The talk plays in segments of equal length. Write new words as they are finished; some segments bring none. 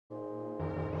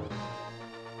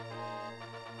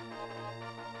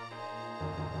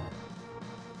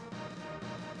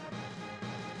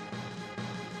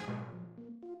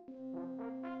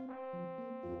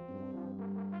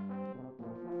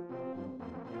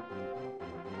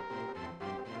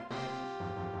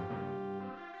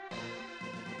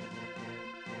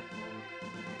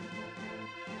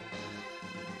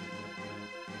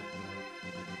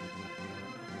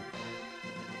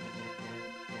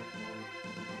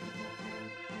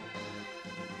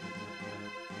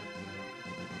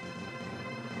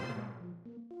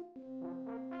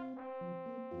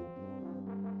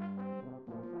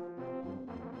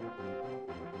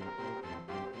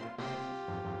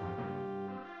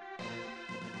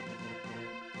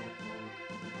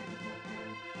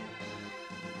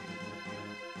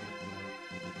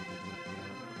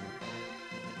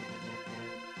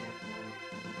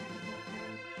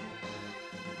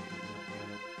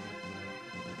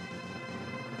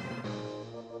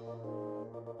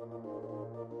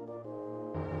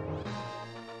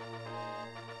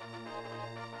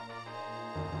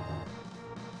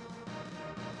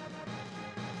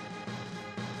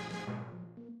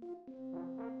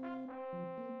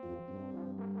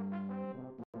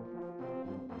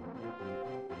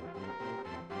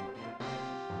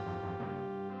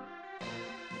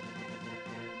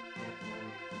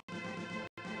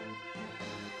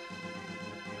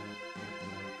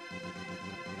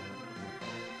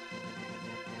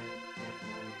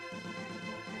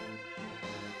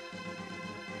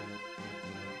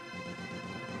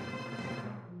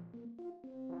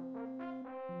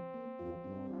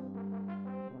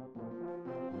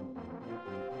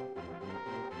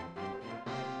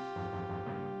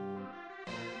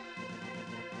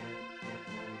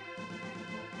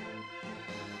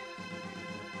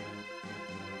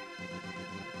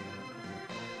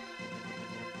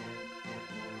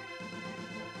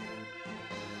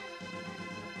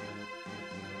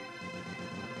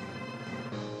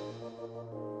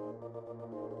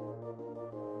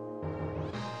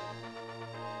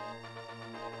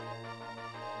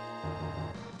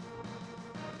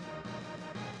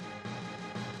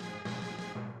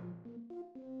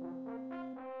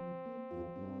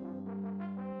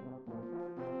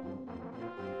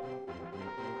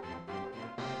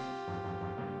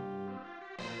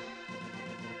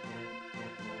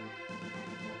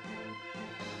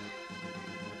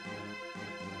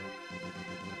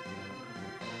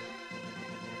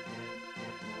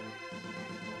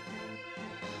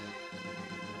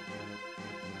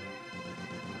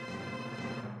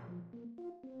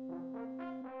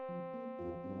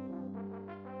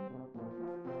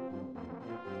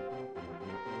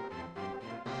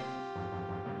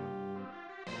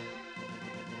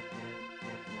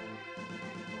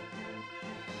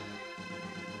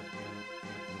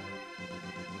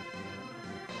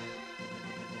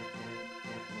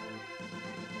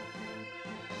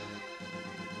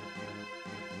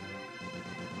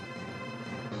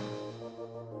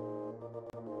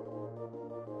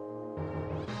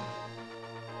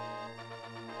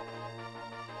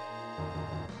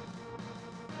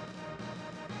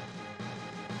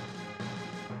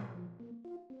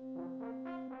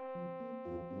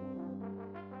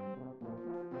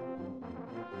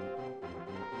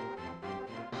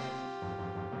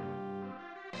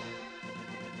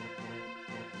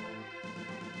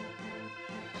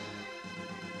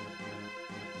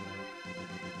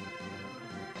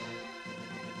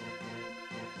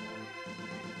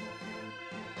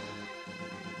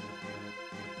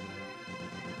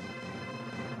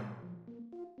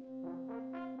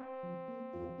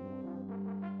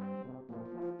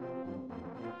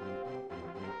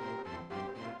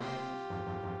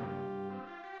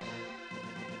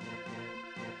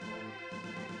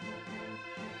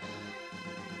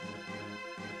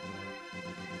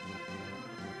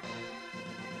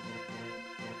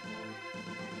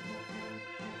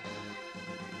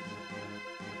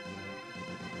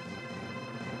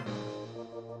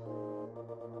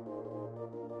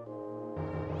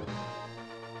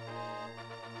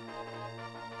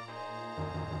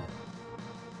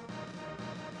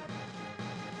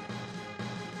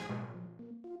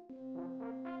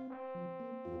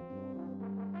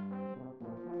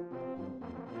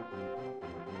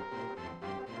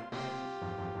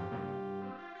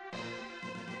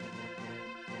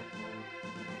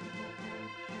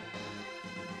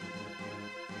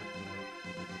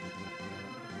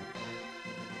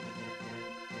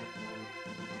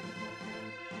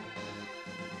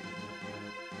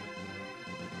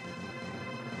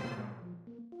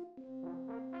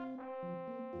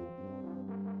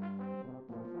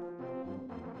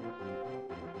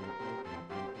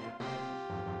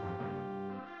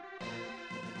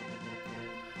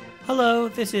Hello,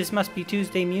 this is Must Be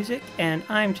Tuesday Music, and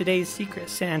I'm today's Secret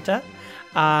Santa.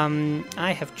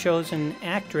 I have chosen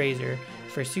ActRaiser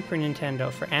for Super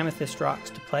Nintendo for Amethyst Rocks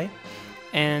to play.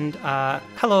 And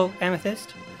hello,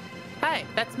 Amethyst. Hi,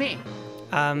 that's me.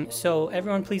 So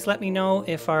everyone please let me know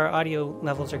if our audio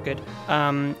levels are good.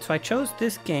 So I chose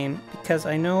this game because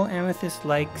I know Amethyst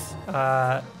likes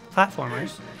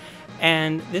platformers.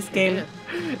 And this game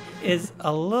is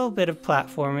a little bit of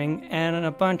platforming and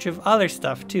a bunch of other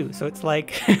stuff too. So it's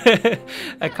like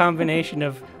a combination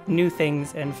of new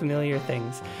things and familiar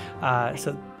things.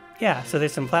 So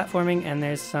there's some platforming and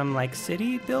there's some like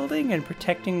city building and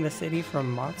protecting the city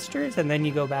from monsters, and then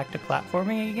you go back to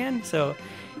platforming again. So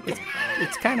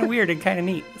it's kind of weird and kind of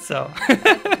neat. So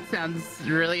Sounds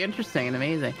really interesting and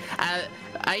amazing.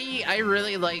 I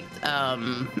really liked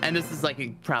and this is like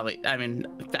I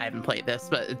haven't played this,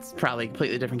 but it's probably a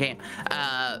completely different game.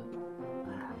 I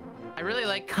really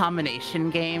like combination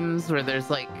games where there's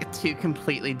like two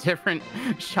completely different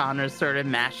genres sort of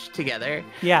mashed together.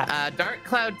 Yeah. Dark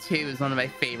Cloud 2 is one of my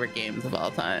favorite games of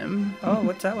all time. Oh,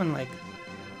 what's that one like?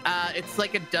 It's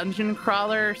like a dungeon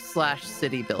crawler /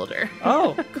 city builder.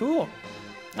 Oh, cool.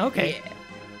 Okay. Yeah.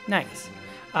 Nice.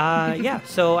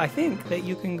 So I think that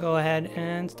you can go ahead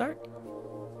and start.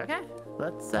 Okay,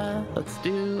 let's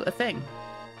do a thing.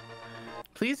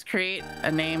 Please create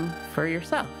a name for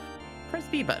yourself. Press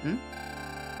B button.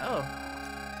 Oh.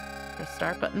 Press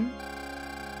start button.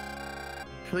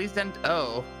 Please don't.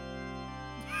 Oh.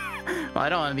 Well, I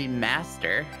don't want to be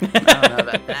master. I don't know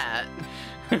about that.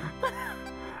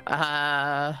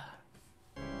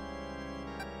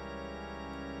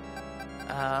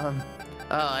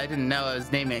 Oh, I didn't know I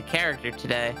was naming a character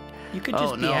today. You could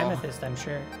just be Amethyst, I'm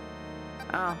sure.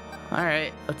 Oh, all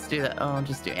right. Let's do that. Oh, I'll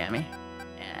just do Amy.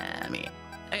 Amy.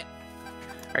 Okay.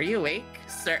 Are you awake,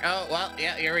 sir? Oh, well,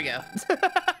 yeah, here we go.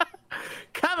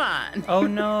 Come on. Oh,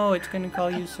 no, it's going to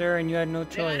call you sir, and you had no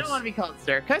choice. Yeah, I don't want to be called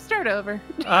sir. Can I start over?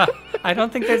 I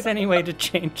don't think there's any way to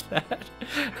change that.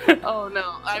 Oh,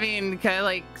 no. I mean, can I,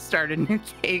 like, start a new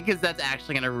game? Because that's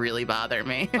actually going to really bother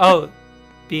me. Oh,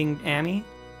 being Amy?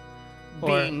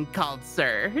 Being called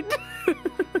sir.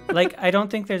 Like, I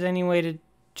don't think there's any way to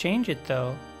change it,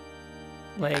 though.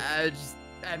 Like, I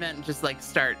meant just like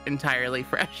start entirely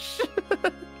fresh.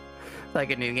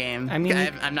 Like a new game. I mean, I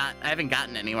haven't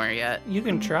gotten anywhere yet. You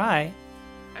can try.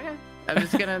 Okay. I'm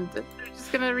just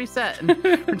gonna reset and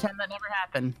pretend that never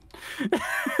happened.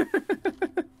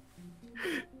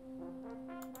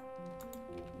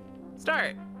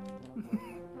 Start.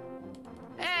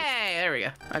 Hey, there we go.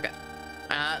 Okay.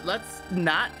 Let's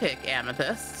not pick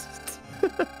Amethyst.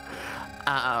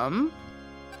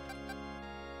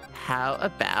 How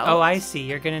about... Oh, I see.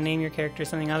 You're going to name your character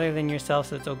something other than yourself,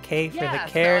 so it's okay for the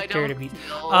so character to be...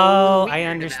 feel Oh, weird I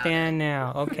about understand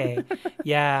now. Okay.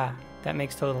 Yeah, that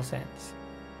makes total sense.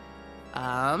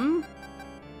 I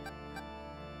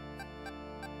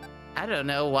don't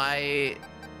know why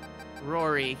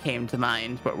Rory came to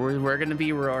mind, but we're going to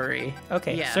be Rory.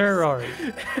 Okay, yes. Sir Rory.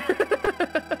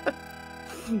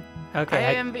 Okay.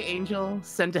 I am the angel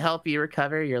sent to help you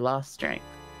recover your lost strength.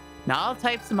 Now all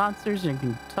types of monsters are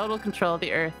in total control of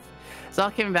the earth. This all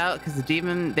came about because the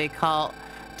demon they call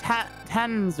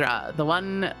Tanzra, the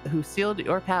one who sealed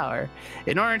your power.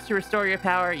 In order to restore your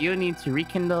power, you need to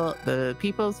rekindle the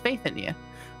people's faith in you.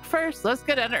 First, let's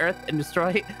go down to earth and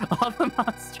destroy all the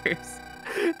monsters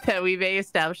that we may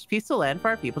establish a peaceful land for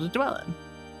our people to dwell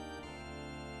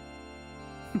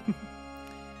in.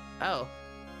 Oh.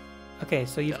 Okay,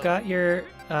 so you've got your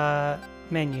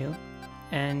menu,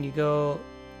 and you go,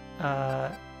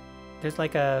 there's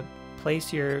like a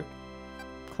place your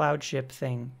cloud ship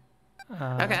thing.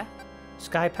 Okay.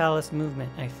 Sky Palace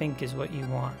movement, I think, is what you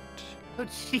want. Oh,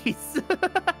 jeez.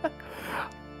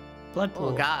 Blood pool.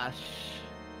 Oh, gosh.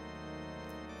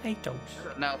 I don't. I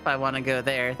don't know if I want to go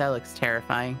there. That looks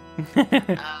terrifying.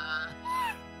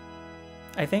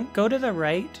 I think go to the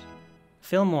right.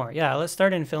 Fillmore. Yeah, let's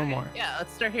start in Fillmore. Okay, yeah,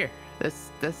 let's start here.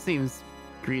 This seems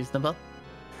reasonable.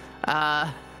 Okay.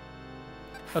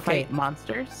 Fight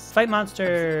monsters. Fight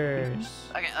monsters.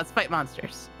 Okay, let's fight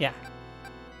monsters. Yeah.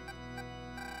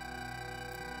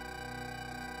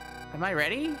 Am I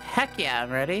ready? Heck yeah,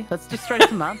 I'm ready. Let's destroy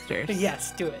some monsters.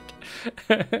 Yes, do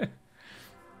it.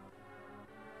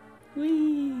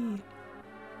 Whee!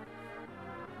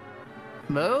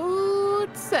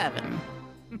 Mode 7.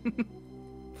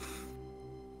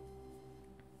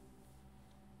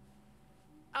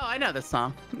 Oh, I know this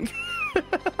song.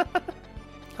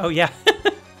 Oh, yeah.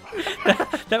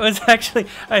 that was actually,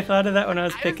 I thought of that when I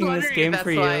was picking this game for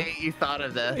you. That's why you thought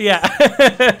of this. Yeah.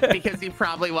 Because you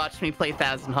probably watched me play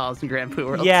Thousand Halls and Grand Poo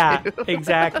World Yeah, 2.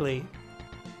 exactly.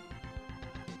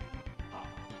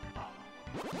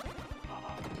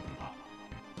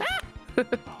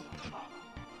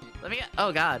 Let me up.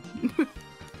 Oh, God.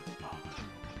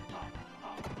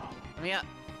 Let me up.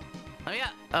 Let me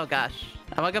up. Oh, gosh.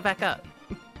 I want to go back up.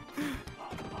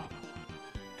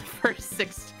 First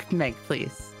 6 meg,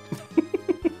 please.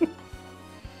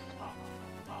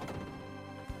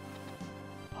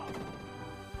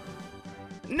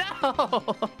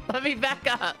 No! Let me back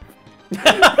up.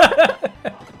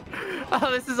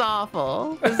 Oh, this is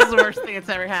awful. This is the worst thing that's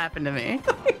ever happened to me.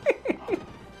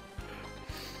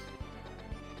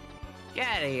 Get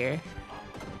out of here.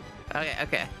 Okay,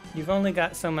 okay. You've only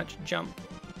got so much jump.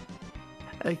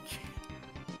 Okay.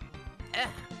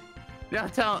 No,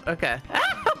 don't. Okay.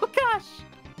 Oh, gosh.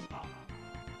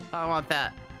 I want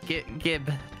that.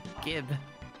 Gib.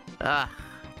 Ah,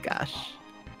 gosh.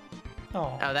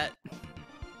 Oh. Oh, that.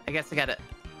 I guess I got it.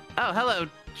 Oh, hello,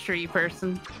 tree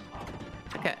person.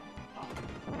 Okay.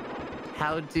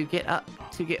 How to get up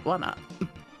to get one up?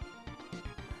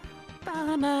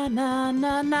 Na na na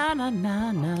na na na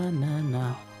na na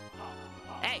na.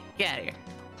 Hey, get out of here.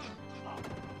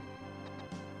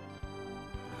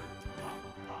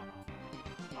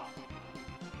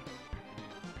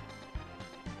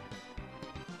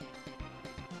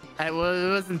 I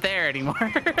wasn't there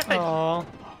anymore. Oh,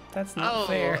 that's not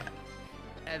fair.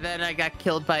 And then I got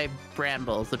killed by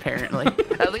brambles, apparently.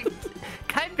 At least,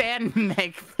 can I ban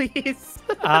Meg, please?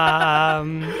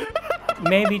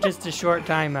 Maybe just a short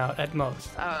timeout at most.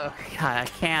 Oh, God, I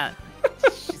can't.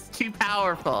 She's too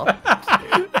powerful.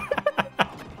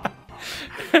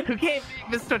 Who gave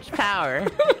Meg this much power?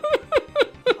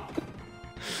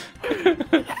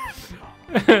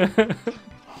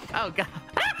 Oh, God.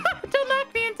 Don't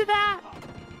knock me into that.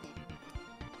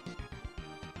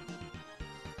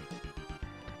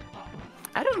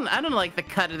 I don't like the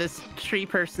cut of this tree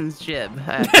person's jib,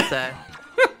 I have to say.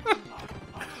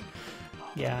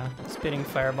 Yeah, spitting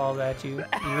fireballs at you.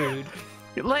 Rude.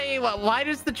 Like, why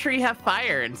does the tree have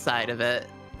fire inside of it?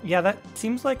 Yeah, that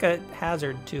seems like a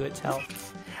hazard to its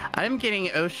health. I'm getting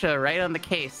OSHA right on the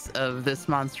case of this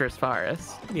monstrous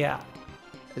forest. Yeah.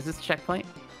 Is this a checkpoint?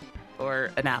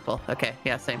 Or an apple? Okay,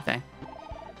 yeah, same thing.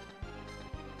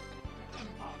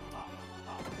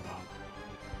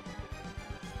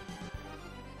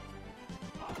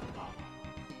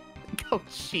 Oh,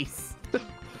 jeez.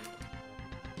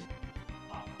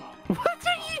 What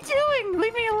are you doing?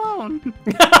 Leave me alone.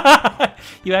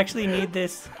 You actually need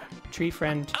this tree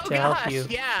friend to help you.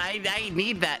 Yeah, I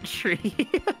need that tree.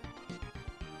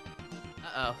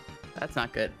 Uh-oh. That's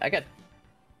not good. I got...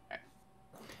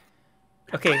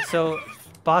 Okay, so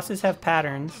bosses have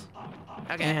patterns.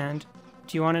 Okay. And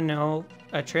do you want to know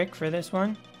a trick for this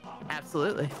one?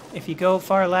 Absolutely. If you go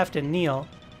far left and kneel,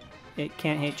 it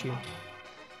can't hit you.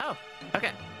 Oh,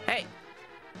 okay. Hey,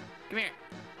 come here.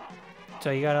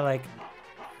 So you gotta like,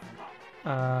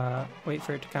 wait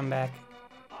for it to come back.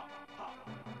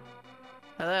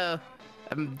 Hello.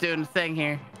 I'm doing a thing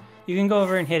here. You can go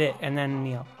over and hit it and then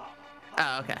kneel.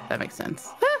 Oh, okay. That makes sense.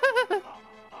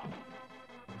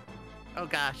 Oh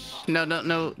gosh.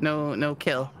 No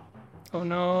kill. Oh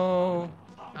no.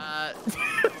 Oh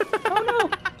no.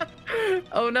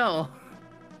 Oh no.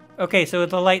 Okay, so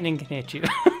the lightning can hit you.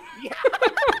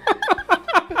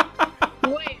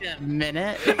 Wait a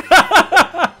minute.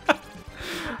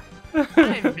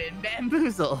 I've been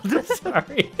bamboozled.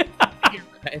 Sorry. You're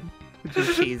right.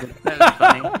 Just cheesing. That was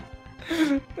funny.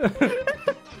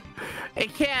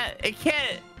 It can't,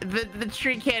 the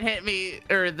tree can't hit me,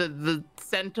 or the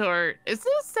centaur. Is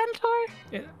this a centaur?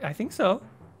 I think so.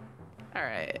 All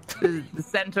right. The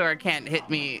centaur can't hit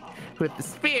me with the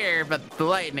spear, but the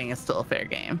lightning is still a fair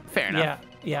game. Fair enough.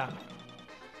 Yeah.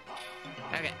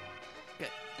 Okay. Good.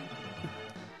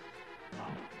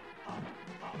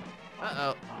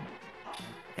 Uh-oh.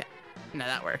 Okay. No,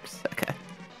 that works. Okay.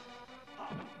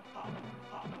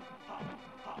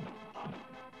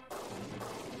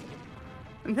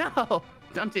 No!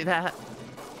 Don't do that.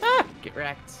 Ah, get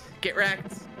wrecked. Get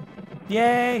wrecked.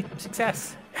 Yay!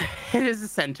 Success. It is a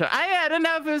centaur. I don't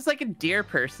know if it was like a deer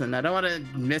person. I don't want to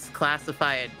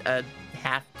misclassify a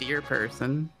half deer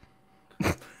person.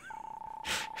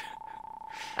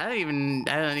 I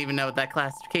don't even know what that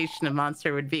classification of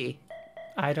monster would be.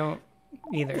 I don't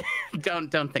either.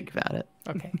 Don't think about it.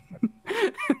 Okay.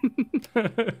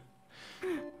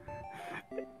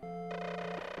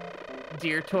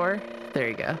 Deer tour. There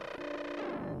you go.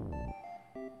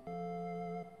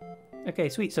 Okay,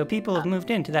 sweet. So people have moved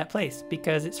into that place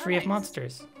because it's free of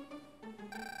monsters.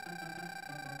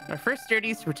 Our first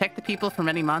duty is to protect the people from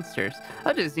any monsters.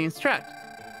 I'll do as you instruct.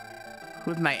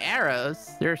 With my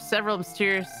arrows, there are several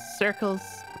mysterious circles.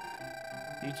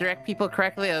 If you direct people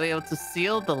correctly, I'll be able to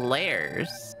seal the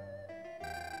layers.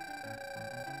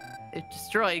 If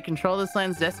destroyed, control this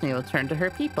land's destiny will turn to her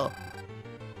people.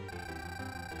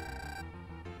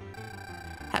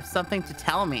 Have something to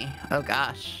tell me. Oh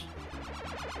gosh.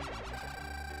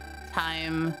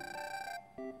 Time.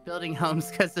 Building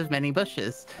homes because of many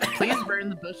bushes. Please burn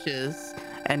the bushes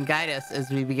and guide us as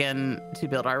we begin to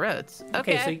build our roads.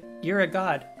 Okay, so you're a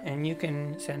god, and you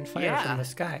can send fire from the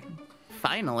sky.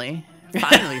 Finally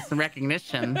some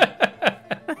recognition.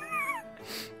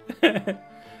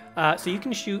 So you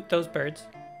can shoot those birds.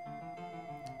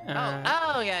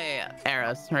 Yeah.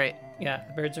 Arrows, right? Yeah,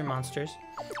 the birds are monsters.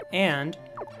 And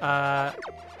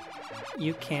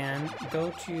you can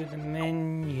go to the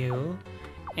menu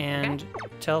and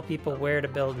tell people where to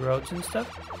build roads and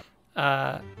stuff.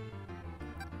 But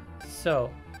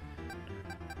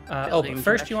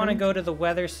first you want to go to the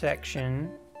weather section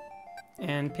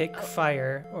and pick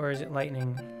fire, or is it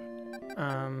lightning?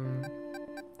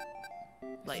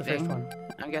 Lightning. The first one.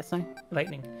 I'm guessing.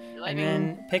 Lightning. And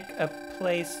then pick a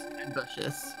place and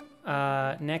bushes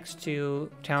next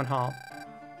to Town Hall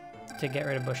to get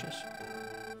rid of bushes.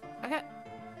 Okay.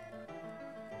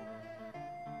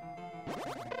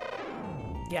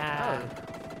 Yeah.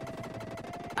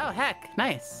 Oh heck,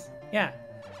 nice. Yeah.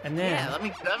 And then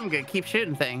I'm gonna keep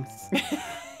shooting things.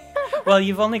 Well,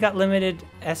 you've only got limited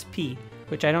SP,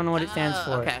 which I don't know what it stands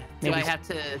for. Okay. Maybe Do I have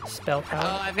to spell power?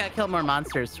 Oh, I've got to kill more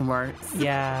monsters for more.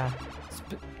 Yeah.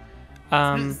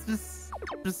 And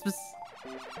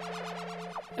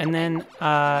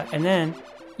then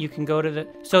you can go to the.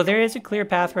 So there is a clear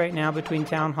path right now between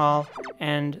Town Hall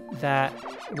and that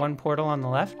one portal on the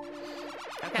left.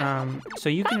 Okay. So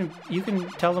you can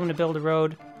tell them to build a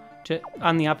road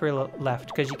on the upper left,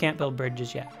 because you can't build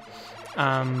bridges yet.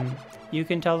 You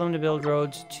can tell them to build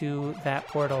roads to that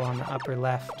portal on the upper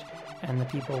left, and the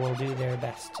people will do their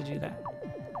best to do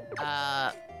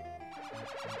that.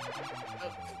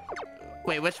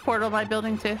 Wait, which portal am I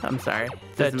building to? I'm sorry.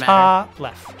 The top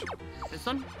left. This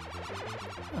one?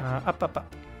 Up.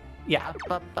 Yeah.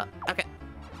 Up. Okay.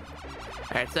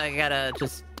 Alright, so I gotta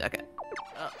just... Okay.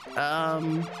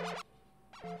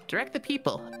 Direct the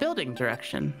people. Building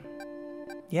direction.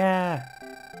 Yeah.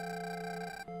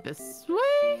 This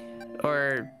way?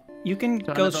 Or... You can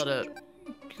go...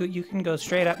 You can go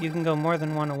straight up. You can go more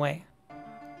than one away.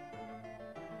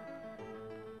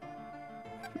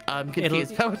 I'm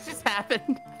confused. What just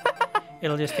happened?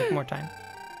 It'll just take more time.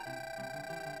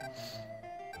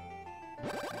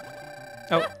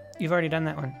 Oh, you've already done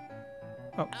that one.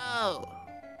 Oh,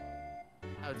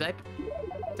 did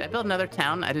I build another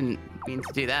town? I didn't mean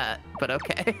to do that, but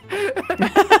okay.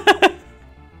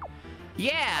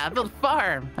 Yeah, I built a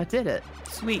farm. I did it.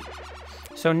 Sweet.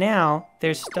 So now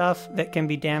there's stuff that can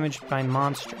be damaged by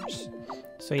monsters.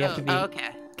 So you have to be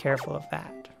careful of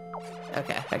that.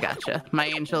 Okay, I gotcha. My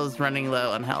angel is running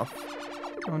low on health.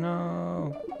 Oh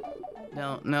no.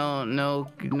 No.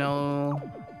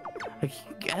 I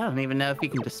don't even know if you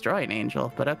can destroy an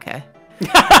angel, but okay.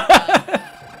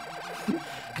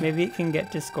 Maybe it can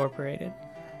get discorporated.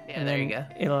 Yeah, and there you go.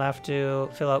 It'll have to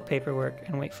fill out paperwork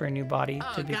and wait for a new body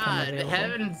to become available.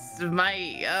 Heavens,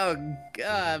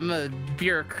 I'm a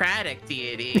bureaucratic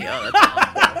deity. Oh, that's awful.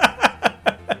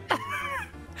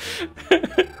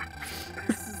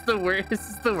 This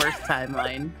is the worst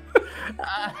timeline.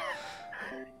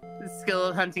 The skill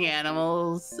of hunting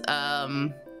animals.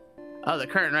 The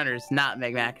current runner is not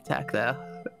Magmac Attack though.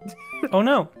 Oh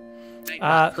no.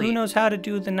 Who knows how to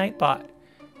do the Nightbot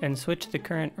and switch the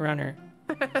current runner?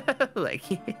 Meg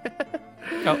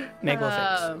will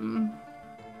fix.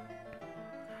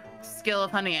 Skill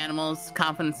of hunting animals,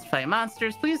 confidence to fight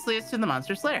monsters. Please lead us to the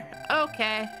monster's lair.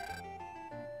 Okay.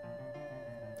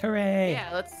 Hooray!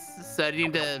 Yeah, So do you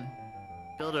need to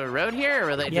build a road here, or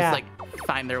will they just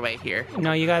find their way here?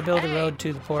 No, you gotta build a road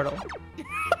to the portal.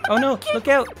 Oh no! Look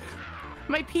out!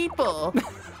 My people!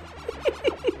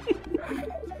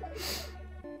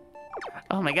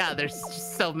 Oh my god, there's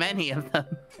just so many of them.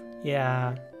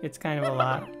 Yeah, it's kind of a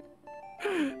lot.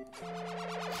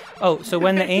 Oh, so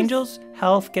when the angel's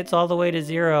health gets all the way to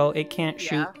 0, it can't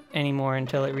shoot anymore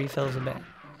until it refills a bit.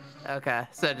 Okay,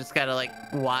 so just gotta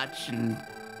watch and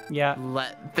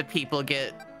let the people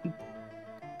get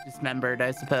dismembered,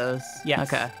 I suppose.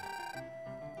 Yes. Okay.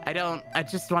 I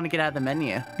just want to get out of the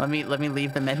menu. Let me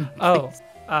leave the menu. Please.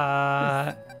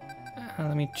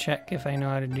 Let me check if I know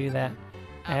how to do that.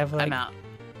 I have I'm out.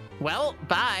 Well,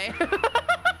 bye.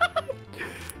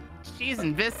 Cheese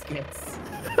and biscuits.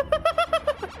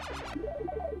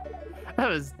 That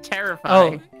was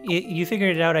terrifying. Oh, you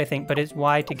figured it out, I think, but it's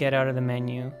Y to get out of the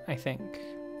menu, I think.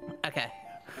 Okay.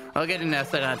 I'll get to know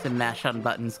so I don't have to mash on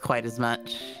buttons quite as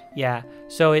much. Yeah,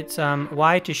 so it's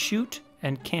Y to shoot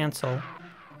and cancel,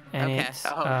 And Okay. it's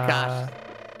Oh gosh,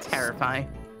 terrifying.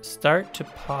 start to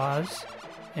pause,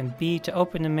 and B to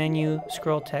open the menu,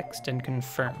 scroll text, and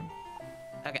confirm.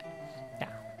 Okay. Yeah.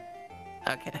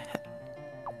 Okay.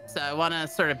 So I want to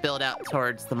sort of build out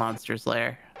towards the monster's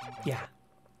lair. Yeah.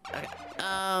 Okay.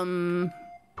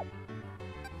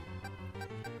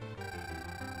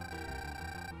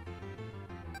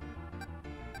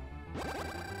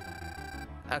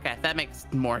 Okay, that makes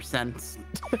more sense.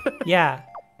 Yeah.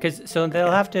 So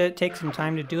they'll have to take some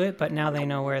time to do it, but now they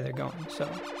know where they're going. So.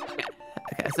 Okay.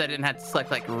 Okay, so I didn't have to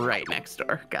select like right next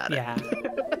door. Got it. Yeah.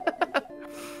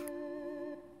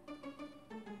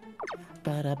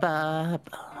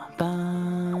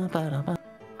 Ba-da-ba-ba-ba-da-ba.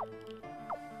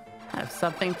 I have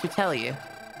something to tell you.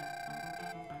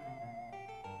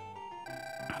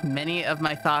 Many of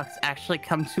my thoughts actually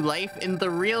come to life in the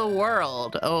real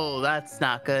world. Oh, that's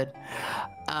not good.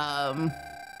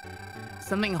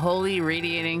 Something holy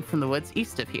radiating from the woods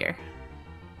east of here.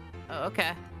 Oh,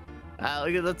 okay.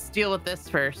 Let's deal with this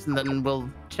first, and then we'll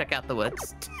check out the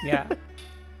woods. Yeah.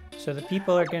 So the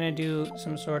people are gonna do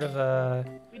some sort of a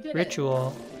We did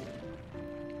ritual,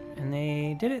 and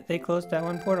they did it. They closed that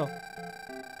one portal.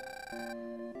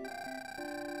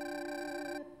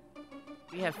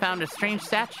 We have found a strange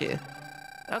statue.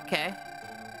 Okay.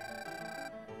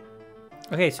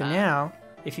 Okay, so now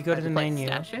if you go to the menu,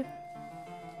 Statue?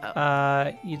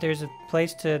 there's a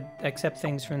place to accept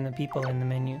things from the people in the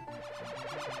menu.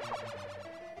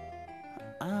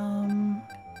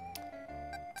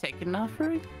 Take an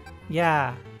offering?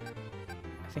 Yeah,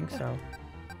 I think so.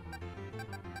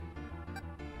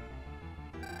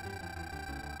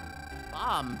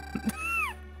 Bomb.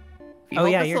 Oh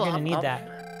yeah, you're gonna need that.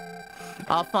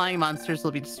 All flying monsters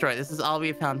will be destroyed. This is all we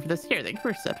have found for this year. Thank you for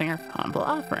accepting our humble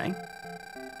offering.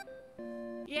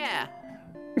 Yeah.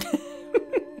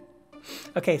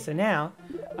 Okay, so now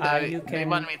you They can.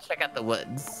 wanted me to check out the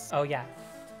woods. Oh yeah.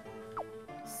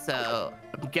 So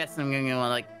I'm guessing I'm gonna want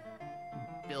to like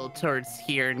build towards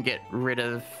here and get rid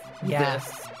of Yeah, this,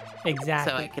 so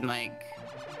exactly. I can like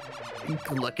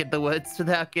look at the woods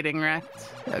without getting wrecked.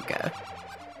 Okay.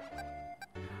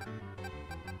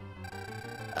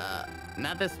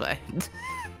 Not this way.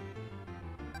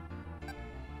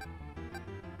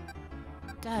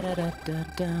 Da da da da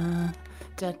da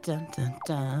da da da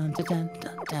da da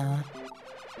da da.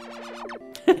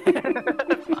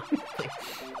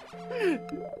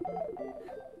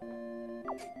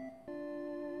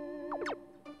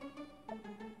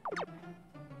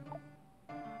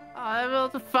 Oh, I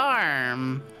built a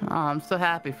farm. Oh, I'm so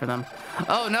happy for them.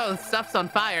 Oh no, the stuff's on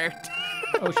fire.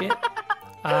 Oh shit.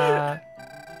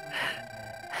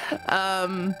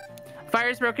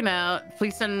 Fire's broken out.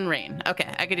 Please send rain.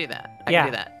 Okay, I can do that. I Yeah.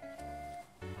 can do that.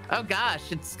 Oh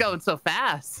gosh, it's going so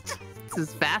fast. This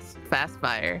is fast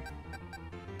fire.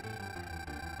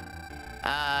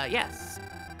 Yes.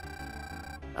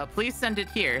 Please send it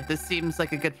here. This seems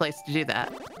like a good place to do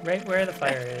that. Right where the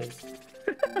fire is.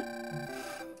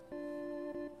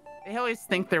 They always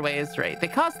think their way is right. They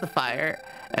cause the fire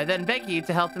and then beg you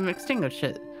to help them extinguish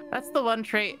it. That's the one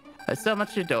trait I so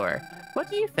much adore. What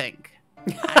do you think?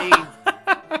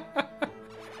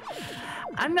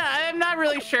 I'm not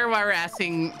really sure why we're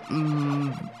asking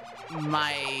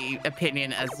my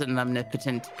opinion as an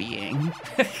omnipotent being.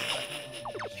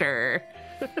 Sure.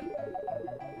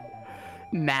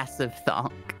 Massive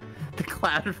thonk. The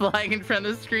cloud flying in front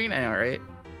of the screen. I know, right?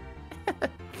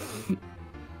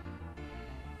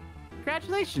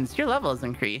 Congratulations, your level has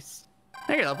increased.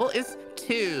 Now your level is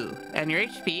 2, and your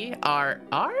HP are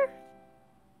R?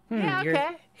 Yeah, Your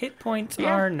okay. hit points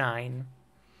Yeah. are 9.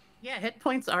 Yeah, hit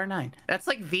points are 9. That's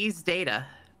like these data.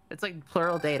 It's like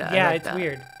plural data. I Yeah, like it's that.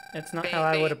 weird. That's not They- how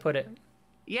I they- would have put it.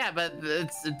 Yeah, but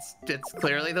it's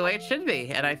clearly the way it should be,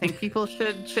 and I think people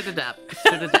should adapt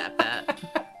that.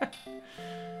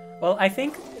 Well, I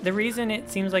think the reason it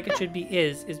seems like it should be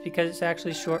is because it's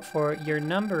actually short for your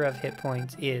number of hit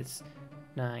points is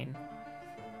 9.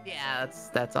 Yeah,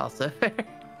 that's also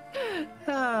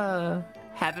fair.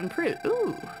 Have improved.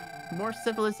 Ooh, more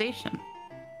civilization.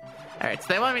 All right, so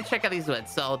they want me to check out these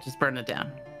woods, so I'll just burn it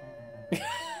down.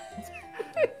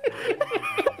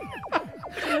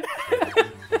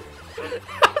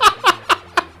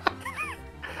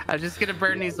 I'm just gonna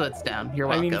burn these woods down. You're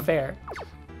I welcome. mean, fair.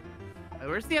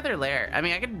 Where's the other layer? I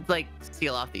mean, I could like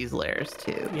seal off these layers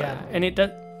too. but Yeah, and it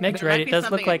does. Meg's There right. might It be does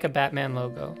look something- like a Batman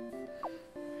logo.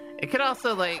 It could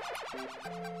also like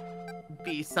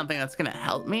be something that's gonna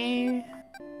help me.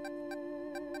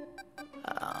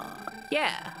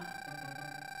 Yeah.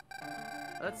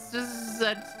 Let's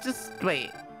just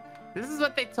wait. This is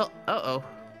what they told. Uh-oh.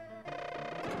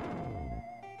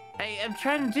 Hey, I'm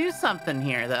trying to do something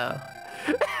here, though.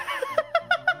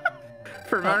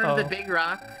 Promoted the big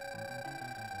rock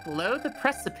below the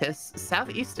precipice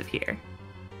southeast of here.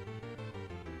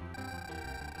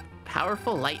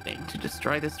 Powerful lightning to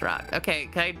destroy this rock. Okay,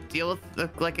 can I deal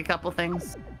with like a couple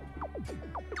things?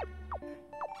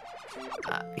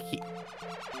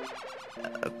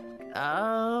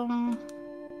 Oh,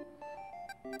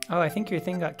 I think your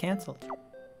thing got canceled.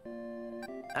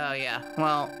 Oh yeah.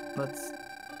 Well, let's.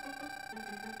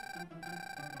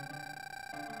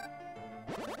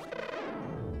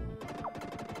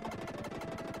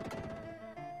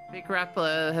 Big Rock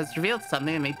below has revealed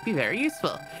something that may be very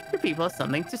useful. Your people have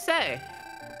something to say.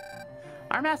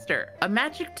 Our master, a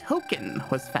magic token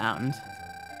was found.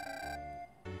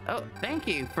 Oh, thank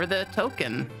you for the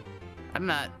token. I'm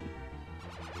not.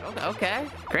 Okay,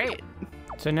 great.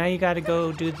 So now you got to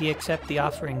go do the accept the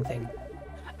offering thing.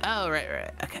 Oh,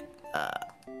 right. Okay.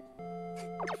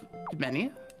 Menu?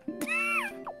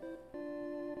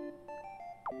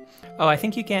 Oh, I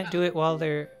think you can't do it while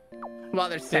they're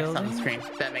there's text on the screen.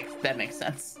 That makes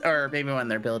sense. Or maybe when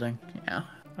they're building. Yeah.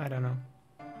 I don't know.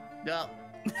 Well,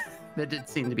 that did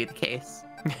seem to be the case.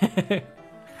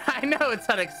 I know it's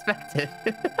unexpected.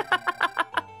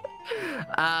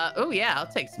 Oh yeah, I'll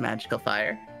take some magical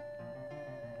fire.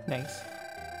 Nice.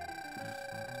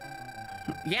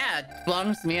 Yeah, it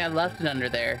belongs to me. I left it under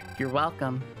there. You're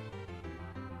welcome.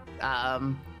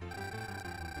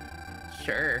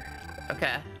 Sure.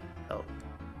 Okay. Oh.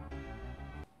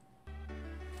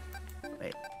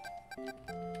 Wait.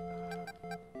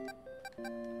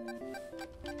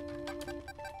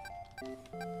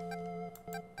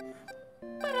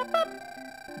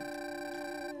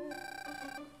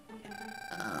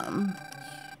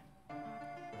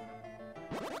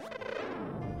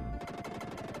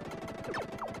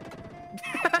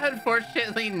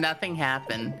 Unfortunately, nothing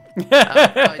happened.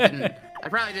 I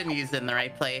probably didn't use it in the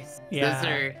right place. Yeah. Those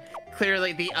are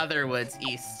clearly the other woods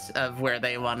east of where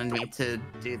they wanted me to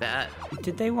do that.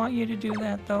 Did they want you to do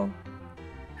that, though?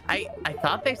 I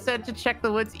thought they said to check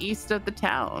the woods east of the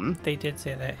town. They did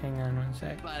say that. Hang on one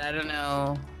sec. But I don't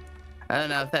know. I don't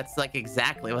know if that's like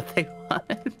exactly what they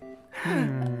wanted. All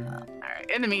right.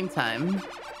 In the meantime.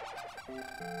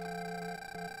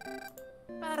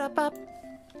 Ba-da-ba.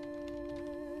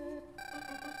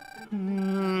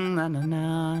 Na na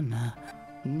na na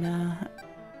na.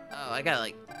 Oh, I gotta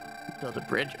like build a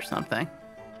bridge or something.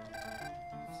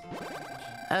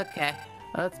 Okay,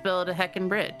 let's build a heckin'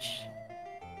 bridge.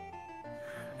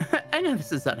 I know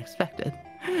this is unexpected.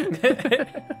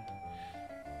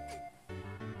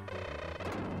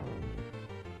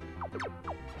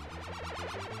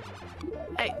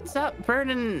 Hey, stop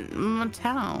burning my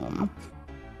town.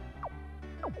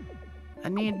 I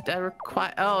need a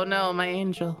require. Oh no, my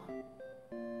angel.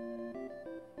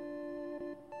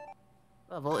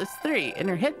 Level is 3, and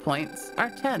your hit points are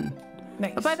 10.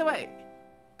 Nice. Oh, by the way.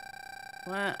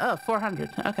 400.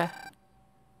 Okay.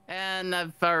 And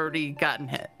I've already gotten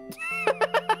hit.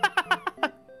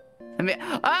 I mean,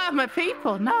 my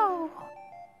people, no.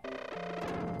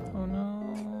 Oh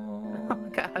no. Oh my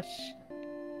gosh.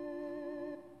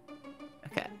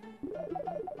 Okay.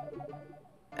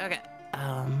 Okay.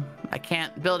 I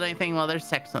can't build anything while there's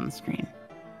text on the screen.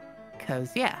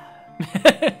 Cause yeah.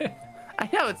 I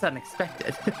know it's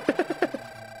unexpected.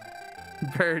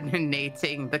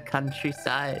 Burninating the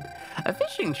countryside. A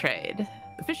fishing trade.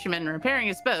 The fisherman repairing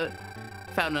his boat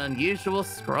found an unusual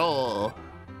scroll.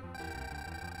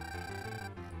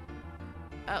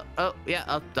 Oh, yeah,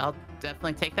 I'll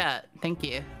definitely take that. Thank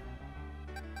you.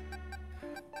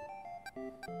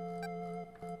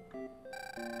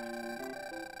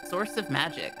 Source of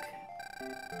magic.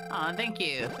 Aw, thank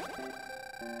you.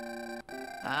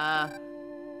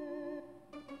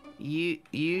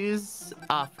 Use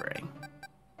offering.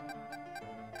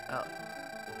 Oh,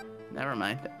 never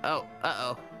mind. Oh,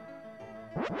 uh-oh.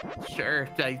 Sure,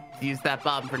 I used that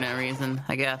bomb for no reason,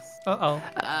 I guess. Uh-oh.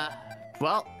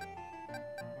 Well.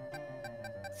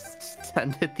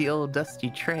 Send it the old dusty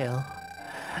trail.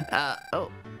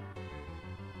 Oh.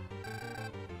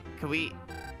 Can we...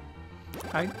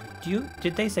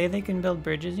 Did they say they can build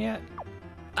bridges yet?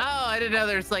 Oh, I didn't know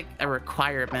there's like a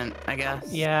requirement, I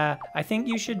guess. Yeah, I think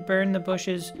you should burn the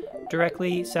bushes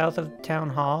directly south of Town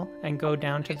Hall and go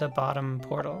down to the bottom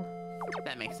portal.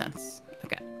 That makes sense.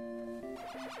 Okay.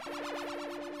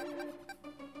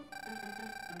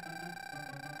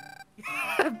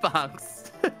 Bonks.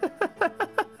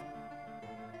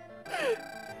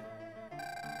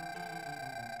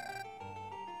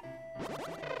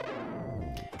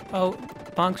 Oh,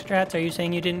 Bonkstrats, are you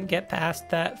saying you didn't get past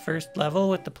that first level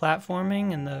with the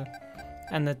platforming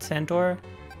and the centaur?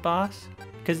 boss?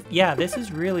 Because, yeah, this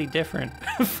is really different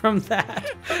from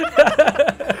that.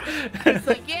 It's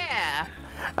like, yeah,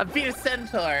 I beat a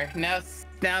centaur. Now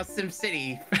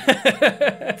SimCity.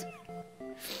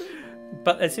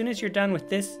 But as soon as you're done with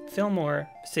this Fillmore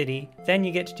City, then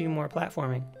you get to do more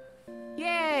platforming.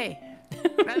 Yay!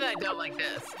 Not that I don't like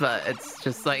this, but it's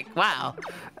just like, wow,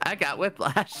 I got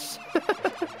whiplash.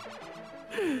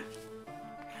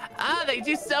 Ah, they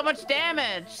do so much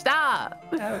damage. Stop.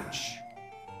 Ouch.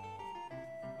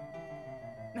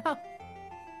 No.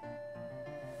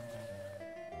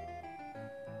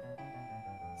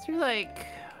 Is there like,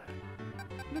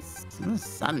 what's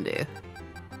sun do?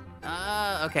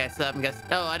 Okay, so I'm guessing.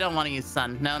 Oh, I don't want to use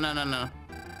sun. No. No.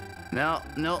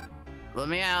 Let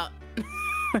me out.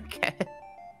 Okay.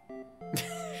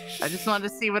 I just wanted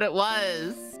to see what it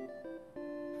was.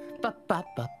 Ba ba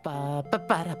ba ba ba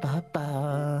ba da ba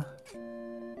ba.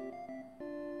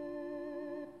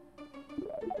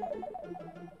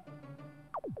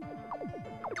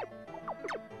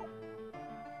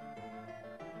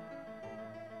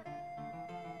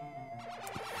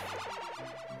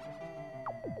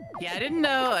 Yeah, I didn't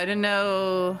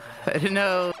know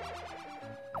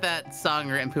that song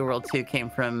Rampu World 2 came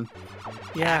from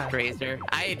ActRaiser.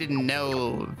 I didn't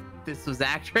know this was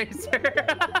ActRaiser.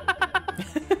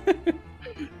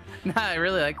 No, I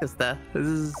really like this stuff. This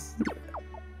is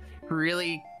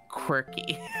really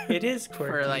quirky. It is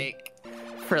quirky.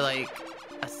 for like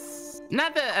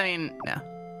not that, I mean, no.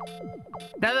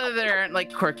 Not that there aren't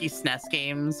like quirky SNES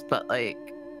games, but like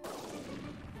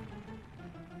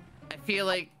I feel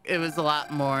like it was a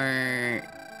lot more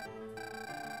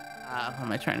what am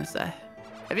I trying to say?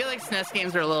 I feel like SNES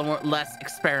games are a little less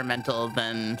experimental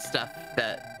than stuff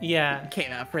that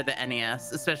came out for the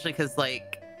NES, especially because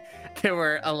like there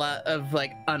were a lot of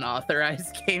like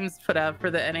unauthorized games put out for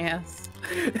the NES.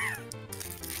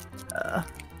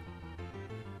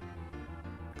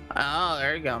 Oh,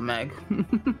 there you go, Meg.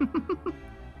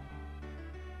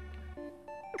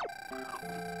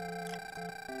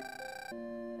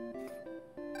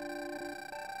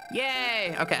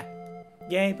 Yay! Okay.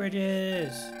 Yay,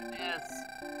 bridges! Yes.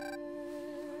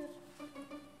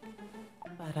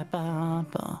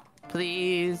 Ba-da-ba-ba.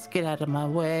 Please get out of my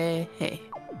way. Hey.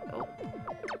 Oh.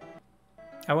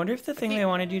 I wonder if the thing they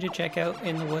wanted you to check out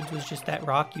in the woods was just that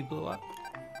rock you blew up.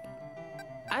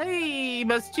 It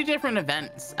was 2 different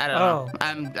events. I don't know.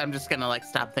 I'm just gonna like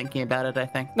stop thinking about it, I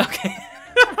think. Okay.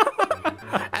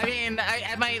 I mean,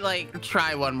 I might like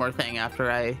try one more thing after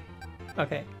I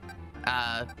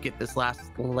get this last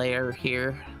layer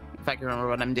here, if I can remember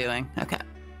what I'm doing. Okay.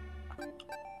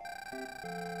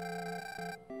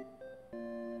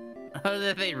 Oh,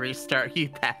 did they restart you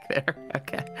back there?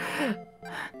 Okay.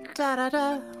 Da da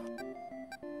da.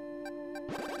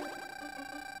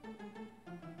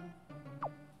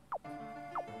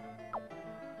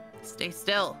 Stay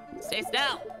still. Stay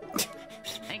still.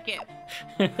 Thank you.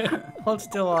 Hold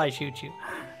still while I shoot you.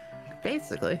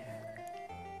 Basically.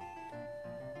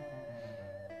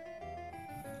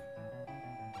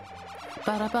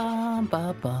 Ba da ba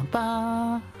ba ba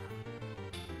ba.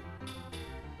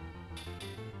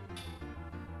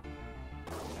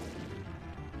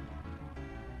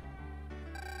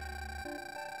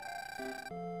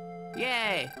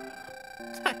 Yay!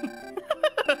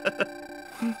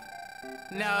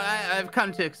 No, I've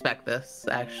come to expect this,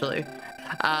 actually.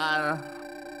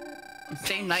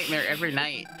 Same nightmare every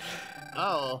night.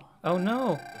 Oh. Oh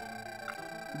no.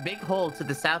 Big hole to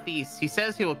the southeast. He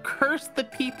says he will curse the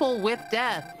people with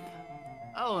death.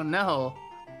 Oh no.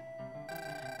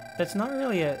 That's not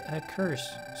really a curse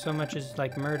so much as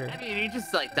like murder. I mean, you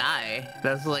just like die.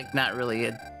 That's like not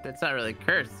really that's not really a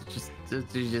curse. It's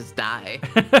just you just die.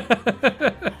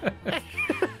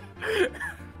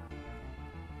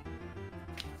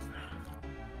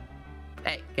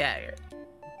 Hey, get out of here.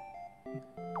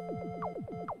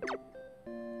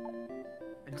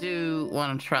 I do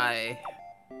want to try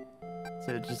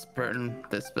to just burn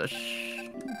this bush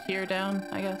here down,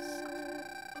 I guess.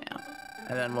 Yeah.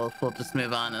 And then we'll just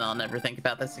move on and I'll never think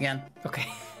about this again. Okay.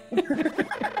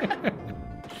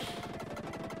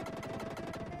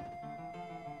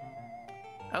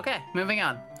 Okay, moving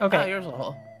on. Okay. Oh, here's a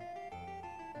hole.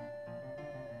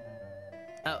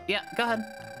 Oh, yeah, go ahead.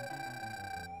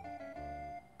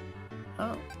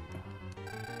 Oh.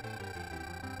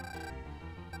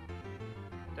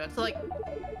 Do I have to, like,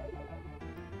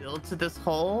 build to this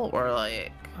hole, or,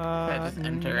 like, can I just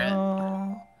enter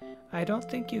no. I don't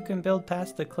think you can build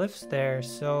past the cliffs there,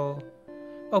 so...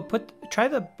 Oh, try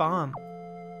the bomb.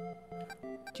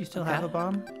 Do you still have a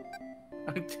bomb?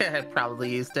 I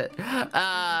probably used it.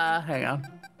 Hang on.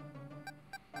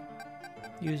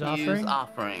 Use Use offering?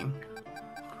 offering.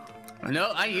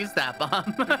 No, I used that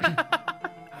bomb.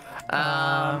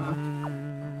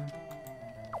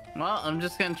 Well, I'm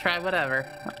just gonna try whatever.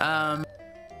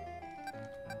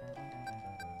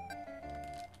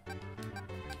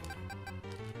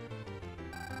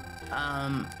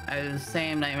 I was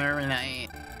saying Nightmare every night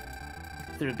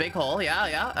through a big hole.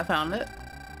 Yeah, I found it.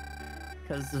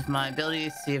 Because of my ability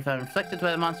to see if I'm afflicted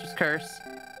by the monster's curse.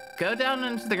 Go down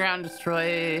into the ground,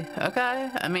 destroy. Okay,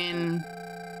 I mean,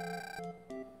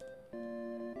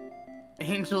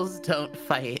 angels don't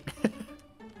fight.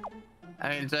 I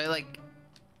mean, do I like?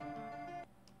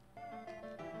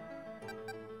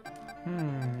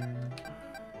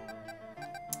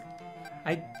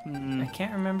 I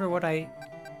can't remember what I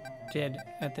did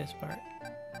at this part.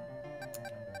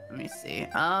 Let me see.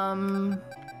 Let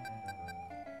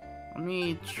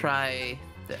me try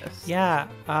this. Yeah,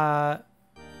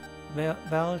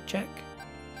 Veil check.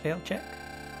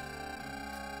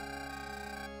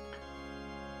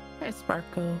 Hey,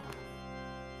 Sparkle.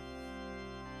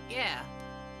 Yeah.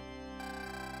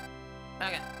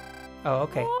 Okay. Oh,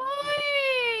 okay.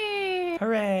 Whee!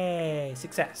 Hooray!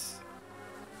 Success.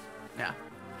 Yeah.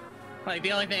 Like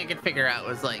the only thing I could figure out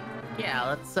was like,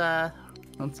 yeah,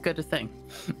 let's go to thing.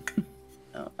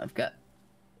 Oh, I've got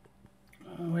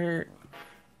where?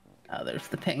 Oh, there's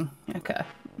the ping. Okay.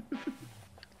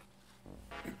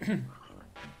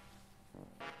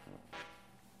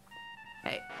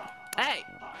 Hey,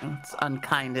 it's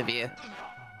unkind of you.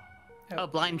 Oh,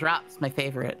 blind drops, my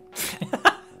favorite.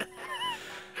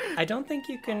 I don't think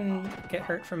you can get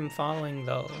hurt from falling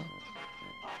though.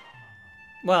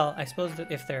 Well, I suppose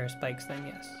that if there are spikes, then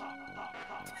yes.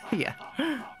 Yeah.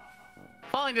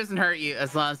 Falling doesn't hurt you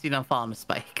as long as you don't fall on a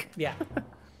spike. Yeah.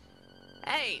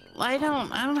 Hey, I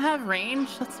don't have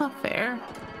range. That's not fair.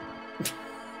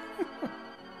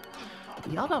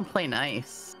 Y'all don't play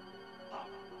nice.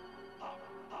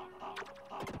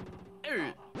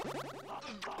 Ooh.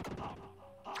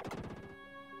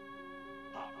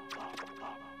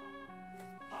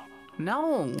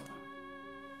 No.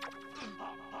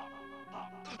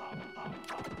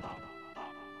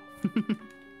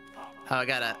 Oh, I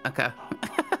gotta. Okay.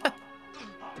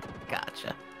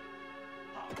 Gotcha.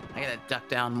 I gotta duck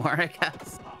down more, I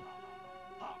guess.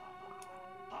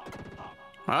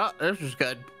 Oh, this is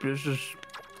good. This is.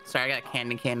 Sorry, I got a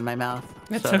candy cane in my mouth.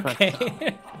 That's so okay.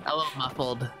 A little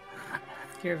muffled.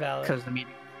 You're valid. Because the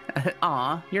meeting.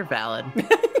 Aw, you're valid.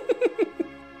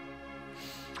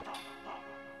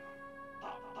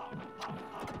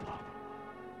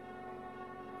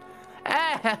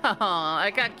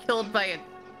 I got killed by a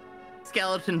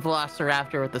skeleton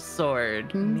velociraptor with a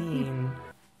sword. Mean.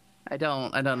 I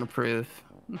don't approve.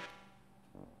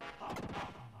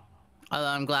 Although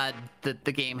I'm glad that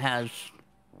the game has.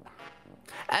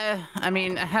 I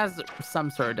mean, it has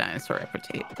some sort of dinosaur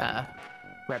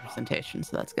representation,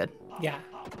 so that's good. Yeah.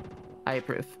 I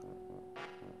approve.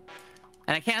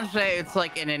 And I can't say it's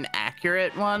like an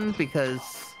inaccurate one because,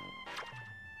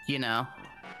 you know,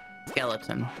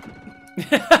 skeleton.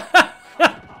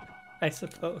 I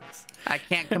suppose. I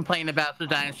can't complain about the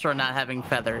dinosaur not having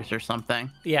feathers or something.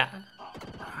 Yeah.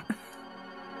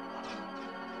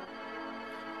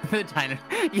 The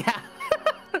dinosaur. Yeah.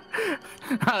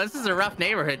 Oh, this is a rough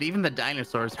neighborhood. Even the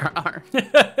dinosaurs are armed.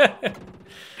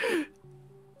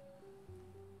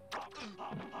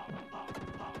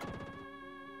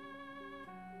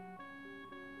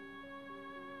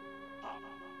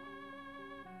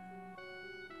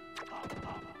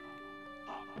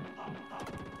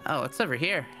 Oh, what's over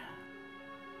here?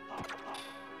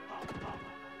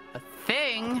 A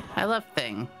thing? I love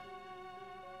thing.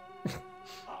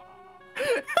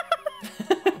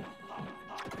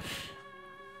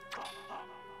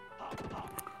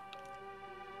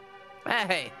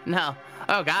 Hey, no.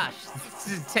 Oh gosh,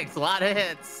 this takes a lot of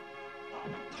hits.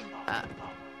 Oh,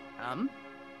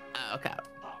 okay.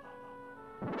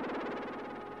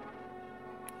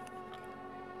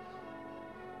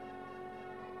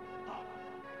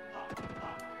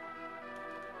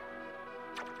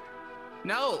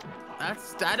 No,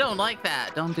 I don't like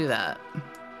that. Don't do that.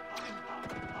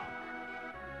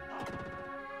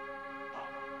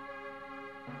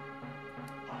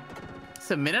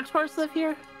 So minotaurs live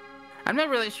here? I'm not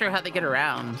really sure how they get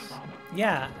around.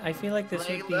 Yeah, I feel like this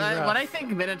would be rough. When I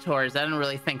think minotaurs, I don't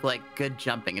really think like good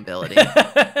jumping ability.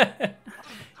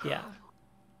 Yeah.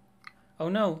 Oh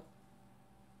no.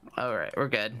 All right, we're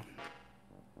good.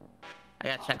 I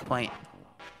got checkpoint.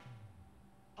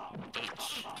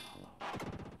 H.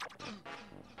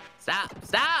 Stop!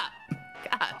 Stop!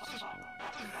 Gosh.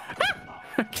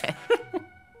 Okay.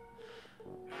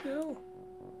 No.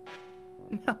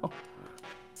 No.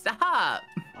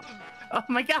 Oh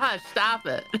my gosh, stop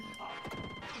it.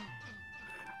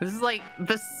 This is like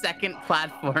the second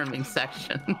platforming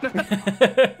section.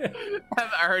 I'm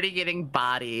already getting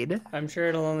bodied. I'm sure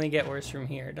it'll only get worse from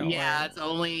here. Don't Yeah, worry. it's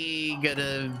only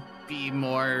gonna be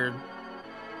more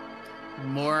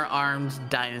armed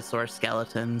dinosaur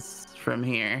skeletons from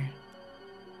here.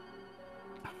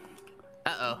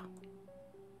 Uh-oh.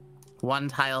 One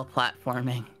tile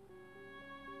platforming.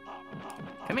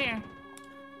 Come here.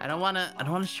 I don't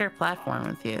wanna share platform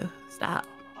with you. Stop.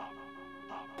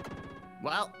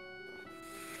 Well.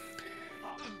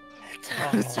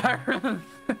 Oh.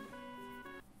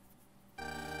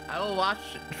 I will watch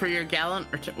for your gallant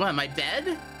return. What, am I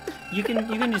dead? You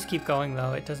can just keep going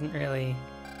though. It doesn't really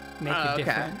make a okay.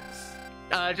 difference.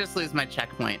 Just lose my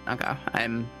checkpoint. Okay.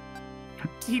 I'm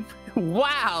deep.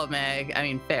 Wow, Meg. I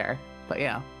mean, fair, but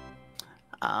yeah.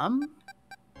 I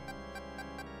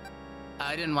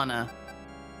didn't want to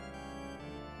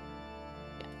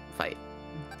fight.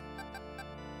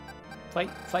 Fight.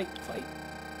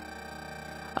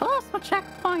 I lost my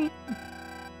checkpoint.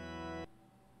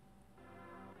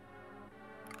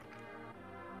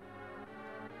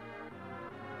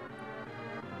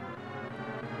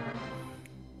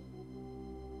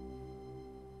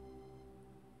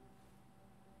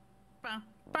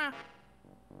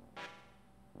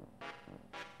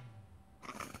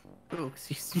 Oh,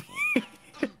 excuse me.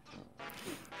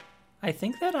 I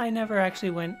think that I never actually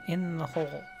went in the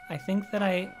hole. I think that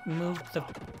I moved the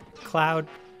cloud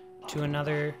to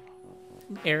another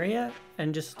area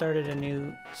and just started a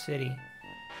new city.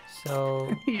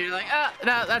 So You're like, oh,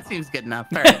 no, that seems good enough.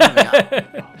 All right, moving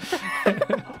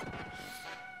on.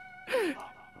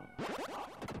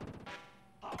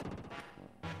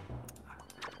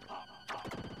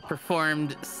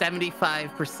 Performed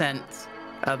 75%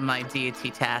 of my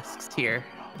deity tasks here.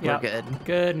 Yep. We're good.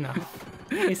 Good enough.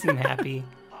 They seem happy.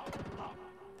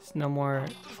 There's no more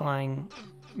flying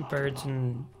birds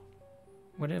and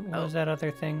what was that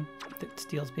other thing that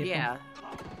steals people? Yeah,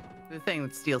 the thing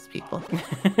that steals people.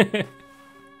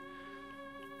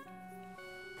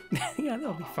 Yeah,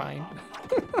 they'll be fine.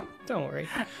 Don't worry.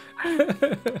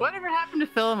 Whatever happened to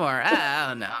Fillmore? I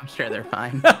don't know. I'm sure they're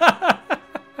fine.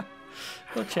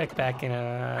 We'll check back in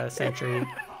a century.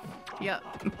 Yep.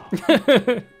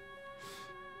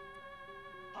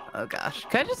 Oh gosh.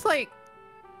 Can I just like...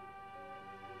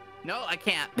 No, I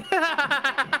can't.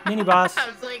 Mini boss. I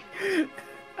was like...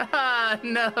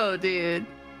 no, dude.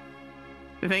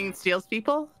 The thing that steals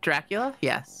people? Dracula?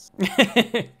 Yes.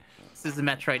 This is a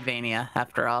Metroidvania,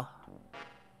 after all.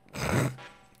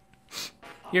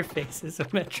 Your face is a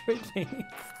Metroidvania.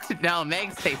 No,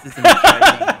 Meg's face is a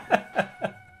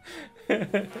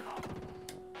Metroidvania.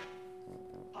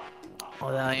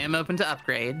 Although I am open to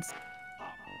upgrades.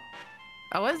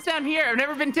 I was down here. I've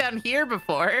never been down here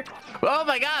before. Oh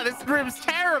my god, this room's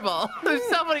terrible. There's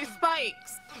so many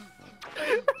spikes.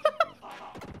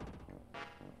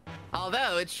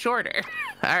 Although it's shorter.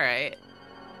 All right.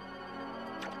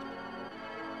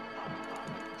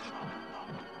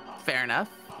 Fair enough.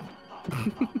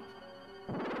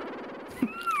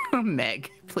 Meg,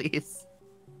 please.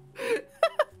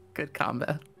 Good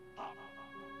combo.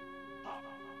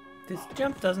 This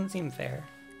jump doesn't seem fair.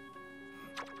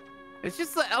 It's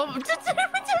just like, oh,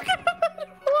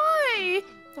 why?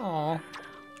 Aw.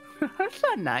 That's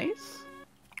not nice.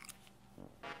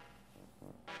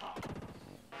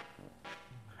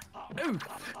 Ooh.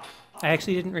 I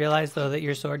actually didn't realize though that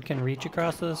your sword can reach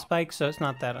across those spikes, so it's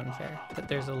not that unfair. That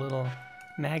there's a little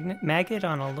maggot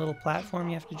on a little platform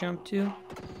you have to jump to.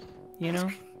 You know?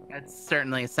 That's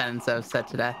certainly a sentence I've said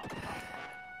today.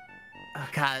 Oh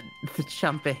god, the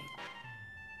jumping.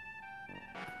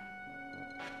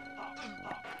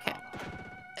 Okay.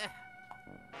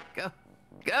 Go.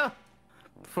 Go!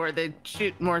 Before they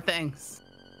shoot more things.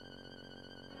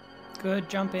 Good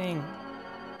jumping.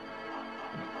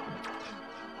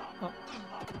 Oh.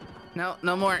 No,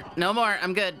 no more. No more.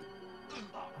 I'm good.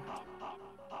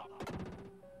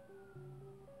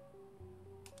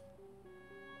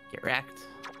 Get wrecked.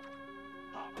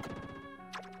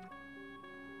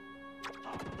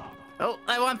 Oh,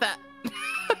 I want that.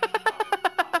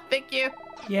 Thank you.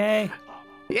 Yay.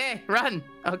 Yay, run.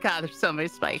 Oh god, there's so many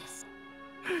spikes.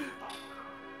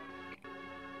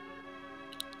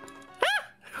 Ah!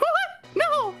 What?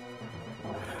 No!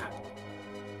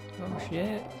 Oh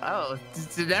shit. Oh,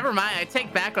 never mind. I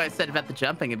take back what I said about the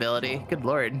jumping ability. Good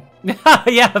lord.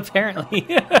 Yeah, apparently.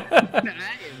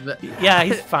 Yeah,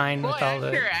 he's fine with all the...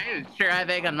 I'm sure I have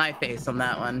egg on my face on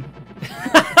that one.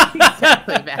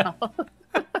 Exactly, Val.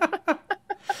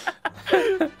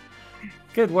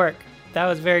 Good work. That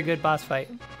was a very good boss fight.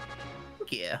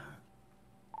 Yeah.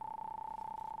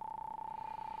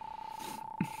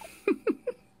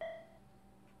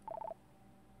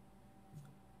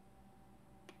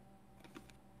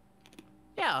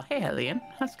 Oh, hey, Helene.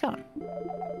 How's it going?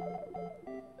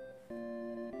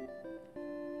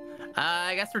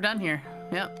 I guess we're done here.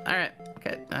 Yep. All right.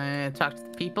 Okay. I talked to the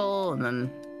people, and then.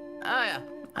 Oh yeah.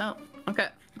 Oh. Okay.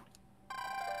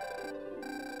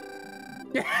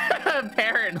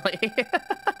 Apparently.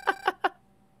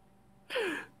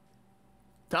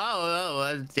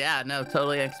 Yeah. No.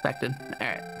 Totally expected. All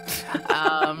right.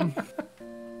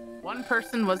 One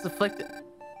person was afflicted.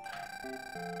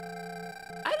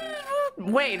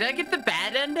 Wait, did I get the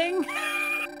bad ending?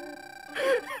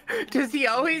 Does he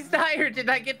always die, or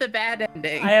did I get the bad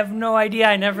ending? I have no idea.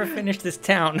 I never finished this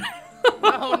town.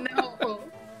 Oh no.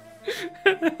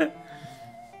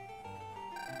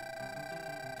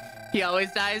 He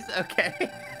always dies? Okay.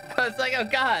 I was like, oh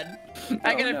god.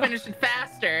 I gotta finish it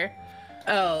faster.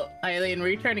 Oh, Eileen, were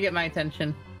you trying to get my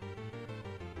attention?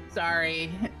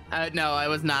 Sorry. No, I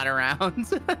was not around.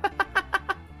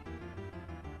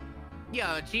 Yo,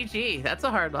 GG. That's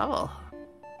a hard level.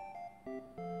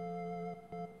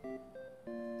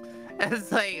 I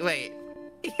was like, wait.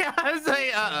 Yeah, I was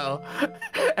like, uh-oh.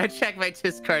 I checked my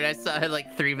Discord. I saw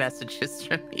like 3 messages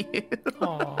from you.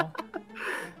 Aww.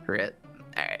 Rip.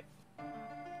 All right.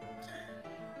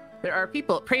 There are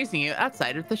people praising you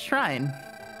outside of the shrine.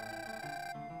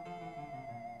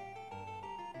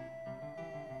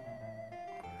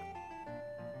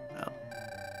 Oh.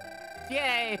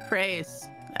 Yay, praise.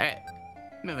 All right.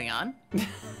 Moving on.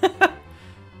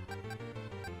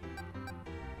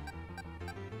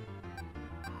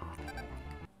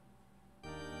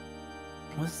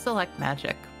 Let's select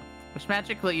magic. Which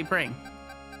magic will you bring?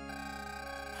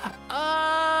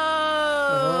 Oh,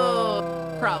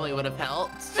 probably would have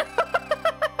helped.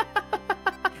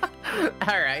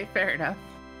 All right, fair enough.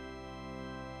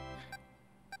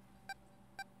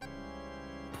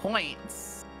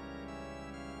 Points.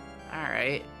 All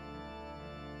right.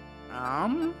 All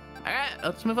right,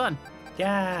 let's move on.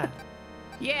 Yeah.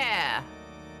 Yeah.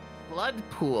 Blood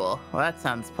pool. Well, that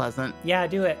sounds pleasant. Yeah,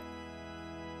 do it.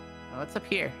 What's up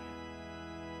here?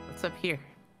 What's up here?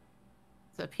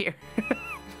 What's up here?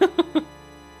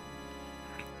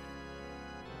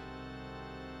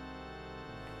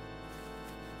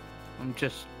 I'm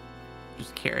just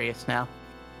curious now.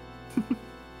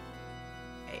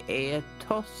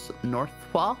 Aetos North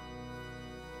Wall.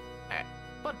 Alright.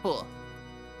 Blood pool.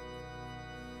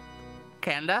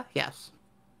 Canada? Yes.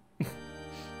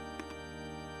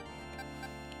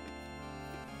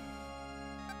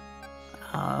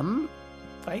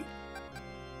 Fight?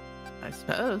 I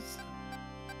suppose.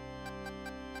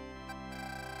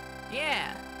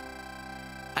 Yeah.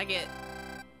 I get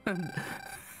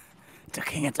the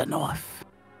king at the north.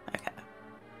 Okay.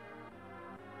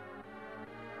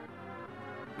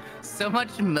 So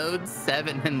much mode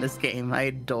 7 in this game. I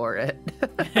adore it.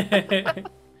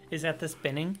 Is that the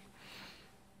spinning?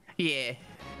 Yeah.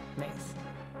 Nice.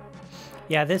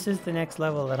 Yeah, this is the next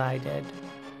level that I did.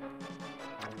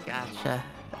 Gotcha.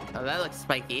 Oh, that looks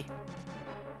spiky.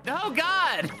 Oh,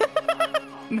 God!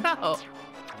 No.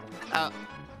 Oh.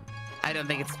 I don't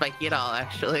think it's spiky at all,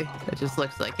 actually. It just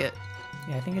looks like it.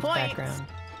 Yeah, I think it's Points. background.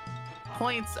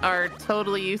 Points are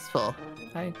totally useful.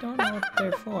 I don't know what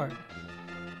they're for.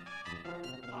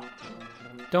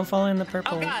 Don't fall in the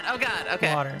purple Oh, God.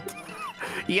 Okay. water.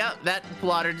 Yep, that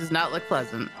water does not look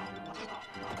pleasant.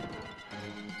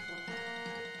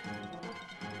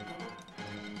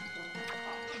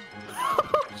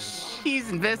 Cheese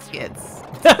and biscuits.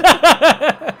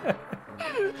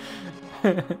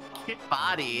 Get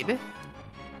bodied.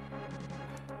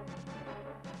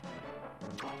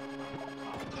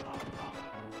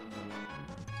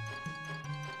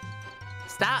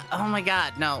 Stop. Oh my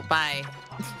god, no, bye.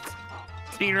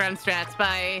 Speedrun strats,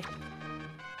 bye.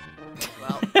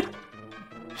 Well,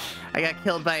 I got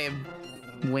killed by a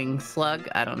wing slug.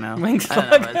 I don't know. Wing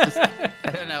slug.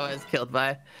 I don't know what I was killed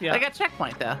by. Yeah. I got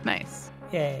checkpoint though. Nice.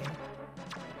 Yay.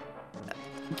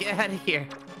 Get out of here.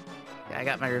 Yeah, I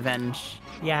got my revenge.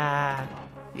 Yeah.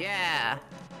 Yeah.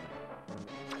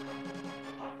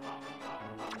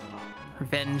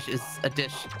 Revenge is a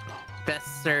dish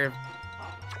best served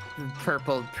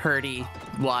purple purdy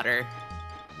water.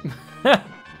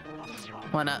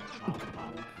 One up.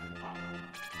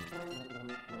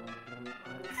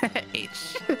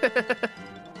 H.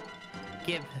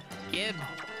 Gib.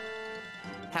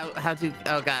 How to?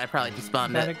 Oh god, I probably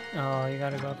despawned it. Oh, you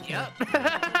gotta go up there. Yep.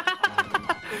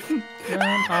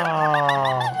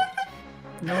 Oh,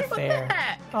 no fair.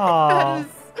 That Oh,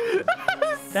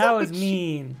 that so was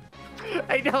mean.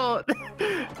 I don't.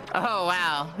 Oh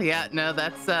wow. Yeah. No.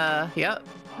 That's Yep.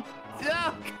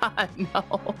 Oh god.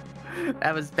 No.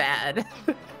 That was bad.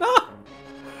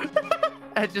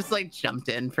 I just like jumped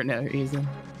in for no reason.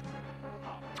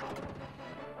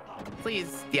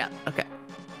 Please. Yeah, okay.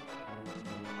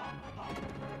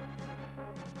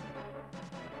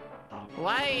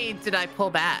 Why did I pull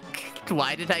back?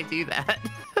 Why did I do that?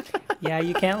 Yeah,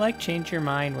 you can't like change your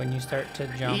mind when you start to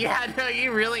jump. Yeah, no,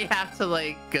 you really have to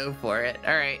like go for it.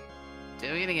 All right,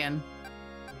 doing it again.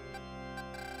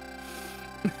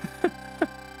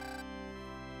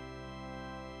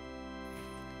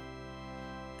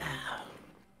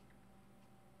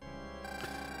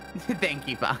 Thank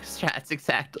you, Foxtrats,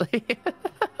 exactly.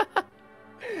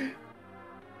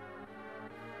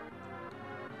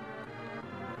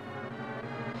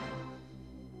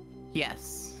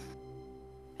 Yes.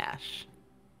 Ash.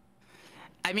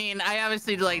 I mean, I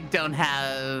obviously like don't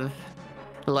have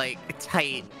like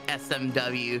tight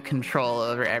SMW control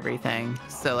over everything.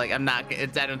 So like I'm not I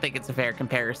don't think it's a fair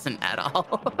comparison at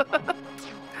all.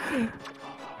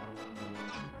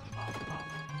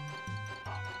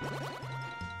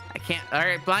 I can't. All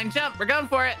right, blind jump. We're going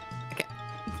for it. Okay.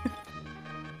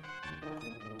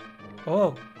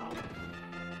 Oh.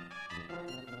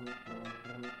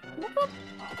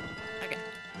 Okay.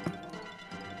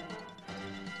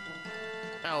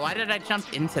 Oh, why did I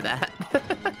jump into that?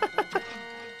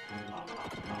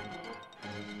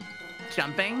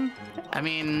 Jumping? I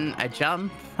mean, I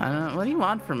jump. I don't know. What do you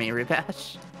want from me,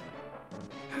 Rupesh?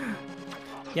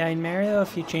 Yeah, in Mario,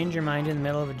 if you change your mind in the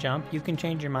middle of a jump, you can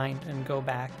change your mind and go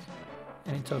back,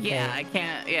 and it's okay. Yeah, I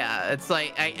can't. Yeah, it's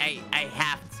like I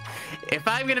have to. If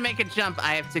I'm gonna make a jump,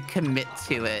 I have to commit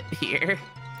to it here.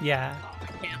 Yeah. I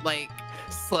can't like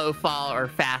slow fall or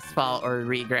fast fall or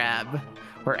regrab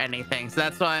or anything. So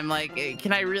that's why I'm like,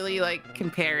 can I really like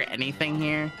compare anything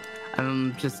here?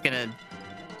 I'm just gonna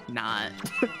not.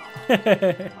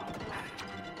 I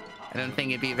don't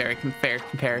think it'd be a very fair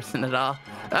comparison at all.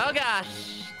 Oh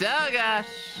gosh. Oh gosh.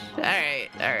 All right.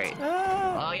 All right.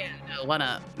 Oh yeah. No,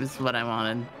 1-up is what I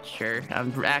wanted. Sure.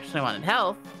 I'm actually wanted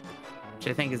health, which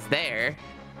I think is there.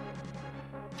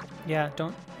 Yeah.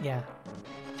 Don't. Yeah.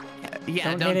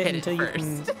 Yeah. Don't hit it it until first.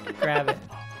 you can grab it.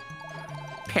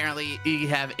 Apparently, you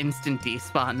have instant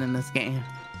despawn in this game.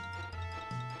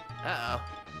 Uh-oh.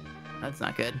 That's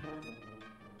not good.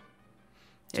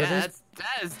 So Yeah,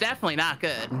 that is definitely not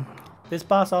good. This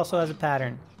boss also has a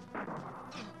pattern.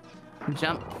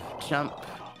 Jump, jump,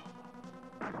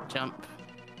 jump,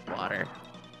 water.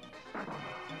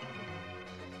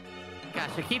 Gosh,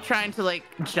 I keep trying to like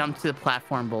jump to the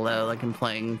platform below, like I'm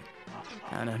playing,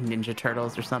 I don't know, Ninja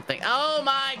Turtles or something. Oh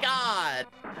my god!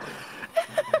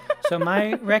 So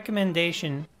my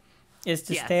recommendation is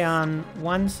to stay on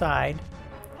one side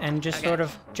and just sort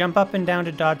of jump up and down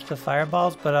to dodge the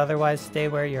fireballs, but otherwise stay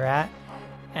where you're at.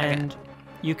 And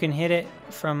you can hit it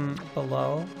from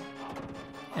below.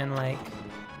 And like,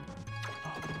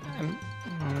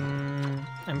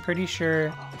 I'm pretty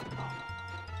sure.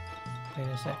 Wait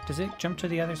a sec. Does it jump to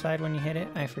the other side when you hit it?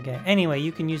 I forget. Anyway,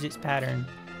 you can use its pattern.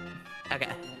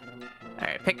 Okay. All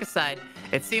right, pick a side.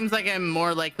 It seems like I'm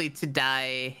more likely to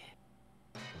die.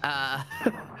 Oh.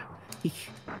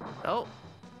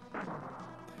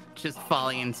 Just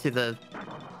falling into the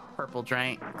purple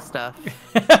drank stuff.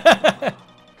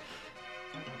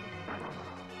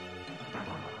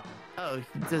 Oh,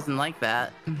 he doesn't like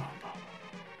that. He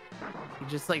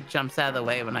just like jumps out of the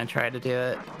way when I try to do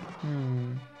it.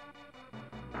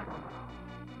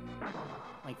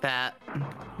 Like that.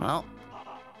 Well.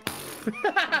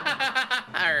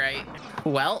 All right.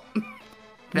 Well,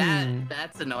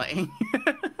 that's annoying.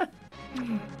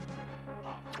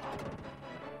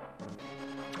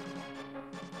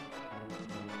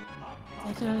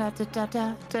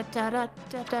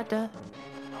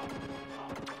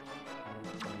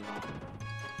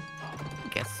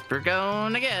 Guess we're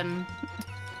going again.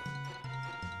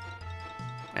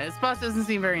 This boss doesn't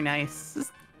seem very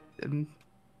nice.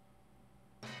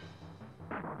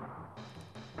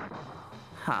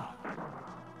 Huh.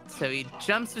 So he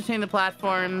jumps between the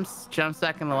platforms, jumps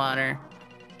back in the water,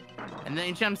 and then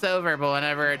he jumps over, but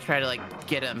whenever I try to like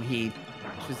get him, he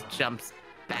just jumps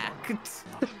back.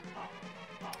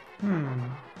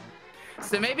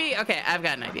 So maybe, okay, I've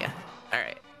got an idea. All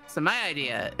right. So my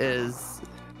idea is,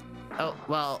 oh,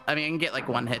 well, I mean, I can get like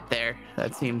one hit there.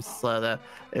 That seems slow though.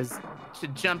 Is to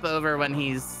jump over when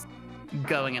he's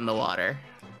going in the water.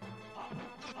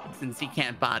 Since he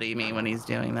can't body me when he's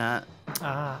doing that.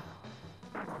 Ah.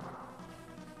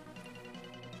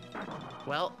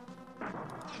 Well.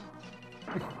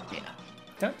 Yeah.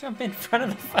 Don't jump in front of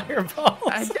the fireballs.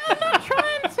 I'm not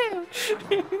trying to.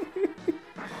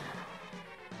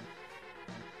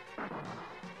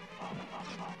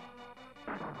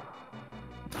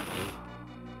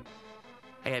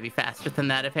 I gotta be faster than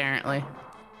that, apparently.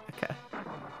 Okay.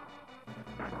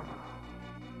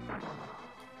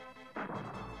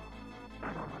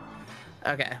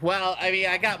 Okay, well, I mean,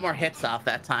 I got more hits off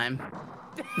that time.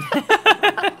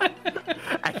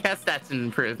 I guess that's an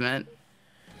improvement.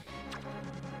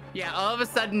 Yeah, all of a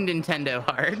sudden, Nintendo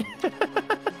hard.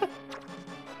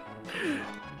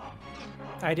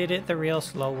 I did it the real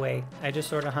slow way. I just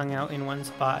sort of hung out in one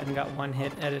spot and got one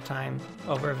hit at a time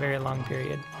over a very long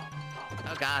period.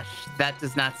 Oh gosh, that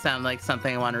does not sound like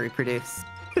something I want to reproduce.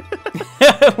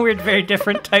 We're very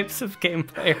different types of game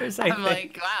players, I I'm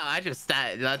think. like, wow,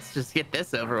 let's just get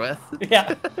this over with.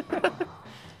 Yeah.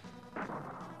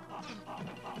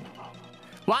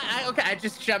 Why? Okay, I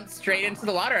just jumped straight into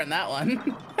the water on that one.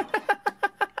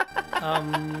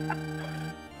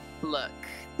 Look.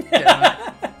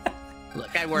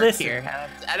 Look, I work Listen. here.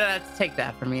 I don't have to take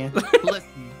that from you.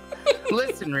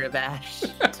 Listen,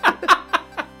 Rubash.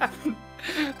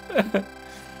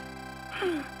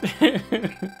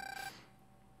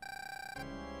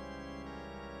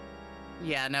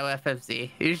 Yeah, no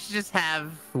FFZ. You should just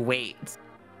have weight.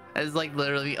 That's like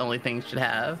literally the only thing you should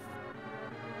have.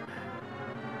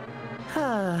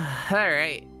 All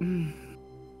right.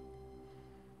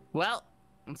 Well,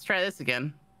 let's try this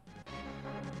again.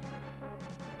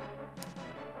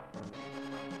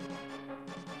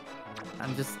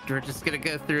 We're just gonna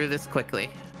go through this quickly.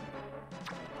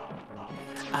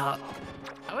 I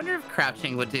wonder if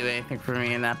crouching would do anything for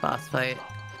me in that boss fight.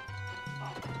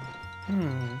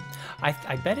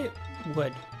 I bet it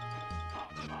would.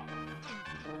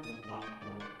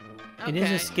 Okay. It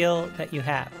is a skill that you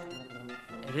have.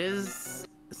 It is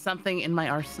something in my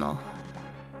arsenal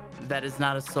that is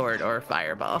not a sword or a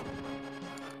fireball.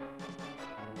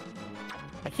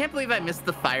 I can't believe I missed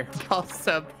the fireball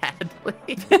so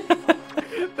badly.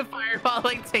 The fireball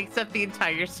like takes up the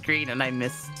entire screen and I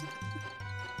missed.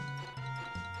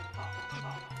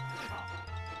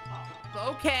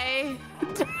 Okay.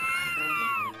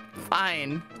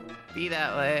 Fine. Be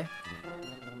that way.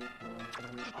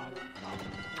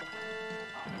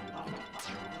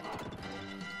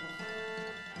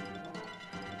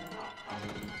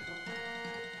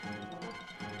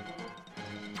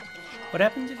 What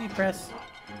happens if you press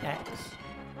X?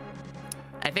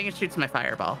 I think it shoots my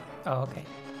fireball. Oh, okay.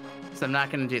 So I'm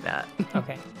not going to do that.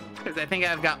 Okay. Because I think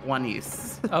I've got one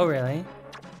use. Oh, really?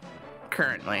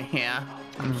 Currently, yeah.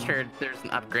 I'm sure there's an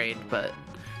upgrade, but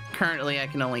currently I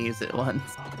can only use it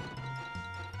once.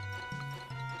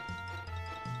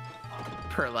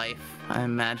 Per life, I'm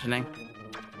imagining.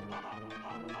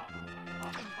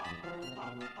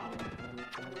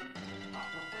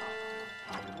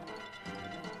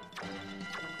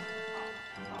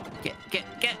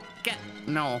 Get.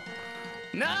 No.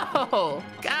 No!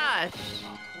 Gosh!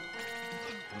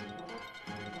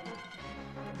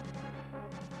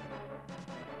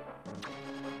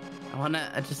 I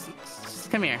wanna, just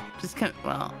come here. Just come,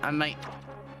 well, I might.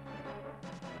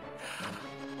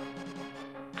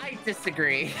 I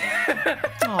disagree.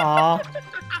 Aw.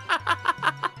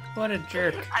 What a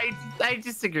jerk. I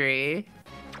disagree.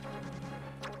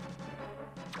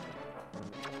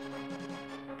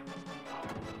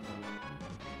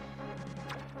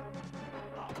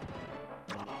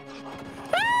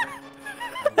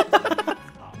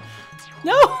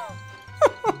 No!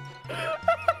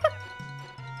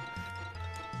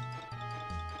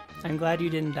 I'm glad you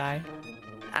didn't die.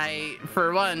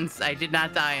 For once, I did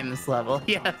not die in this level.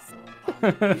 Yes.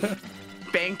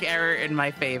 Bank error in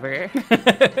my favor.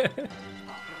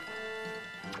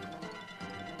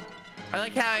 I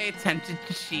like how I attempted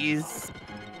to cheese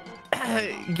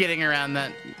getting around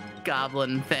that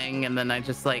goblin thing, and then I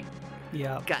just like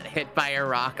got hit by a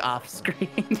rock off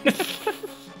screen.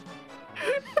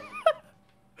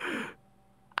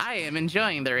 I am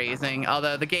enjoying the racing,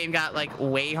 although the game got like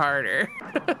way harder.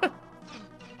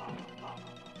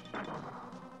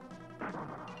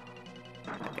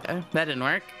 Okay, that didn't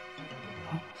work.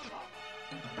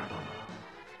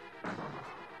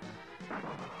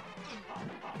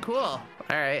 Cool. All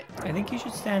right. I think you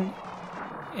should stand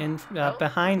in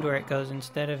behind where it goes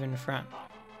instead of in front.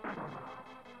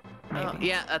 Maybe. Oh,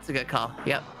 yeah, that's a good call.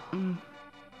 Yep.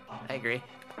 I agree.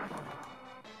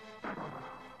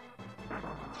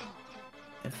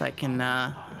 If I can,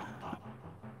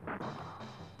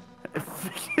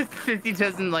 if he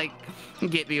doesn't, like,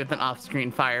 get me with an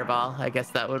off-screen fireball, I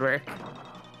guess that would work.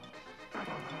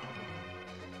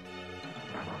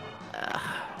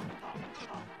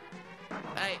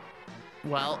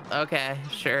 Well, okay,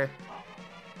 sure.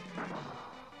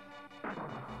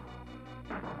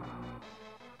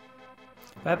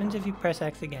 What happens if you press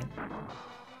X again?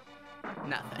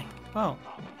 Nothing. Oh.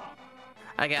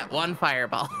 I got one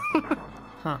fireball.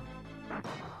 Huh.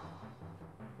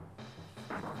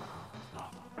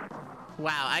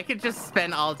 Wow, I could just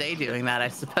spend all day doing that, I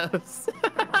suppose.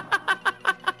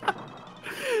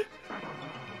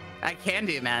 I can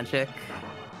do magic.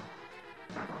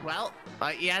 Well,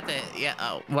 you have to, yeah,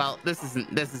 oh, well, this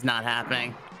is not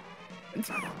happening.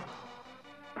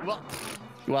 well,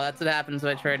 that's what happens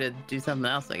when I try to do something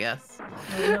else, I guess.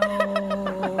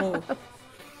 No.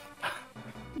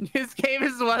 This game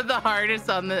is one of the hardest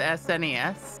on the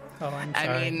SNES. Oh, I'm sorry.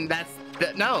 I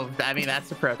mean,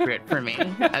 that's appropriate for me.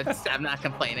 I'm not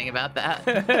complaining about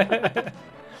that.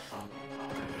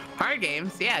 Hard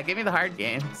games, yeah, give me the hard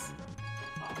games.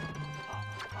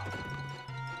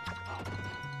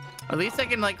 At least I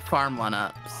can like farm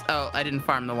 1-ups. Oh, I didn't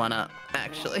farm the 1-up,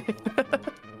 actually.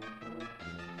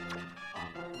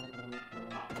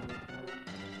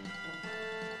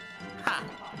 Ha!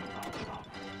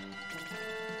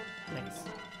 Nice.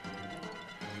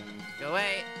 Go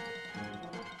away.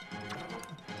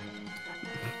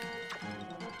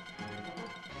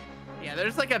 Yeah,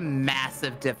 there's like a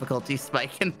massive difficulty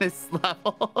spike in this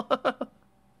level.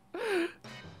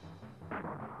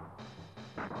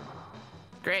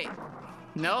 Great.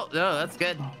 No, that's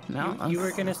good. No, You were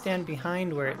gonna stand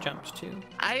behind where it jumps to.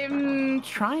 I'm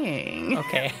trying.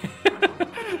 Okay.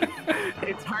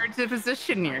 It's hard to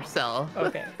position yourself.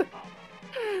 Okay.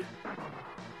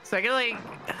 So I get like,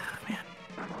 oh, man.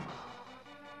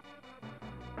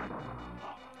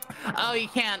 Oh, you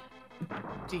can't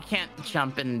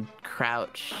jump and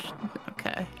crouch.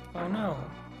 Okay. Oh no.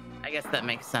 I guess that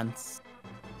makes sense.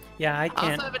 Yeah, I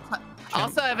can't.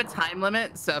 Also, I have a time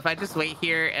limit, so if I just wait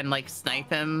here and like snipe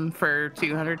him for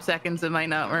 200 seconds, it might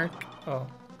not work. Oh.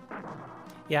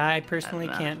 Yeah, I personally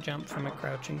can't jump from a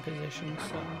crouching position,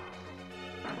 so.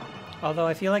 Although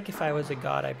I feel like if I was a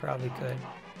god, I probably could.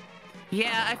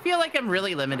 Yeah, I feel like I'm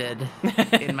really limited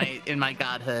in my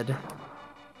godhood.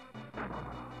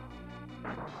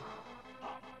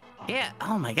 Yeah.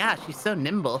 Oh my gosh, he's so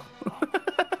nimble.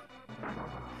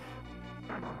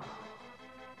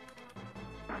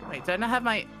 Wait, do I not have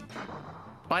my...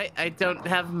 Why? I don't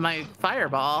have my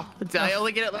fireball. Do I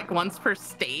only get it like once per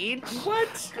stage?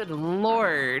 What? Good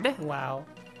lord. Wow.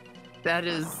 That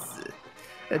is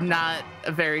not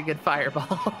a very good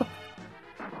fireball.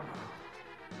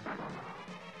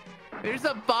 There's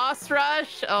a boss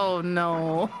rush? Oh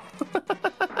no.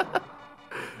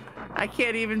 I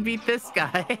can't even beat this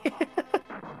guy.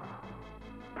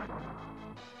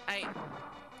 I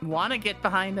want to get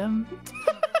behind him.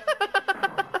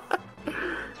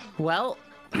 Well,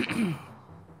 bump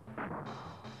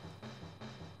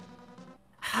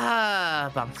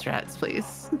strats,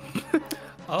 please.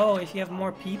 Oh, if you have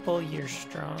more people, you're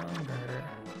stronger.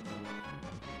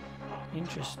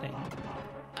 Interesting.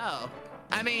 Oh,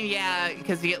 I mean, yeah,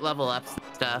 because you get level ups and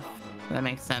stuff. That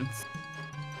makes sense.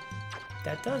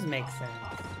 That does make sense.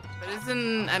 But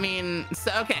I mean,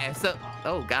 so, okay, so,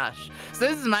 oh gosh. So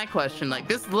this is my question, like,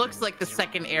 this looks like the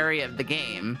second area of the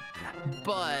game,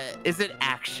 but is it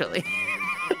actually?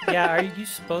 Yeah, are you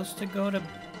supposed to go to,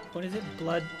 what is it,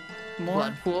 Blood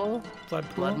Pool?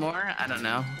 Bloodmore? I don't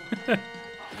know.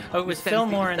 Oh, it was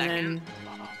Fillmore and then,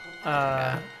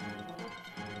 yeah.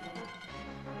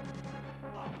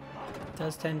 It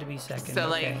does tend to be second.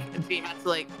 So, okay. like, do you have to,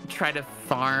 like, try to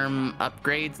farm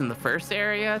upgrades in the first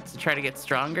area to try to get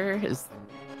stronger?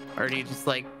 Or do you just,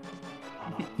 like,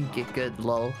 get good,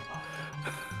 lol?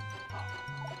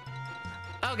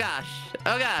 Oh, gosh.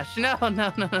 Oh, gosh. No.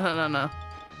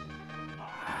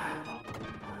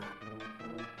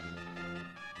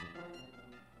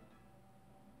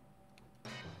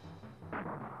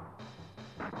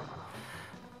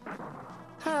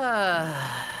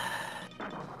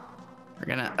 We're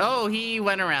gonna... Oh, he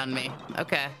went around me.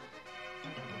 Okay.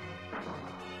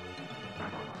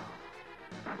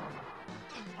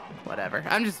 Whatever.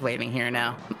 I'm just waiting here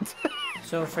now.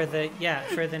 So for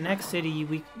the next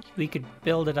city, we could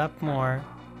build it up more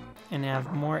and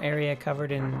have more area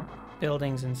covered in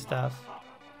buildings and stuff.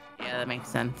 Yeah, that makes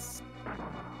sense.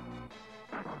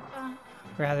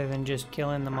 Rather than just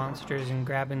killing the monsters and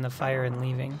grabbing the fire and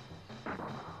leaving.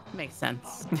 Makes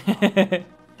sense.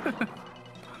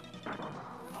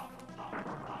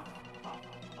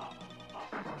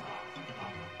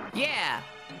 Yeah!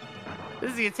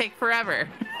 This is gonna take forever.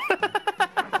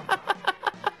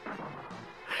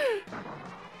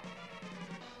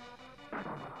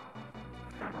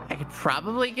 I could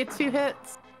probably get 2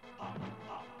 hits.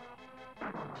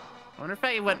 I wonder if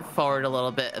I went forward a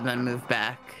little bit and then moved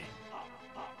back.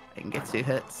 I can get 2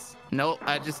 hits. Nope,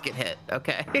 I just get hit.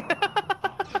 Okay.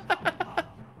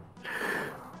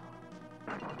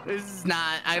 This is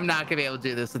not. I'm not gonna be able to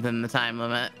do this within the time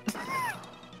limit.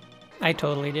 I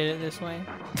totally did it this way.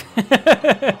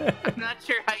 I'm not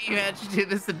sure how you managed to do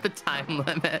this at the time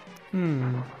limit.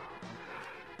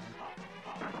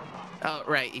 Oh,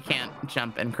 right. You can't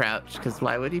jump and crouch because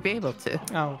why would you be able to?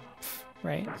 Oh,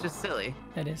 right. It's just silly.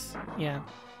 That is, yeah.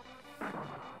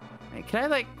 Wait, can I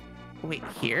like wait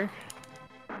here?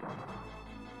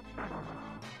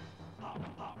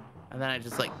 And then I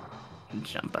just like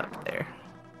jump up there.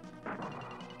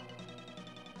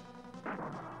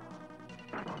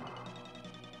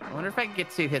 I wonder if I can get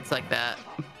 2 hits like that.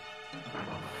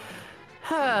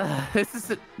 This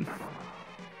is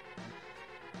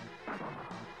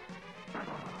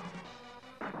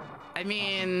I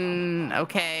mean,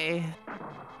 okay.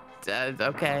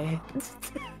 Okay.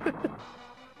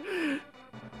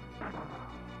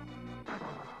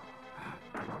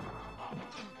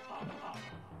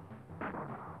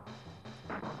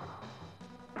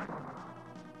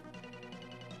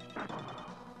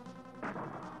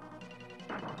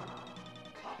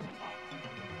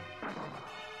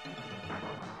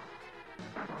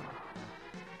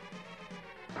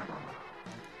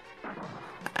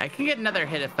 I can get another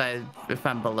hit if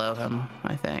I'm below him,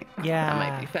 I think. Yeah. That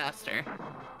might be faster.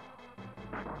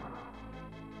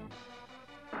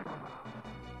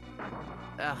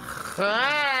 Ugh.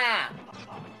 Ah!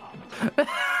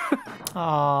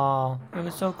 Oh, it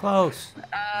was so close.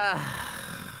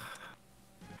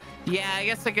 Yeah, I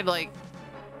guess I could like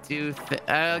do.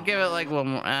 I'll give it like one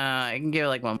more. I can give it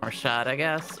like one more shot, I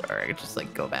guess, or I could just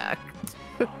like go back.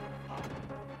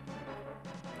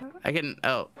 I can.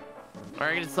 Oh, or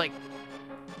I can just like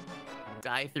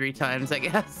die 3 times, I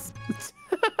guess.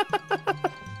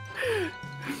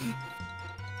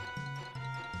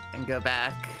 And go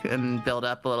back and build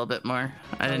up a little bit more.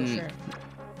 I didn't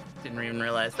even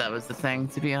realize that was the thing,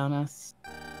 to be honest.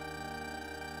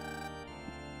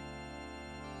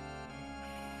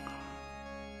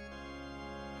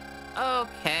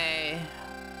 Okay.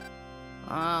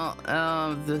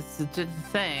 Well, this is the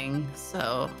thing,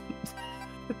 so.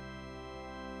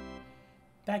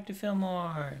 Back to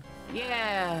Fillmore.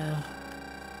 Yeah.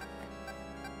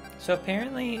 So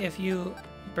apparently, if you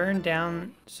burn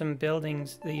down some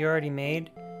buildings that you already made,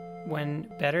 when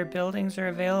better buildings are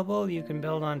available, you can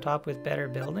build on top with better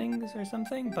buildings or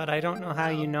something, but I don't know how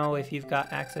you know if you've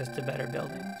got access to better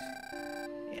buildings.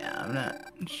 Yeah, I'm not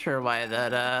sure why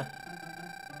that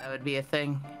would be a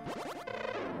thing.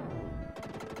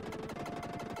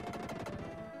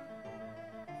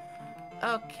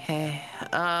 Okay,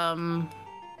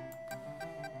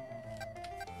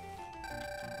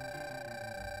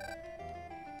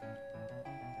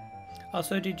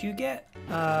 Also, did you get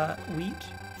wheat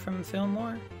from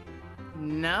Fillmore?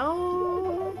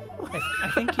 No. I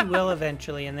think you will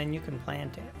eventually, and then you can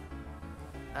plant it.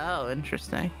 Oh,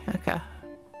 interesting. Okay.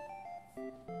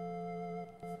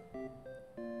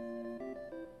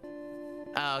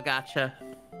 Oh, gotcha.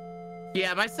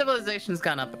 Yeah, my civilization's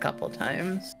gone up a couple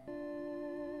times.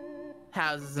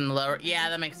 Houses in the lower. Yeah,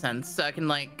 that makes sense. So I can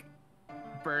like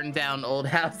burn down old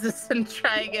houses and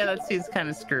try again. That seems kind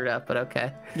of screwed up, but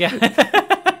okay. Yeah.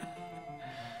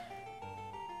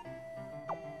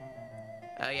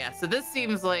 Oh yeah, so this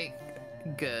seems like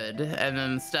good. And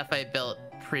then the stuff I built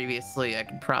previously, I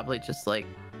could probably just like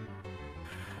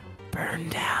burn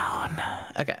down.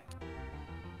 Okay.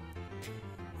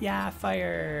 Yeah,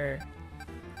 fire.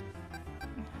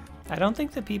 I don't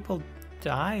think the people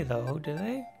die though, do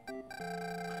they?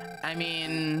 I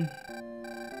mean,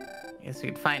 I guess we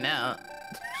could find out.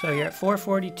 So you're at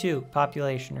 442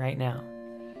 population right now.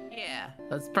 Yeah,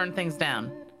 let's burn things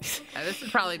down. This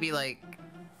would probably be like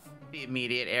the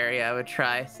immediate area I would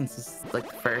try since it's like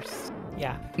the first.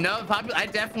 Yeah. No, I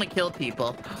definitely killed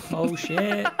people. Oh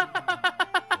shit.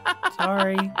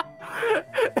 Sorry.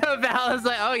 Val is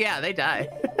like, oh yeah, they die.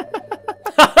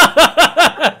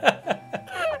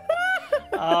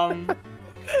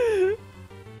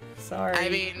 Sorry. I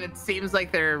mean, it seems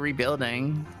like they're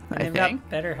rebuilding. I They've think. got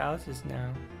better houses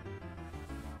now.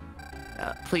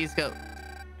 Please go.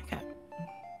 Okay.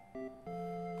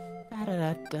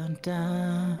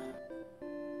 Ba-da-da-dun-dun.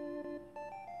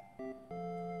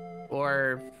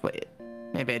 Or wait,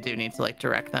 maybe I do need to like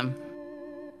direct them.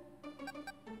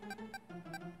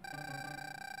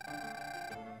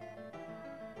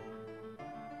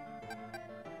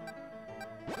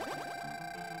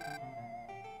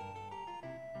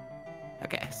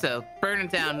 Okay, so burn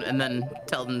it down and then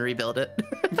tell them to rebuild it.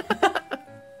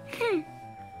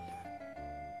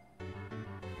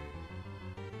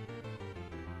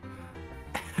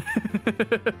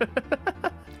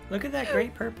 Look at that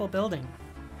great purple building.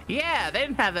 Yeah, they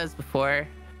didn't have those before.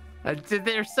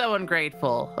 They're so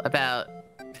ungrateful about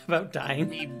dying.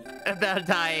 me, about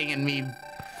dying and me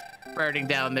burning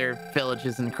down their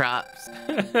villages and crops.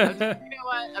 You know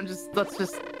what? Let's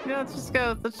just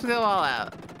go all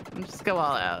out. Just go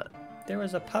all out. There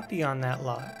was a puppy on that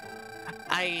lot.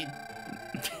 I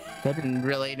didn't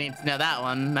really need to know that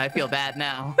one. I feel bad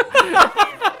now.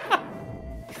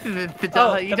 You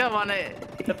don't want to.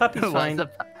 The puppy's fine.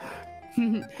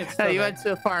 It's you went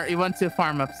to a farm. You went to a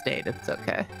farm upstate. It's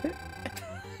okay.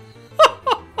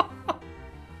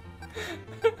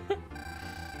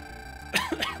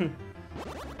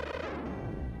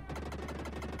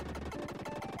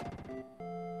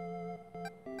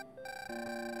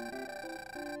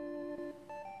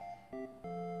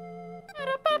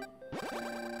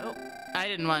 Oh, I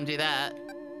didn't want to do that.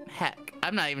 Heck,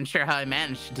 I'm not even sure how I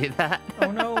managed to do that.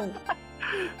 Oh no.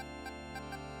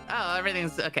 Oh,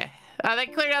 everything's okay. Oh, they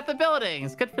cleared out the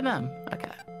buildings. Good for them.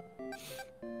 Okay.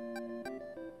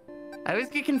 I always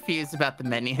get confused about the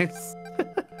menus.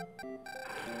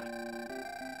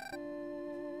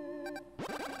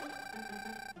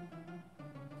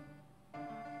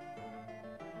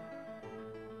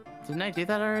 Didn't I do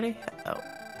that already? Oh.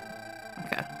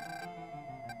 Okay.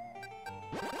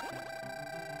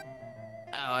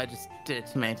 Oh, I just did it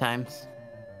too many times.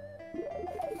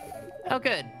 Oh,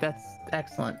 good. That's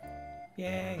excellent.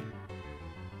 Yay.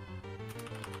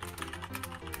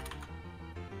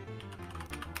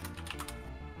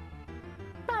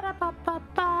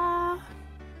 Ba-da-ba-ba-ba.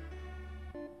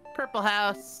 Purple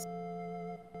house.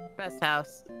 Best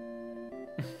house.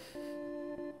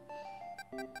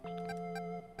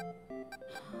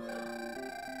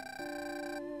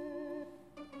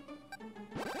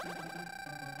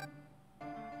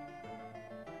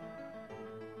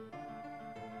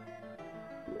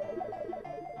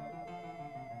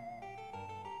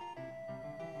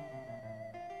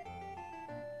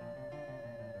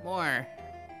 More.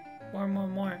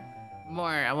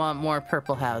 More. I want more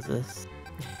purple houses.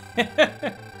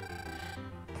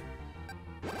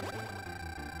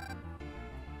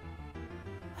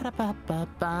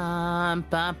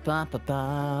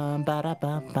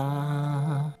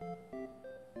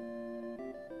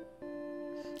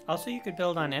 Also, you could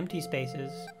build on empty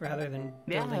spaces rather than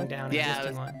building down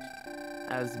existing ones.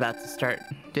 I was about to start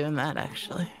doing that,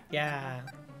 actually. Yeah.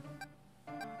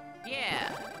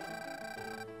 Yeah.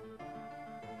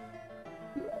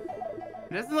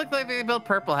 It doesn't look like they built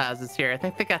purple houses here. I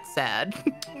think they got sad.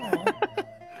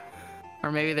 Or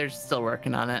maybe they're still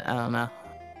working on it. I don't know.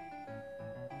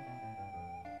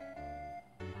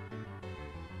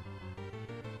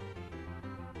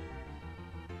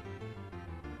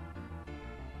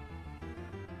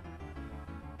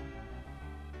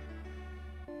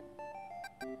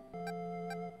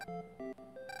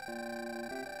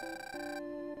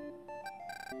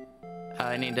 Oh,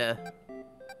 I need to...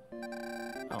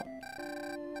 Oh.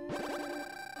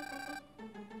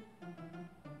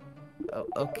 Oh,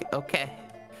 okay, okay.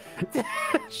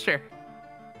 Sure.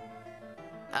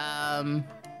 Oh,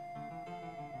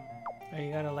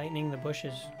 you gotta lightning the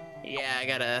bushes. Yeah, I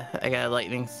gotta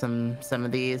lightning some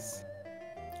of these.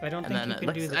 I don't think you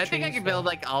can do the trees. I think I can build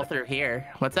like all through here.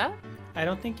 What's that? I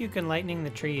don't think you can lightning the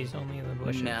trees, only the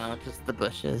bushes. No, just the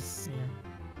bushes. Yeah.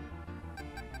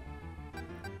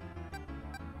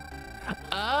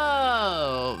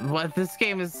 Oh, what this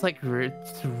game is like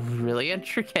it's really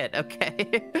intricate. Okay.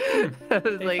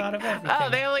 They thought of everything. Oh,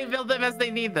 they only build them as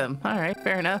they need them. All right,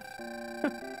 fair enough.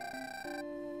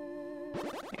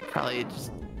 Probably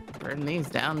just burn these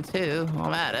down too while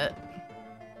I'm at it.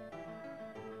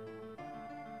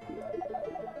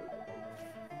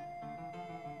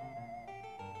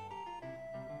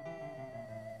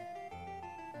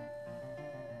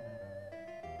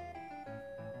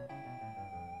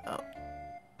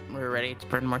 We're ready to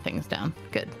burn more things down.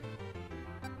 Good.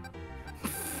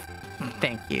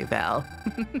 Thank you, Val.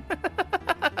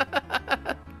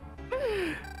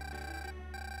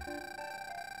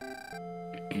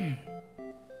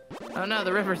 Oh no,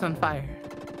 the river's on fire.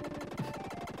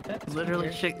 That's Literally,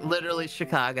 weird. literally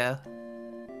Chicago.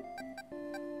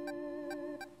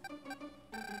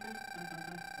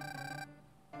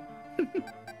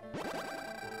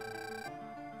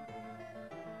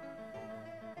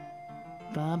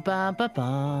 Ba ba ba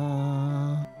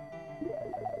ba.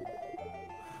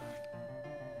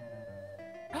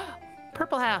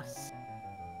 Purple house.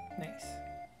 Nice.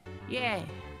 Yay.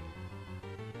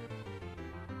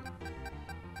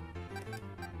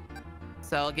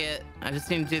 So I just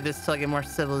need to do this till I get more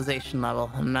civilization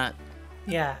level. I'm not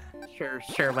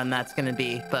sure when that's gonna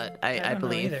be, but I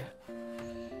believe.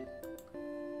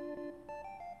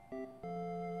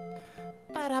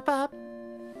 Ba-da-ba.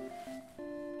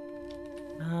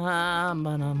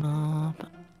 Ba-da-ma.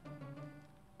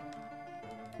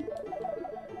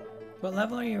 What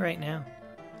level are you right now?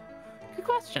 Good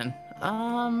question.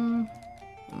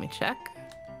 Let me check.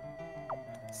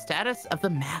 Status of the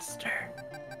master.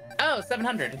 Oh,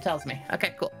 700, it tells me.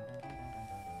 Okay, cool.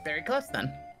 Very close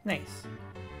then. Nice.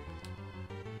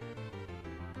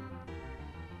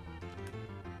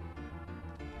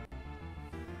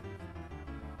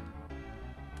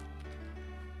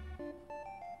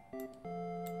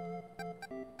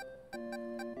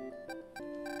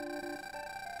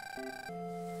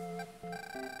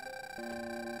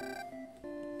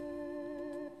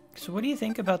 So what do you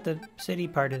think about the city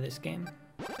part of this game?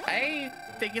 I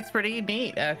think it's pretty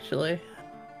neat, actually.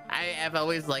 I have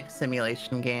always liked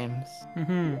simulation games.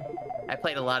 Mm-hmm. I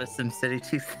played a lot of SimCity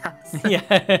 2000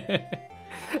 Yeah.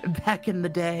 back in the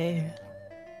day.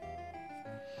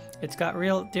 It's got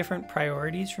real different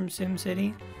priorities from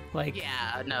SimCity. Like,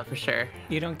 Yeah, no, for sure.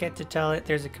 you don't get to tell it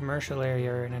there's a commercial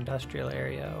area or an industrial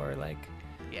area or like...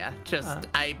 Yeah, just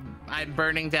I'm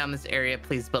burning down this area.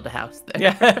 Please build a house there.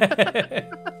 Yeah.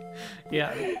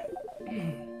 Yeah.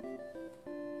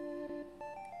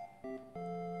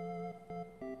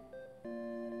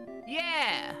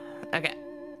 Yeah. Okay.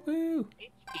 Woo.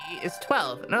 HP is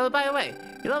 12. No, by the way,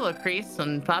 your level increase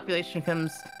when population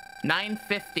becomes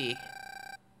 950.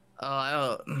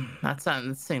 Oh, that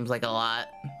seems like a lot.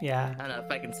 Yeah. I don't know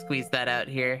if I can squeeze that out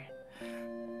here. Do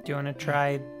you want to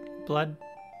try blood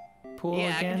pool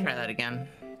Yeah, again? I can try that again.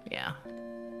 Yeah.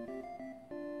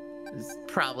 It's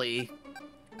probably...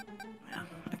 Yeah,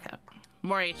 okay.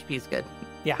 More HP is good.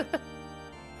 Yeah.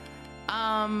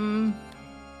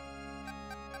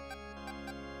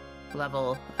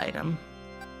 Level item.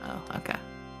 Oh, okay.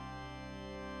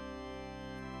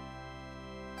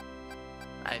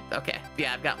 Okay.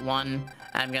 Yeah, I've got one.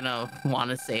 I'm gonna want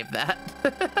to save that.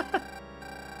 Okay.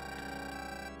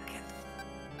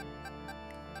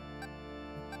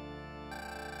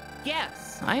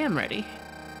 Yes, I am ready.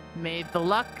 May the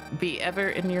luck be ever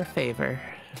in your favor,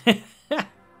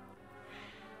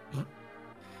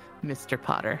 Mr.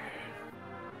 Potter.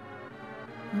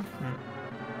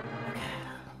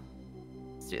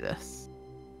 Let's do this.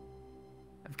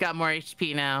 I've got more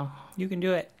HP now. You can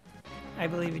do it. I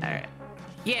believe in you. All right.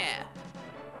 Yeah.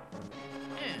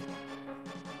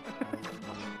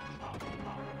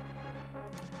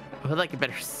 I would like a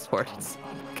better sword.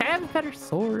 Can I have a better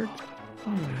sword?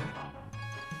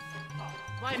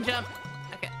 Line jump.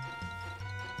 Okay.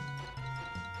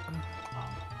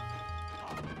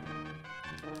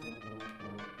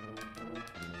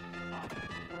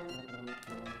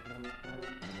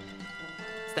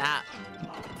 Stop.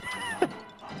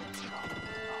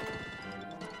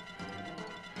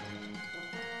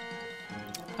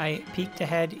 I peeked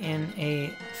ahead in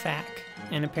a FAQ,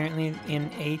 and apparently in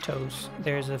Atos,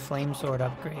 there's a flame sword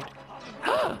upgrade.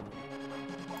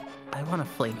 I want a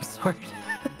flame sword.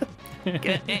 Get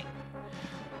it. Hey.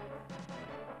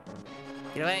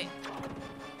 Get away.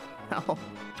 Oh.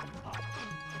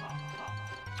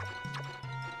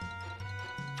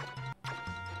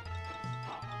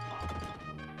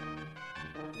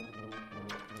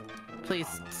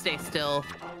 Please stay still.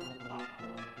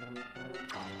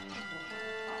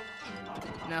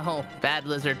 No, bad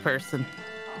lizard person.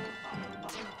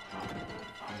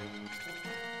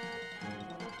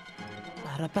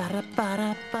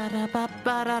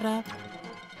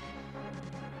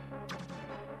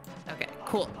 Okay,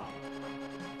 cool.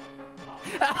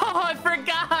 Oh, I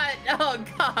forgot! Oh,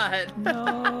 God!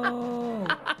 No.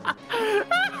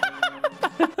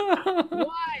 Why?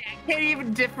 I can't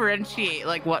even differentiate,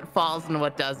 like, what falls and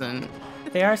what doesn't.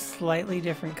 They are slightly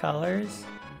different colors,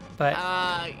 but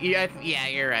Yeah,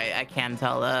 you're right. I can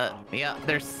tell that. Yeah,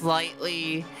 they're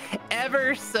slightly,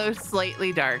 ever so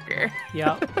slightly darker.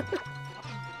 yep.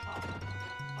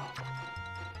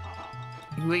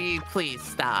 Will you please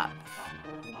stop?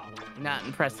 You're not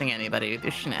impressing anybody with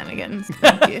your shenanigans.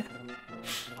 Thank you.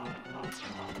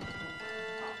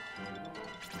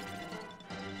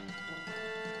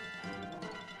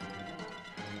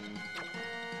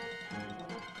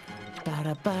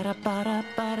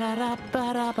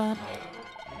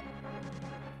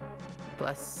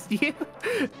 Bless you.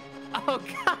 Oh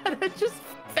God, I just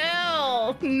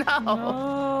fell. No.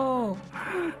 No.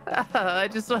 I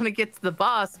just want to get to the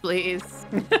boss, please.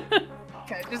 Can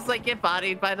I just like get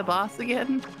bodied by the boss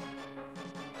again?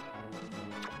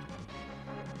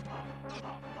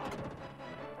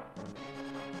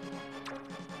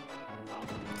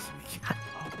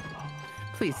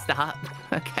 Please stop.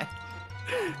 Okay.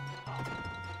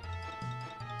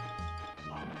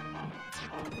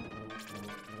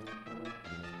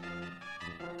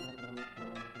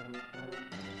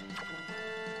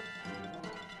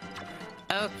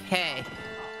 Okay.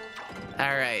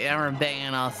 All right, now we're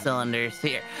banging all cylinders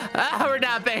here. Ah, we're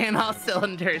not banging all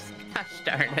cylinders. Gosh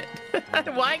darn it.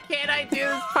 Why can't I do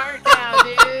this part now,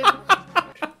 dude?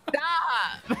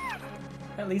 Stop!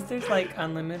 At least there's like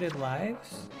unlimited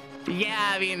lives.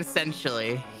 Yeah, I mean,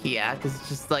 essentially. Yeah, because it's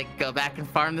just like go back and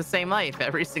farm the same life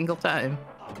every single time.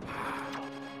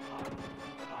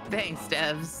 Thanks,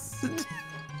 devs.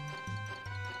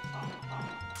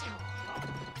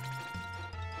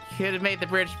 Could have made the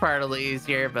bridge part a little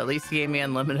easier, but at least he gave me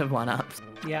unlimited one-ups.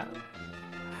 Yeah.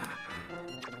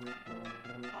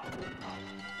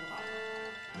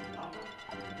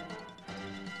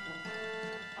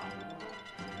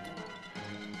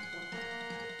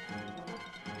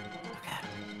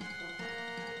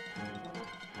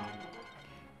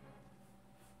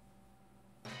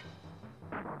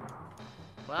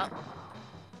 Well.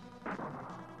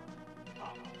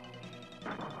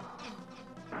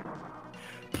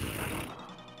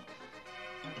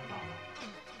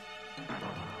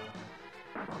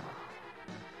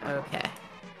 Okay.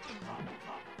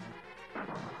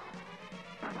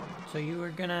 So you were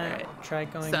gonna try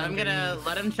going. So I'm gonna underneath.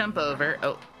 let him jump over.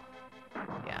 Oh.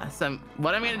 Yeah, so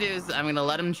what I'm gonna do is I'm gonna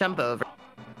let him jump over.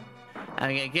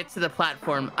 I'm gonna get to the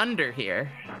platform under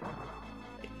here.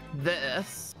 Like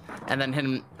this. And then hit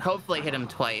him, hopefully hit him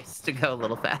twice to go a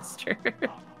little faster.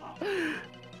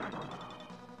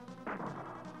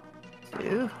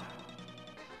 2.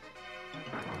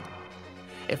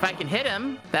 If I can hit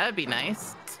him, that would be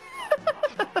nice.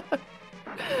 Alright.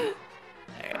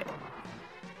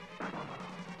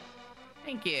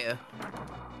 Thank you.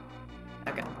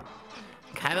 Okay.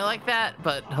 Kind of like that,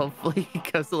 but hopefully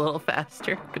it goes a little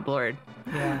faster. Good lord.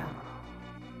 Yeah.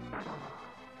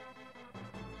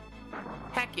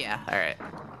 Heck yeah. Alright.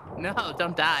 No,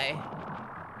 don't die.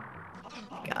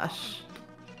 Gosh.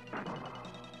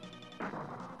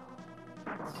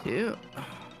 2.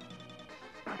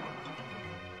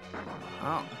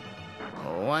 Oh.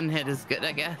 1 hit is good,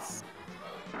 I guess.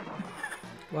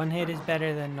 1 hit is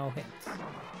better than no hits.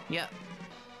 Yep.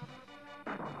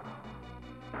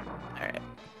 Alright.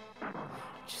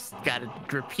 Just gotta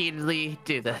repeatedly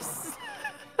do this.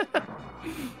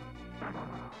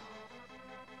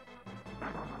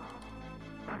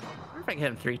 What if I can hit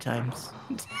him 3 times?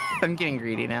 I'm getting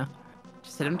greedy now.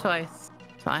 Just hit him twice.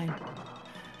 It's fine.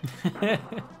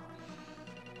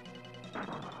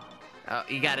 Oh,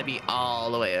 you gotta be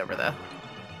all the way over though.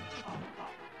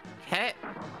 Okay.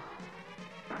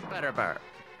 Better bar.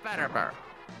 Better bar.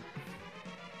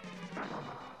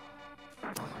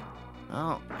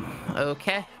 Oh,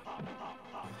 okay.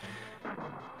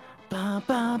 Ba,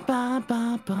 ba, ba,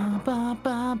 ba, ba, ba,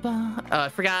 ba, ba. Oh, I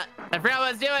forgot what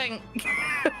I was doing.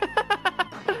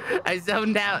 I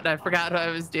zoned out and I forgot what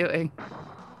I was doing.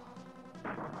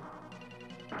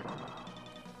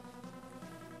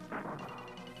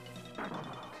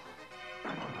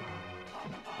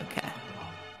 Okay.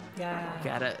 Yeah.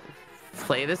 Gotta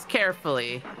play this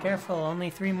carefully. Careful, only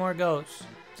 3 more goes,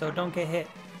 so don't get hit.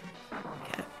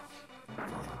 Okay.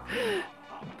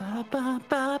 Ba, ba,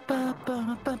 ba, ba,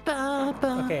 ba, ba, ba,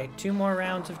 ba. Okay, 2 more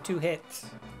rounds of 2 hits.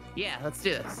 Yeah, let's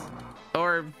do this.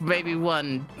 Or maybe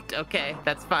 1. Okay,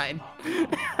 that's fine.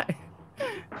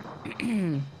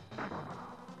 And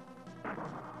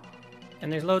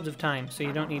there's loads of time, so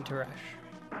you don't need to rush.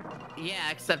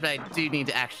 Yeah, except I do need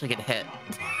to actually get hit.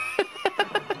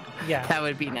 Yeah. That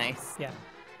would be nice. Yeah.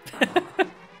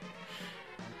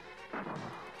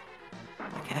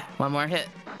 Okay, 1 more hit.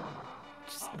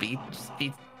 Just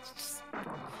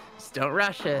don't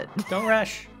rush it. Don't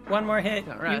rush. 1 more hit.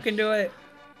 Don't You rush. can do it.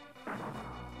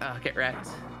 Oh, get wrecked.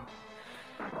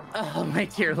 Oh, my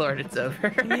dear lord, it's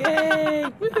over. Yay!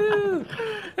 Woohoo!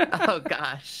 Oh,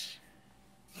 gosh.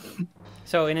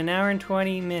 So in 1 hour and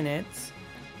 20 minutes,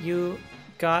 you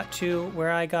got to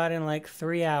where I got in like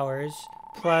 3 hours,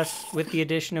 plus with the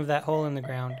addition of that hole in the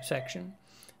ground section.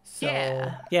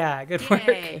 So yeah, good work.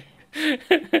 Yay.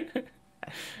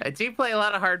 I do play a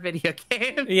lot of hard video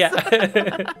games. Yeah.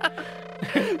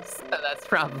 So that's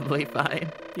probably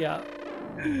fine. Yeah.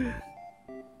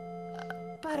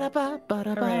 Ba-da-ba,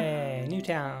 ba-da-ba. Hooray,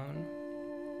 Newtown.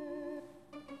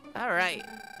 All right.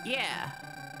 Yeah.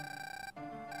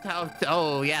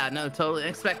 Oh, yeah. No, totally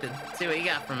unexpected. See what you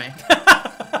got for me.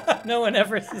 No one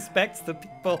ever suspects the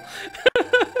people.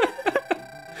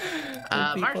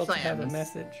 The people to have a Marshlands.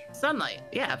 message. Sunlight.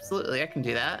 Yeah, absolutely. I can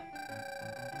do that.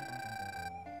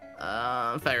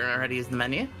 If I remember how to use the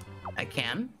menu, I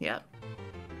can. Yep.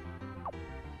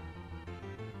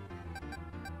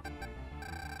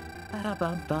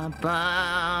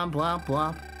 Ba-da-ba-ba-ba, blah,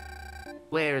 blah.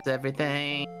 Where's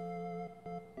everything?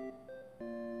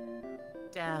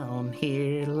 down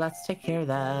here. Let's take care of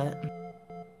that.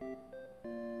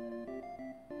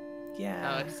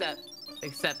 Yeah. Oh,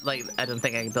 except like I don't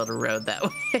think I can build a road that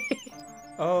way.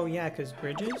 Oh, yeah, because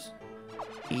bridges?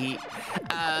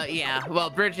 Yeah.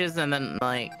 Well, bridges and then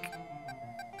like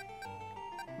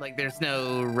there's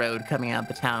no road coming out of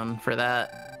the town for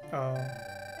that. Oh.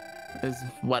 Is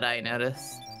what I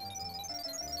noticed.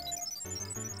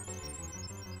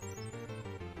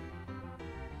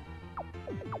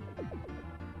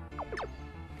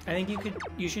 I think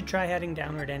you should try heading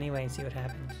downward anyway and see what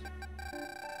happens.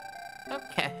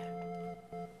 Okay.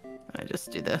 I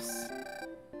just do this.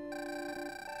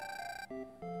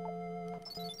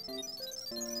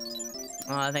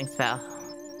 Oh, thanks, pal.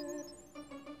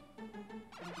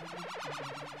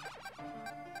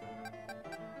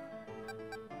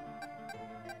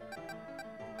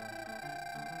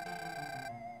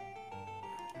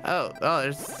 Oh,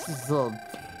 there's this little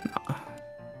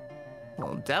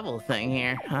devil thing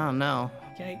here. I don't know.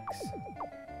 Yikes.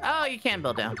 Oh, you can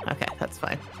build down. Okay, that's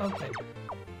fine. Okay. Okay.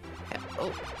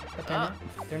 Oh. But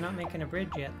they're not making a bridge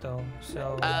yet, though,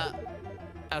 so...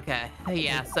 Okay.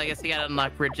 Yeah, so I guess you gotta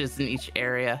unlock bridges in each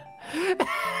area.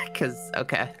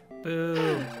 Okay.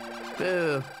 Boo.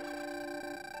 Boo.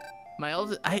 My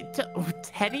old...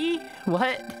 Teddy?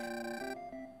 What?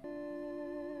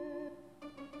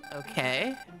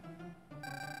 Okay.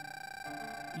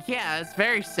 Yeah, it's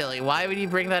very silly. Why would you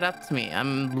bring that up to me?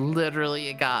 I'm literally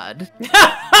a god.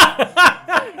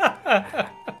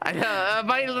 I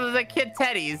know, the kid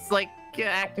Teddy's like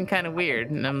acting kind of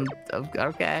weird, and I'm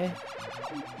okay.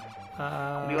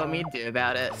 What do you want me to do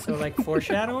about it? So, like,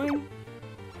 foreshadowing?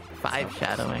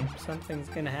 Shadowing. Something's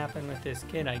gonna happen with this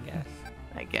kid, I guess.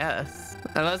 I guess.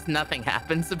 Unless nothing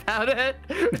happens about it,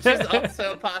 which is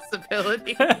also a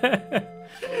possibility.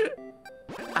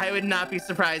 I would not be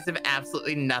surprised if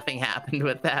absolutely nothing happened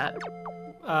with that.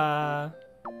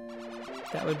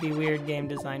 That would be weird game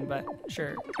design, but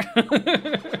sure.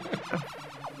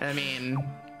 I mean...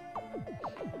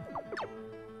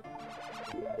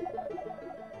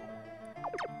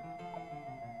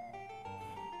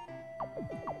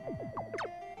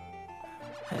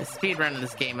 The speedrun of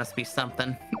this game must be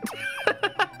something.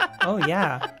 Oh,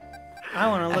 yeah. I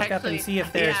want to look up and see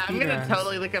if there's speedruns. Yeah, I'm going to speedruns.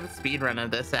 totally look up a speedrun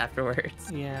of this afterwards.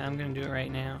 Yeah, I'm going to do it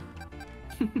right now.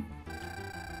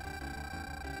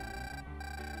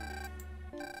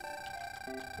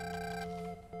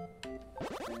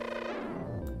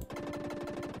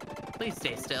 Please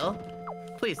stay still.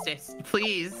 Please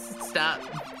stop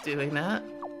doing that.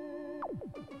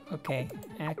 Okay,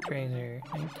 ActRaiser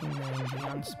 1990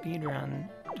 on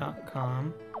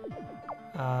speedrun.com.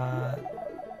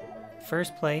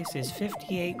 First place is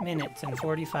 58 minutes and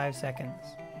 45 seconds.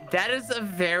 That is a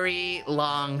very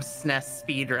long SNES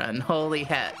speedrun. Holy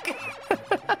heck.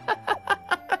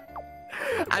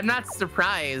 I'm not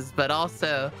surprised, but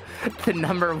also the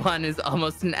number one is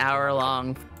almost an hour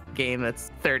long game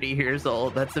that's 30 years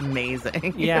old. That's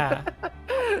amazing. Yeah.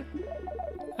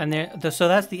 And so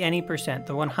that's the any percent.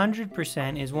 The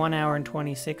 100% is 1 hour and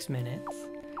 26 minutes.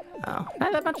 Oh,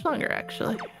 not that much longer,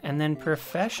 actually. And then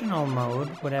professional mode,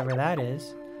 whatever that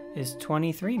is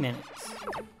 23 minutes.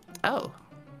 Oh.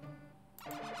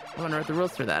 I wonder what the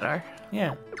rules for that are.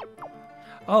 Yeah.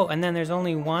 Oh, and then there's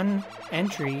only one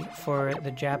entry for the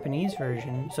Japanese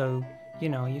version, so, you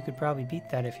know, you could probably beat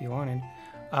that if you wanted.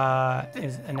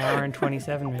 Is an hour and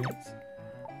 27 minutes.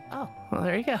 Oh, well,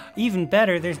 there you go. Even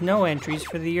better, there's no entries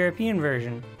for the European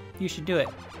version. You should do it.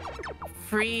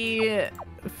 Free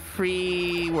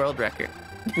world record.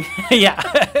 Yeah.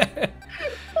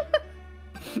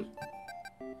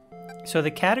 So the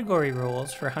category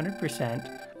rules for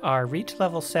 100% are reach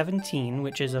level 17,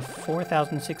 which is a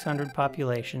 4,600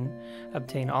 population,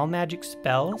 obtain all magic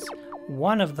spells,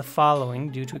 one of the following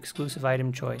due to exclusive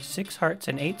item choice: 6 hearts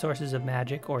and 8 sources of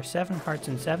magic, or 7 hearts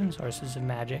and 7 sources of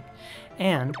magic,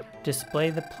 and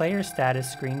display the player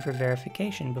status screen for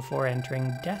verification before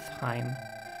entering Deathheim.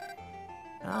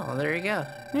 Oh, well, there you go.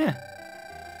 Yeah.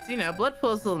 So, you know,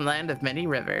 Bloodpool is the land of many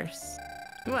rivers.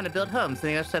 We want to build homes on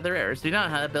the other side of the rivers. We don't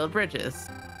know how to build bridges.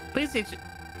 Please teach...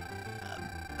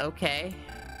 okay.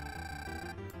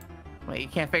 Wait, you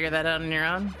can't figure that out on your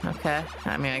own? Okay.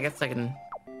 I mean, I guess I can...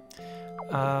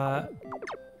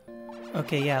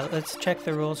 Okay, yeah, let's check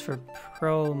the rules for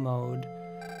Pro Mode.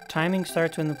 Timing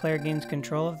starts when the player gains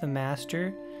control of the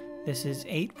master. This is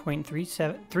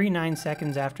 8.39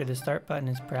 seconds after the start button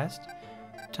is pressed.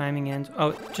 Timing ends... oh,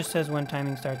 it just says when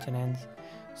timing starts and ends.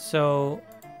 So,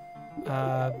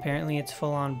 apparently it's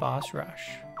full-on boss rush.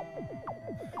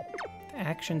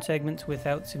 Action segments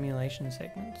without simulation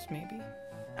segments, maybe.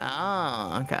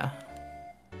 Oh, okay.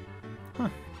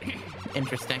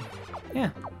 Interesting. Yeah.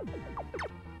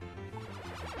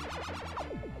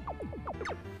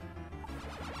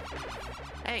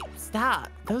 Hey, stop.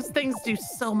 Those things do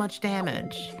so much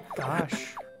damage.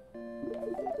 Gosh.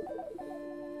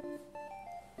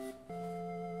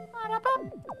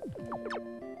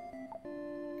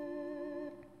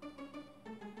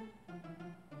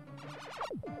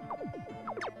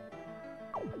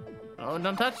 Oh,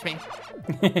 don't touch me.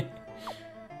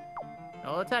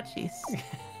 No touchies.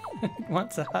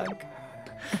 Wants a hug.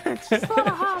 Just want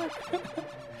a hug.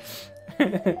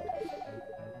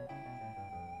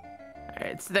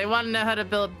 Alright, so they want to know how to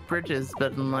build bridges,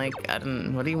 but I'm like, I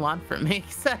don't. What do you want from me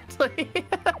exactly?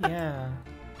 Yeah.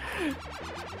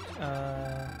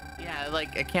 Yeah,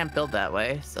 like I can't build that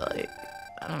way, so like,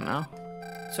 I don't know.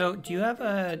 So, do you have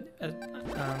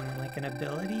like an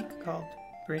ability called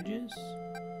bridges?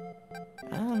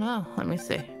 I don't know. Let me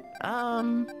see.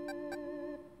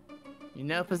 You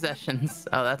know possessions.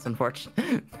 Oh, that's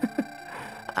unfortunate.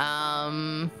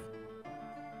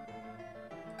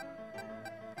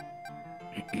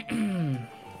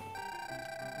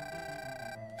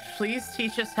 Please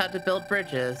teach us how to build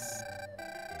bridges.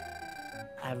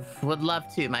 I would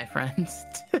love to, my friends.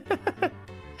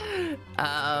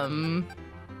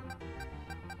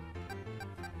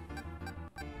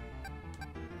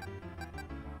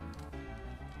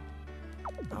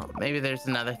 Oh, maybe there's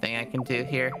another thing I can do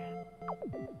here.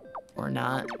 Or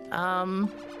not.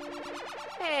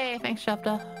 Hey, thanks,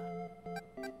 Shepta.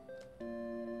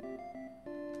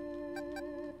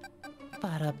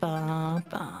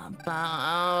 Oh,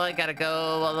 I gotta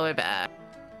go all the way back.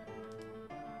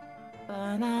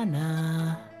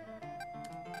 Banana.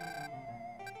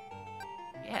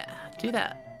 Yeah, do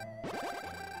that.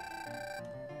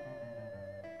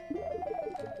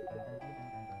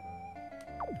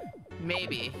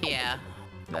 Maybe, yeah.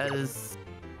 That is...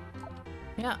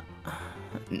 Yeah.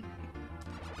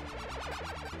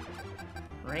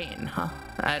 Rain, huh?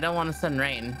 I don't want to send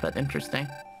rain, but interesting.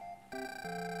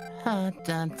 Da,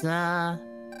 da, da.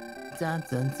 Da,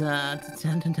 da, da,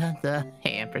 da, da, da, da.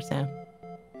 Hey, ampersand.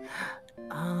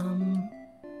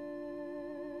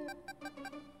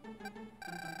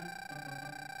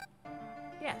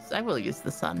 Yes, I will use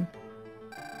the sun.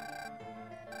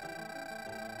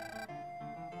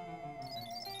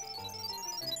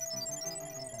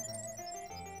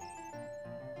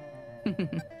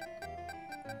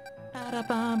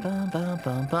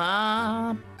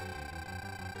 Ba-da-bum-bum-bum-bum-bum.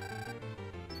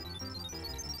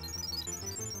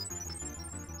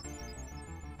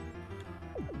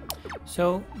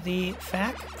 So, the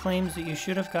FAQ claims that you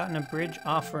should have gotten a bridge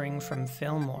offering from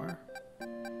Fillmore.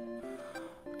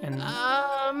 And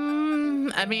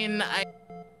I mean,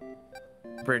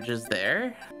 bridges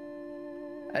there.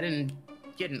 I didn't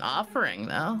get an offering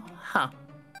though. Huh.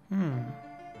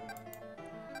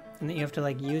 and that you have to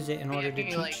like use it in order to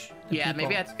Maybe, teach like, the yeah, people.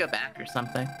 maybe I have to go back or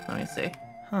something. Let me see.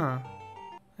 Huh.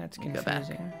 That's Let me go back.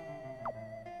 confusing.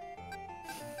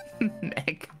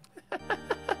 Meg.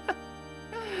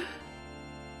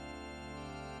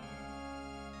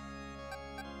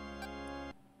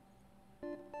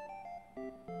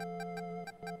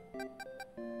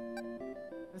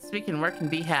 We can work and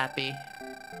be happy.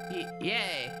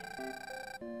 Yay!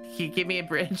 Can you give me a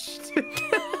bridge?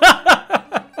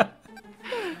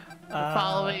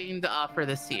 Following the offer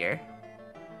this year.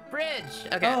 Bridge!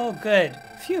 Okay. Oh, good.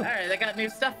 Phew. Alright, they got new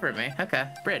stuff for me. Okay,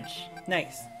 bridge.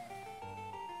 Nice.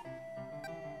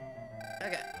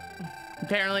 Okay.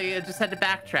 Apparently, I just had to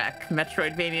backtrack.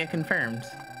 Metroidvania confirmed.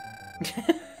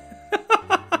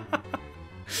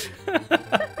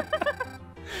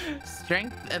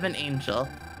 Strength of an angel.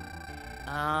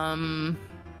 Oh,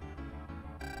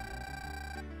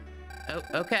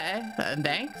 okay.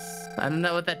 Thanks. I don't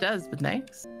know what that does, but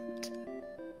thanks. Do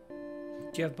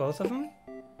you have both of them?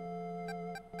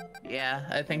 Yeah,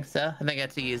 I think so. I think I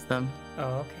have to use them.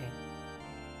 Oh, okay.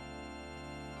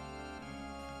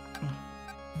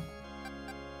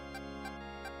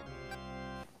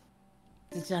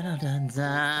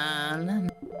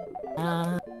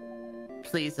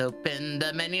 Please open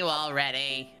the menu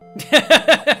already.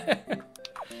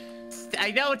 I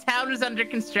know town is under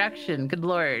construction. Good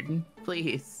lord.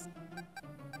 Please.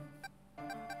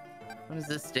 What does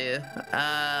this do?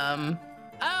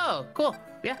 Oh, cool.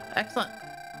 Yeah, excellent.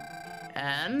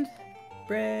 And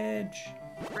Bridge.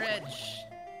 bridge.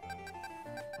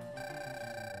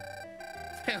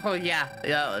 Oh yeah.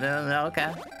 Yeah, no,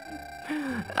 okay.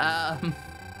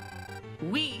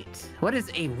 Wheat. What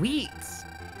is a wheat?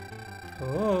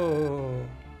 Oh.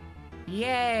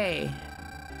 Yay.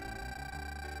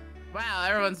 Wow,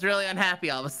 everyone's really unhappy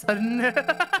all of a sudden.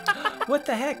 What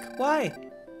the heck? Why?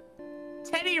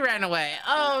 Teddy ran away.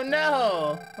 Oh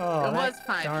no! Oh, It was that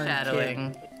five darn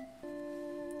shadowing. kid.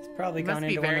 It's probably He gone must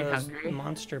be into one very of those hungry.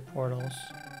 monster portals.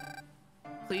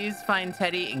 Please find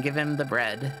Teddy and give him the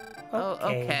bread. Oh,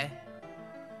 okay.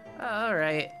 All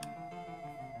right.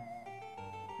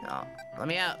 Oh, let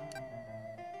me out.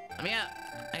 Let me out.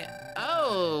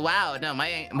 Oh, wow. No,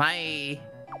 my.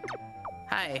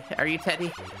 Hi, are you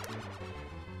Teddy?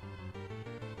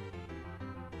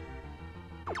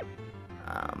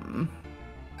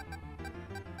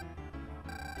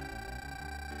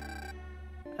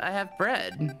 I have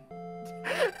bread.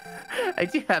 I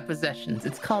do have possessions.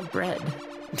 It's called bread.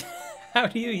 How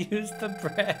do you use the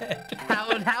bread?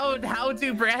 How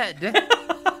do bread?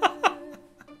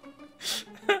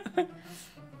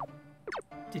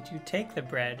 Did you take the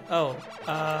bread? Oh,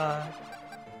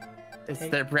 Is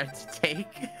there bread to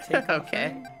take? take off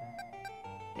Okay. it?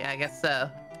 Yeah, I guess so.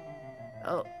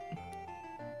 Oh.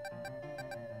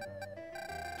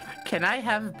 Can I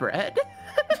have bread?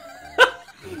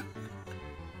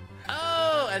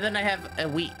 Oh, and then I have a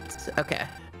wheat. Okay.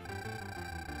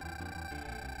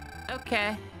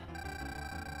 Okay.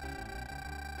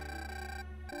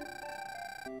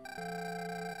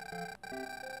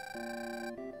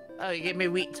 Oh, you gave me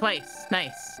wheat twice.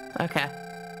 Nice. Okay.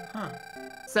 Huh.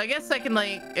 So I guess I can,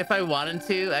 like, if I wanted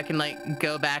to, I can, like,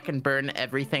 go back and burn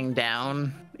everything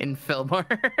down in Fillmore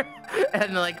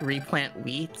and, like, replant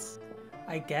wheat.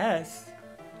 I guess.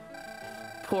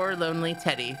 Poor lonely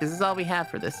Teddy. This is all we have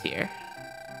for this year.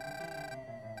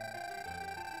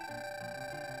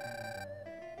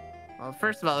 Well,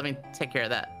 first of all, let me take care of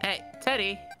that. Hey,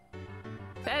 Teddy.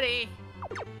 Teddy.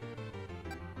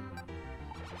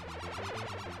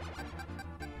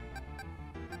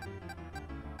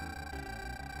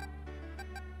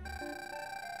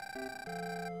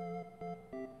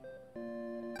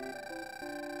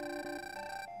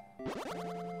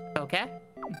 Okay.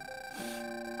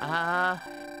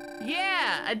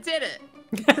 Yeah, I did it.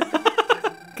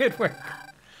 Good work.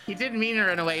 He didn't mean to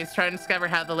run away. He's trying to discover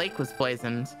how the lake was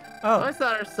poisoned. I Oh, always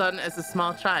thought our son as a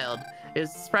small child. It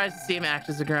was surprised to see him act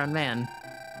as a grown man.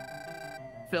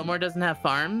 Fillmore doesn't have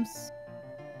farms?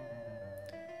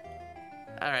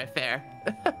 Alright, fair.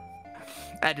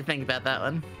 I had to think about that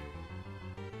one.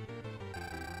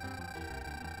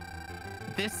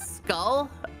 This skull?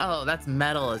 Oh, that's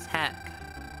metal as heck.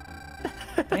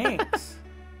 thanks.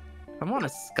 I want a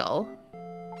skull.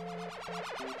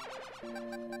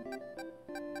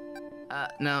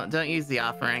 No, don't use the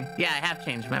offering. Yeah, I have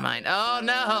changed my mind. Oh,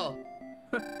 no!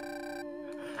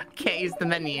 Can't use the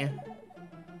menu.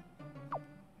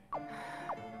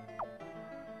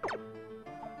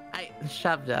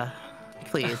 Shavda,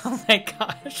 please. Oh my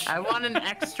gosh. I want an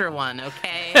extra one,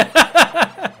 okay?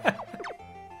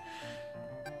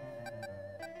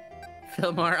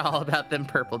 Fillmore, all about them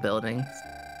purple buildings.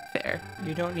 Fair.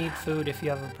 You don't need food if you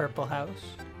have a purple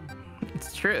house.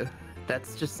 It's true.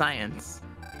 That's just science.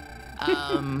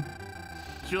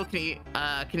 Jewel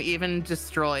can even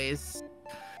destroys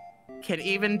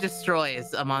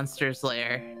a monster's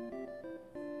lair.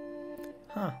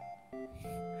 Huh.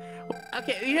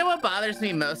 Okay, you know what bothers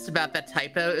me most about that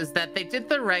typo is that they did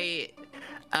the right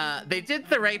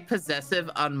possessive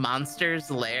on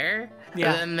monster's lair.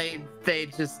 Yeah. And then they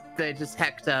just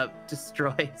hecked up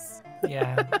destroys.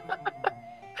 Yeah.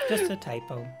 Just a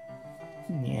typo.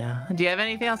 Yeah. Do you have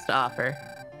anything else to offer?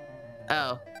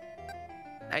 Oh.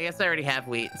 I guess I already have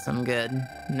wheat, so I'm good.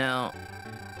 No.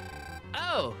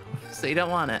 Oh, so you don't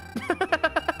want it.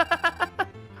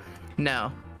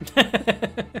 No.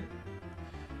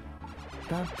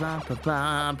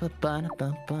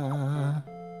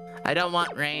 I don't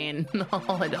want rain. No,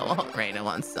 I don't want rain. I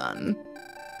want sun.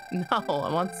 No,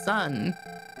 I want sun.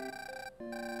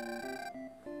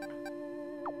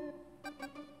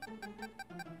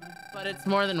 But it's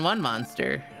more than one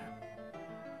monster.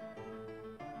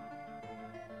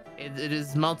 It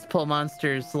is multiple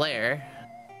monsters' lair.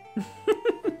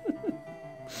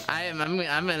 I'm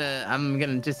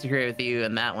gonna disagree with you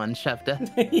on that one, Shufta.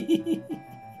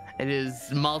 It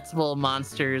is multiple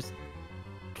monsters'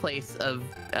 place of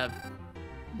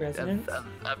Residence? of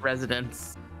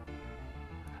residence.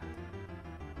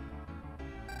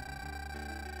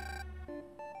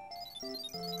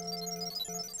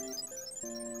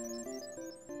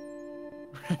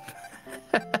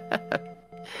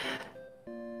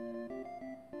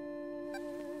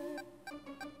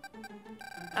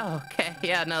 Okay,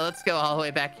 yeah, no, let's go all the way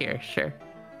back here, sure.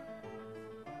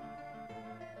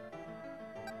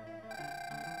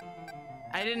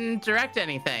 I didn't direct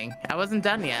anything. I wasn't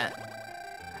done yet.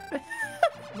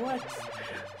 What?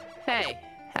 Hey,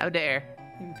 how dare.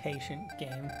 Impatient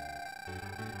game.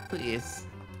 Please,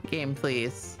 Game,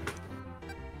 please.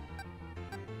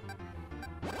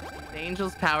 The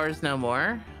angel's powers no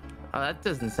more. Oh, that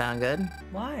doesn't sound good.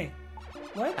 Why?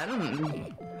 What? I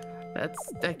don't.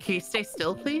 That's. Can you stay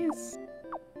still, please?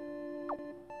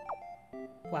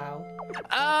 Wow.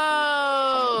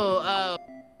 Oh.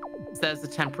 So that's a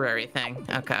temporary thing.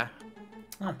 Okay.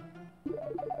 Huh.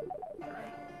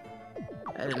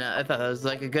 I didn't know. I thought that was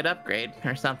like a good upgrade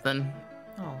or something.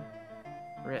 Oh.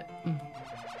 Rip.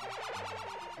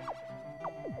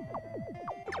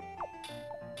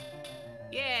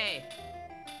 Yay!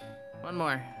 One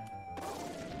more.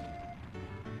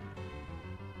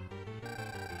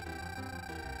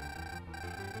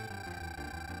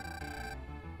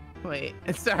 Wait,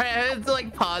 sorry, I had to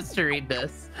like pause to read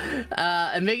this.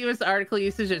 Ambiguous article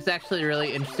usage is actually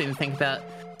really interesting to think about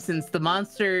since the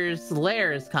monster's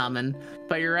lair is common,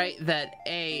 but you're right that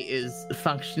A is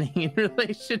functioning in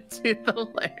relation to the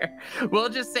lair. We'll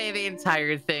just say the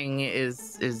entire thing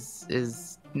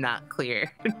is not clear.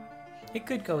 It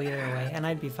could go either way, and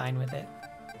I'd be fine with it.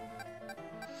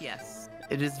 Yes,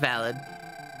 it is valid.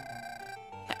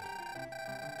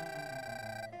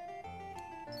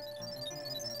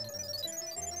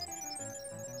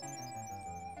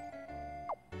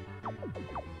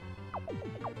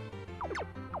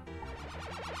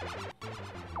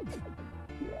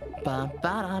 Ba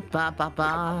ba ba ba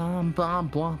ba ba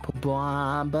ba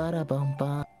ba ba da ba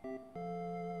ba.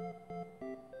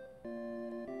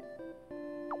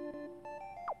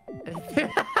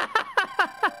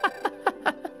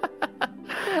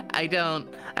 I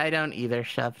don't either,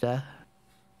 Shavda.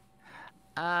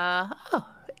 Oh,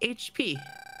 HP.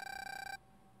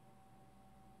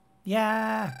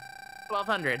 Yeah.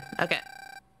 1200. Okay.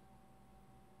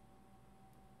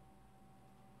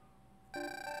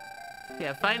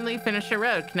 Yeah, finally finish a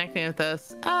road connecting with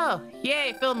us. Oh,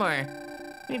 yay, Fillmore.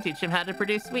 We can teach him how to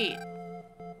produce wheat.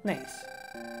 Nice.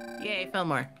 Yay,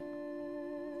 Fillmore.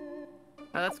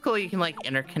 Oh, that's cool. You can like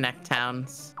interconnect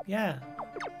towns. Yeah.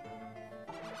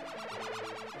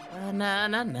 Na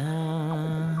na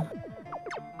na.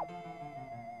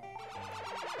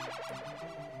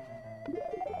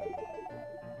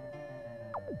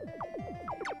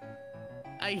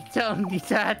 You don't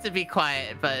have to be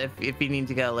quiet, but if you need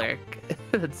to go lurk,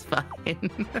 that's fine.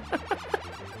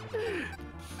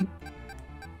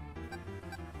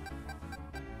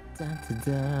 Dun, dun,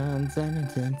 dun, dun,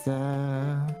 dun,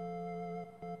 dun.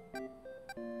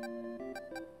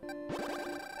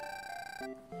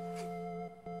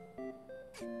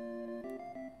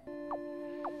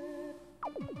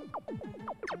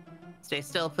 Stay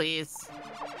still, please.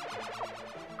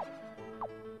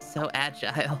 So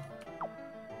agile.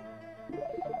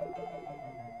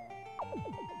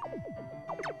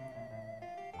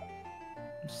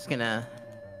 I'm just gonna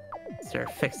sort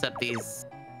of fix up these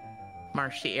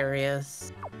marshy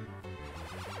areas.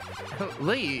 Oh,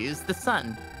 will you use the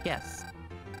sun? Yes.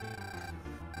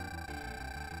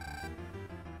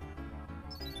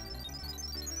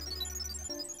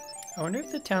 I wonder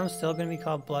if the town's still going to be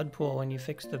called Bloodpool when you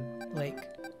fix the lake.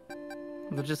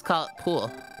 We'll just call it pool.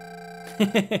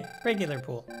 Regular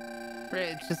pool.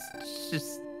 Right,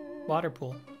 just Water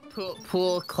pool.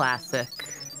 pool classic.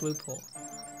 Blue pool.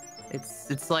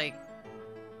 It's like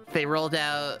they rolled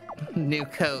out new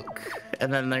Coke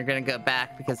and then they're gonna go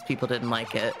back because people didn't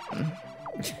like it.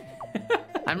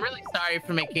 I'm really sorry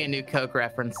for making a new Coke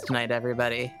reference tonight,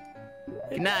 everybody.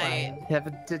 Good night.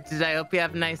 Did I hope you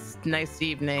have a nice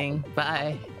evening.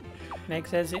 Bye. Meg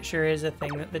says it sure is a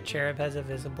thing that the cherub has a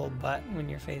visible butt when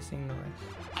you're facing north.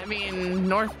 I mean,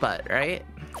 North Butt, right?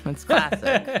 It's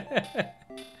classic.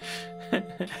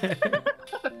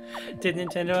 Did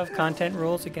Nintendo have content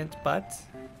rules against butts?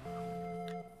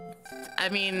 I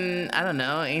mean, I don't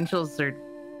know. Angels are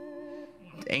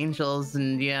angels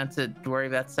and you have to worry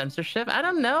about censorship. I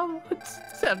don't know.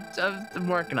 I'm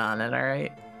working on it, all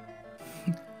right?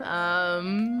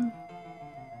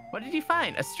 What did you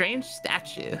find? A strange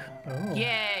statue. Oh.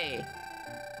 Yay!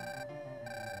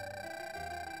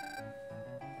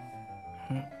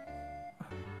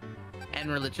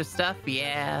 And religious stuff?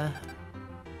 Yeah.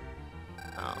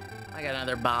 Oh, I got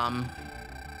another bomb.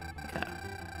 Okay.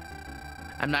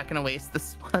 I'm not gonna waste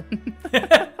this one.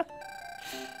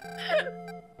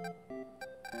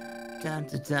 Dun,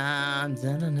 dun, dun,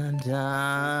 dun, dun, dun,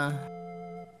 dun.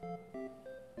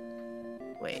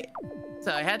 Wait.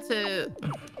 So I had to...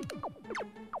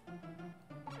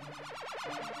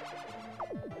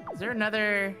 Is there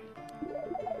another...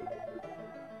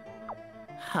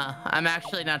 Huh. I'm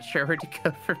actually not sure where to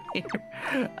go from here.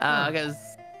 Because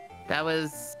that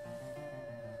was...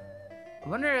 I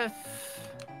wonder if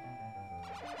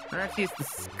to use the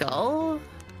skull?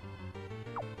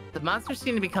 The monsters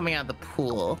seem to be coming out of the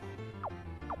pool.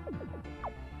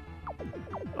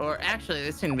 Or actually,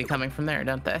 they seem to be coming from there,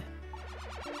 don't they?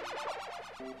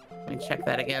 Let me check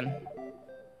that again.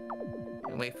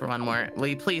 Wait for one more. Will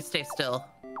you please stay still?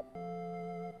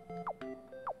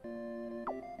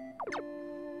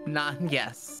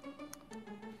 Yes.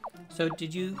 So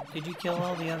did you kill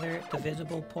all the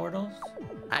visible portals?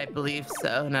 I believe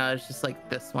so. No, it's just like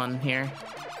this one here.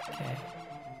 Okay.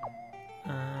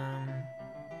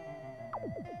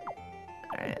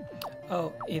 Alright.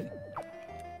 Oh, if...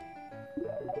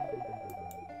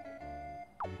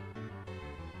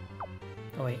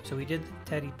 Oh wait, so we did the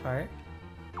Teddy part.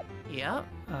 Yep.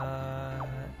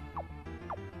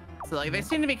 So like they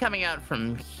seem to be coming out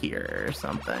from here or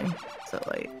something. So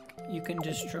like... You can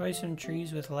destroy some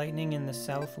trees with lightning in the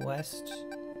southwest.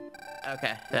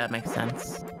 Okay, that makes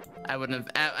sense. I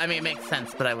wouldn't have... I mean, it makes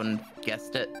sense, but I wouldn't have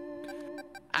guessed it.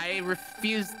 I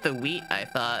refused the wheat, I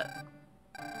thought.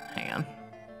 Hang on.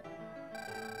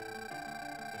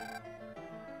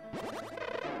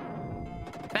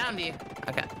 Found you.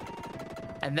 Okay.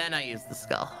 And then I used the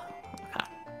skull. Okay.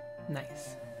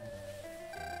 Nice.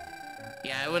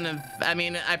 Yeah, I wouldn't have... I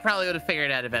mean, I probably would have figured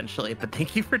it out eventually, but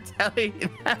thank you for telling me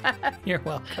that. You're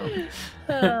welcome.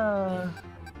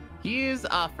 Use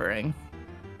offering.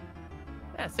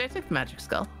 Yeah, so I took the magic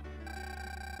skull.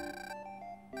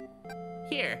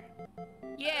 Here.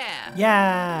 Yeah.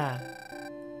 Yeah.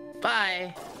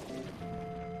 Bye.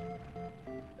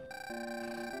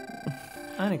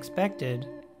 Unexpected.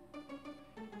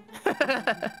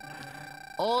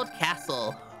 Old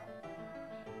castle.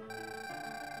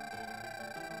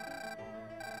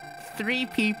 3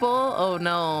 people? Oh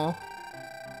no.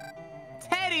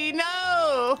 Teddy,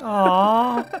 no!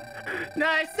 Aww. No,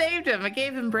 I saved him. I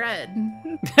gave him bread.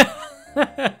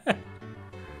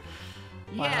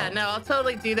 Yeah, no, I'll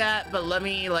totally do that, but let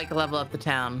me like level up the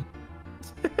town.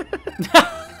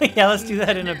 Yeah, let's do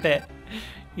that in a bit.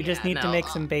 You just need to no, make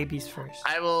some babies first.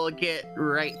 I will get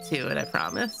right to it, I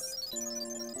promise.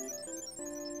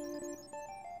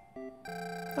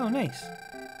 Oh, nice.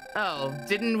 Oh,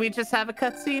 didn't we just have a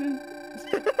cutscene?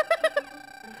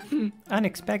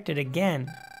 Unexpected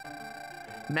again.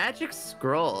 Magic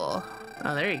scroll.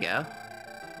 Oh, there you go.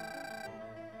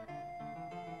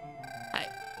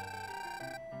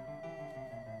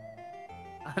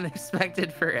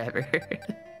 Unexpected forever.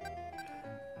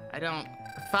 I don't...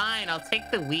 Fine, I'll take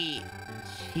the wheat.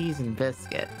 Cheese and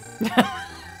biscuits.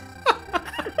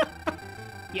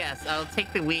 Yes, I'll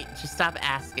take the wheat. Just stop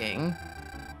asking.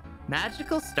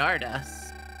 Magical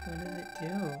stardust. What does it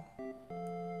do?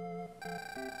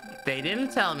 They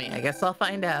didn't tell me. I guess I'll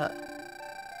find out.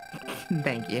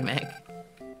 Thank you, Meg.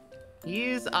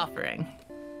 Use offering.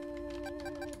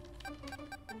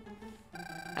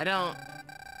 I don't...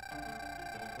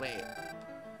 Wait.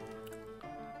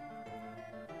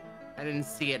 I didn't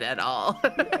see it at all.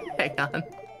 Hang on.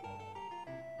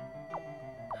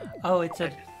 Oh, it's I a...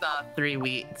 just saw 3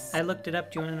 wheats. I looked it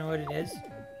up. Do you want to know what it is?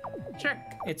 Sure.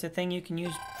 It's a thing you can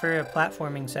use for a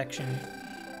platforming section.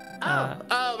 Oh,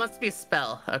 it must be a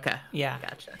spell. Okay. Yeah.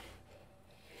 Gotcha.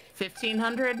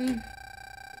 1500?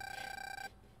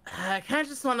 I kind of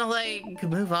just want to, like,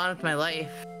 move on with my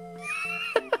life.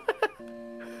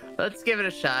 Let's give it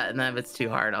a shot, and then if it's too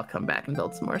hard, I'll come back and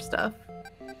build some more stuff.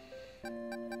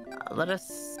 Let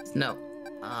us... No.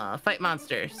 Fight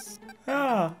monsters.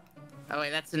 Oh. Oh,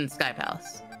 wait, that's in Sky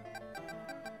Palace.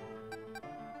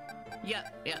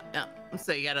 Yep.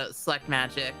 So you gotta select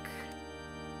magic.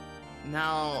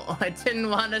 No, I didn't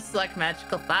want to select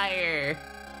magical fire.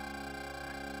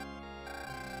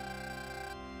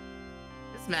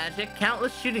 This magic,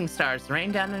 countless shooting stars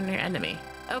rain down on your enemy.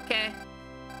 Okay.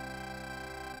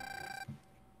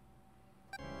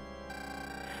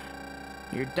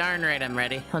 You're darn right I'm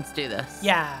ready. Let's do this.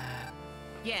 Yeah.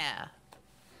 Yeah.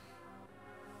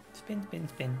 Spin, spin,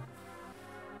 spin.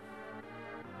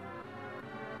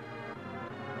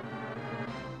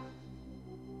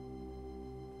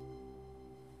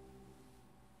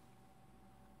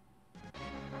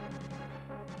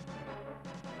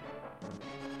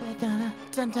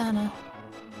 Dun-dun-dun.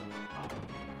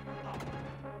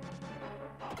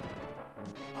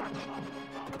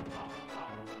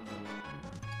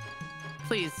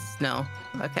 Please, no.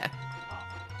 Okay.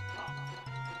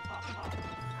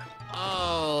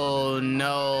 Oh,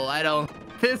 no. I don't...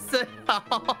 This at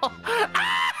all.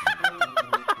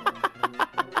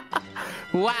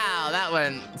 Wow, that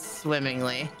went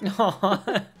swimmingly.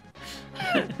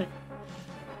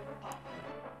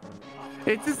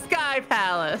 It's a Sky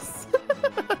Palace.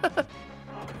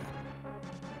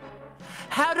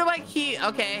 How do I keep...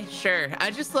 Okay, sure.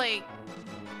 I just, like...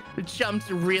 jumped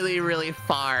really, really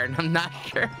far, and I'm not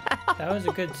sure how. That was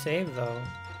a good save, though.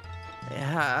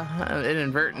 Yeah, an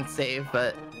inadvertent save,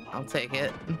 but I'll take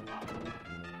it.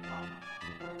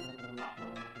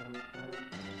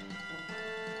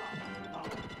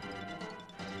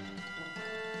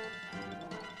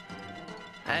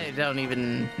 I don't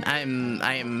even. I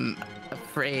am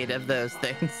afraid of those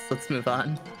things. Let's move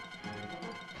on.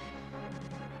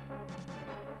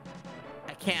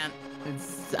 I can't.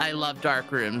 I love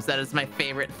dark rooms. That is my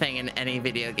favorite thing in any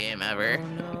video game ever. Oh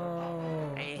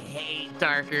no. I hate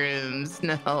dark rooms.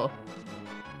 No.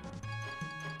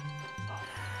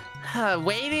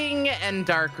 Waiting and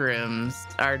dark rooms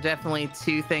are definitely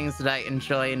two things that I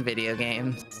enjoy in video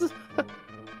games.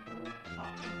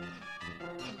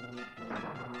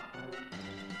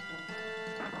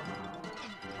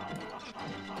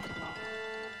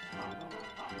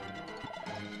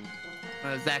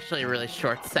 It was actually a really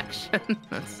short section.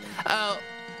 Oh,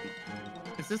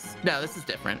 is this? No, this is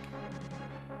different.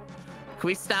 Can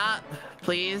we stop,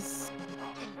 please?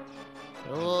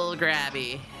 A little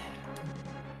grabby.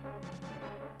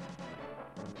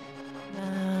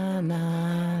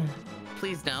 Nah.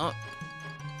 Please don't.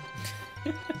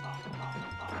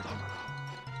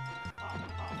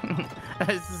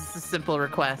 This is a simple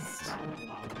request.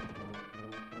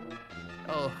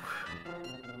 Oh.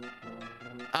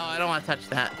 Oh, I don't want to touch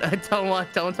that. I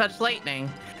don't touch lightning.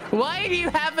 Why do you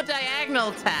have a diagonal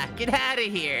attack? Get out of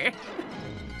here.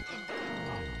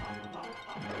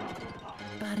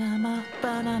 Ba-da-ma,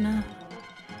 ba-da-na.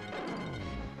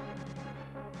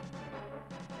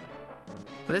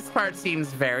 This part seems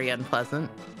very unpleasant.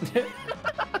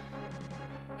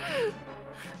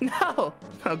 No.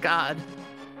 Oh, God.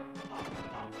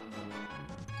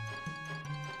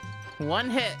 One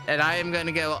hit, and I am going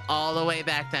to go all the way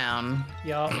back down.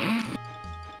 Yup.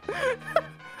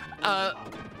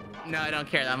 No, I don't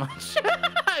care that much.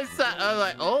 I was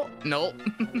like, oh, nope.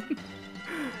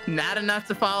 Not enough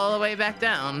to fall all the way back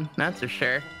down. That's for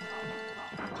sure.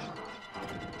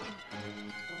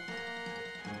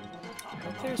 I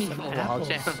hope there's some Wall apples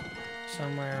jam.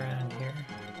 somewhere around here.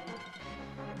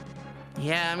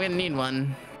 Yeah, I'm gonna need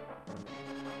one.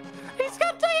 He's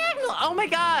got diagonal. Oh my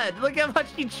God! Look how much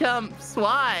he jumps.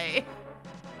 Why?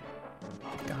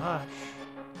 Gosh.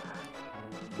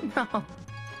 No.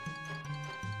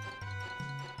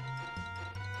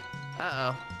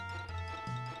 Uh-oh.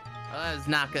 Oh, that is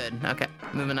not good. Okay,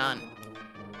 moving on.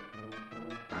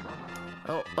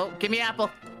 Oh, give me apple.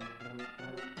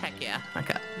 Heck yeah.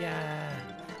 Okay. Yeah.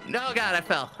 No, God, I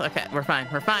fell. Okay, we're fine.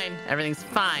 We're fine. Everything's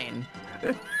fine.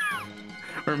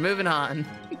 We're moving on.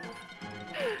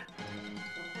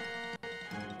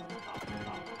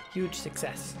 Huge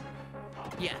success.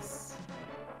 Yes.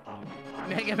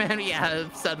 Mega Man, yeah,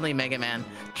 suddenly Mega Man.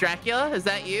 Dracula, is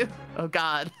that you? Oh,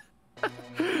 God.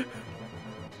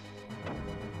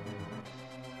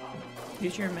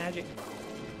 Use your magic.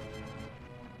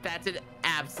 That did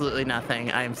absolutely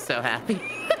nothing. I am so happy.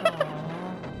 Aww.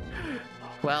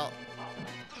 Well.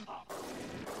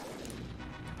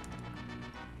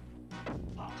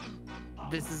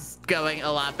 This is going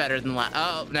a lot better than last.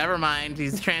 Oh, never mind.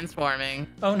 He's transforming.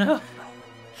 Oh no.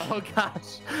 Oh,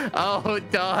 gosh. Oh,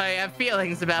 I have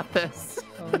feelings about this.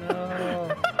 Oh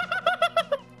no.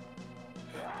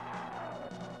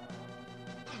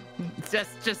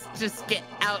 Just get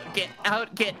out, get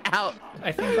out, get out.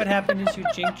 I think what happened is you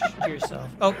jinxed yourself.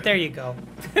 Oh, there you go.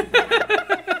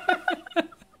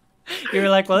 You were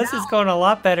like, well, this is going a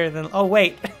lot better than... Oh,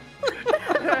 wait.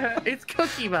 It's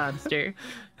Cookie Monster.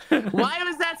 Why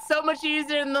was that so much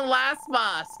easier than the last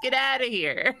boss? Get out of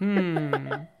here.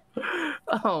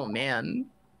 Oh, man.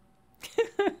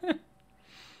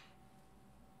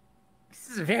 This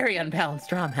is a very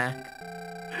unbalanced ROM hack.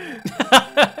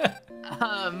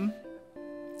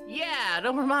 Yeah,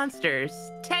 no more monsters.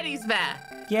 Teddy's back.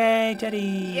 Yay, Teddy.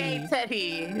 Yay,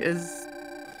 Teddy is...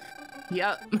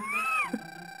 Yup.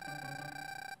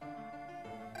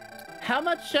 How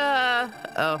much, oh,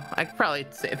 I could probably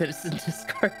say this in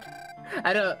Discord.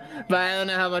 I don't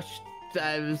know how much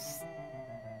I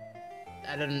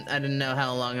didn't know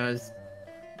how long I was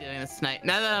doing this tonight.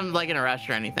 Not that I'm, like, in a rush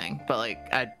or anything, but, like,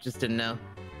 I just didn't know.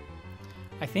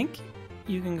 I think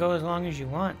you can go as long as you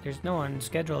want. There's no one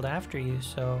scheduled after you,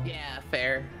 so... Yeah,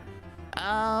 fair.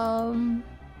 I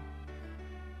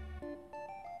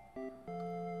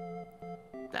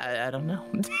don't know.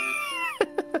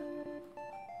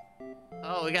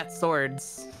 Oh, we got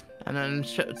swords. I don't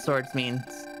know what swords means.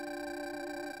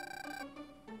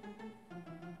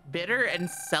 Bitter and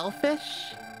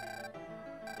selfish?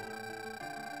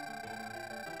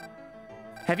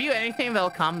 Have you anything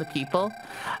that'll calm the people?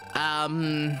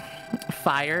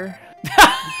 fire.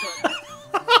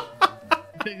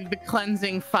 the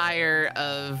cleansing fire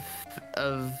of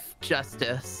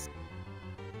justice.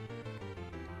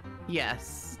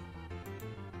 Yes.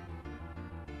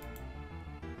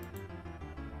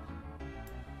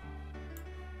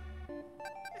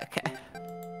 Okay.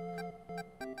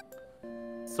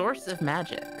 Source of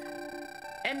magic.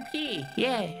 MP,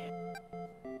 yay.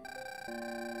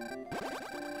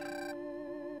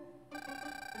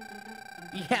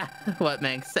 Yeah, what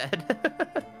Meg said.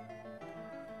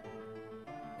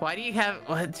 Why do you have,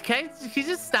 what, can you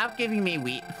just stop giving me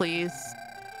wheat, please?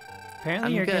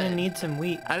 Apparently you're gonna need some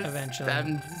wheat eventually.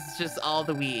 It's just all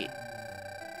the wheat.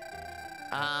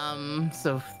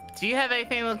 So do you have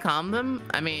anything to calm them?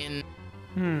 I mean,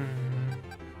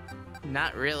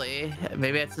 not really.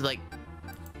 Maybe I have to like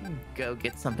go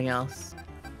get something else.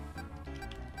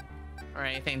 Or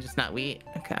anything, just not wheat.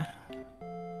 Okay.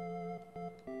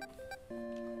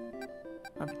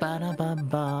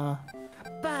 Ba-da-ba-ba.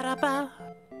 Ba-da-ba.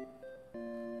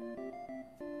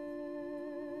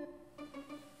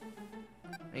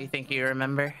 You think you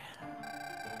remember?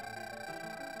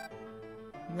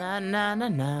 Na na na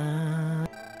na.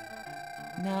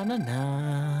 Na na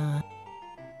na.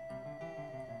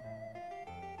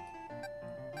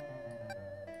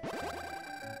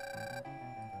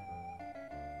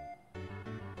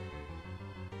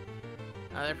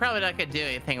 Oh, they're probably not gonna do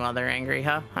anything while they're angry,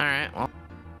 huh? Alright, well.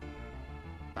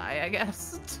 Bye, I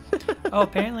guess. Oh,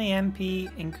 apparently MP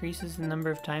increases the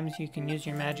number of times you can use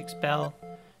your magic spell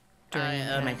during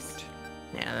that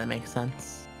makes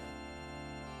sense.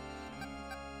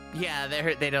 Yeah,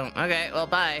 they don't. Okay, well,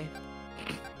 bye.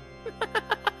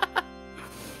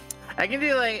 I can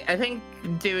do like, I think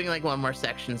doing like one more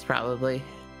section's probably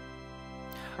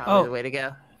the way to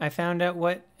go. I found out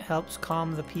what helps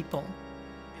calm the people.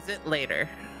 Is it later?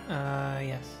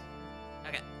 Yes.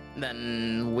 Okay,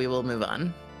 then we will move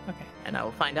on. Okay. And I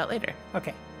will find out later.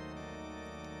 Okay.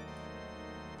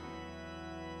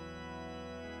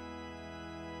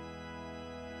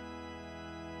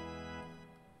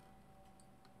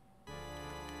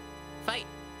 Fight.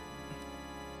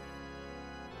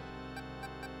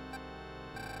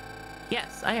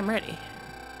 Yes, I am ready.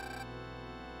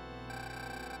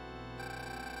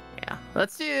 Yeah,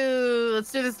 let's do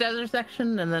this desert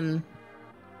section and then,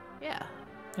 yeah.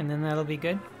 And then that'll be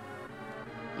good?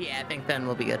 Yeah, I think then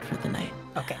we'll be good for the night.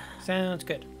 Okay, sounds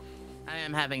good. I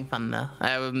am having fun though.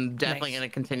 I'm definitely going to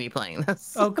continue playing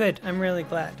this. Oh, good. I'm really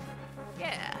glad.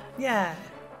 Yeah. Yeah.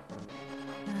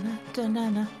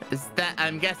 Is that?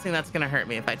 I'm guessing that's gonna hurt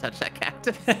me if I touch that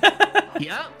cactus.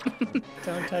 Yep.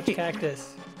 Don't touch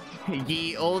cactus.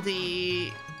 Ye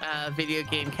oldie video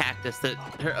game cactus that.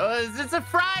 It's a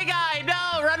fry guy.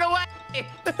 No, run away.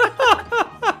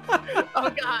 Oh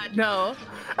God, no.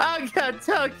 Oh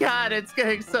God, it's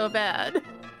going so bad.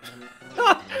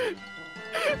 Oh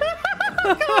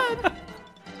God.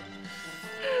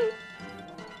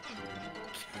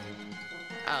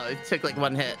 Oh, it took like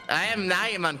one hit. I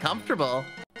am uncomfortable.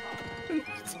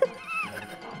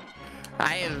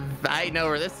 I know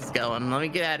where this is going. Let me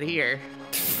get out of here.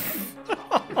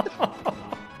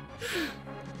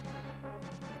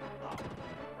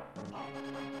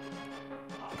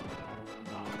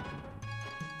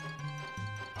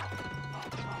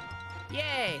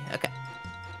 Yay! Okay.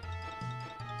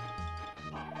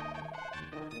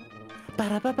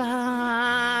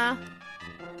 Ba-da-ba-ba.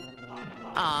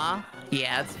 Aw,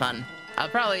 yeah, it's fun. I'll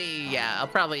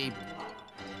probably,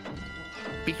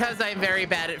 because I'm very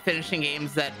bad at finishing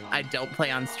games that I don't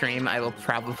play on stream, I will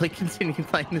probably continue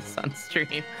playing this on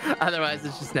stream. Otherwise,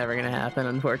 it's just never gonna happen,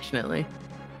 unfortunately.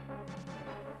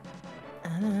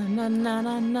 Na, na,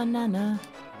 na, na, na, na.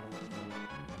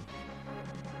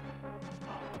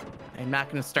 I'm not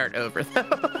gonna start over, though.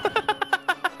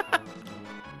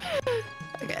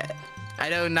 Okay. I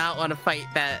do not want to fight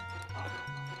that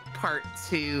Part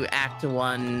 2, Act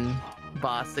 1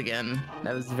 boss again.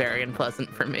 That was very unpleasant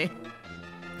for me.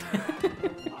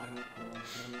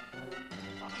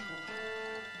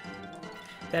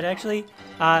 That actually,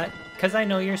 because I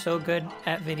know you're so good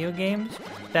at video games,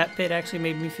 that bit actually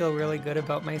made me feel really good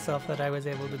about myself that I was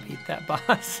able to beat that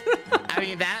boss. I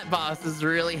mean, that boss is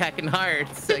really heckin' hard,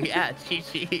 so yeah,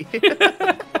 chi-chi.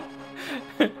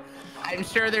 I'm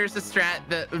sure there's a strat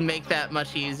that would make that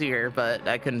much easier, but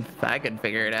I couldn't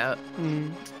figure it out.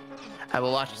 Mm. I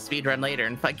will watch the speedrun later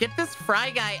and get this fry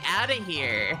guy out of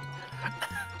here.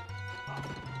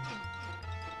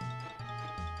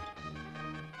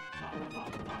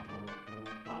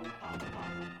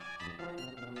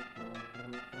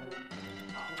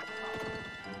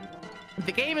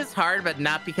 The game is hard, but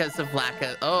not because of lack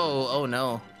of... Oh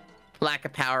no. lack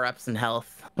of power-ups and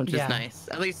health, which Yeah. is nice.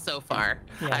 At least so far.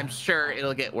 Yeah. I'm sure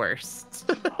it'll get worse.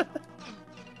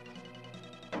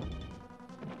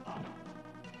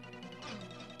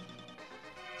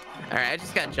 All right, I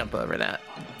just gotta jump over that.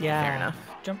 Yeah. Fair enough.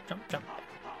 Jump, jump, jump.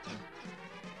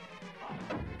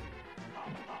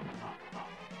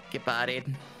 Get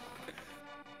bodied.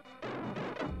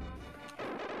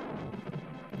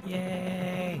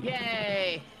 Yay.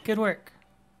 Yay! Good work.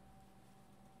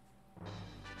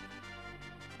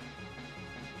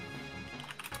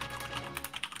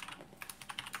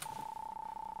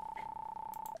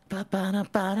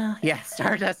 Ba-ba-da-ba-da. Yeah,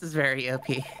 Stardust is very OP.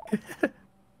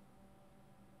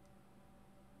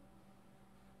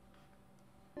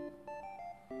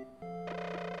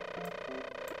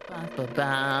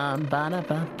 Ba-ba-bam,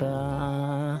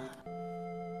 ba-da-ba-ba.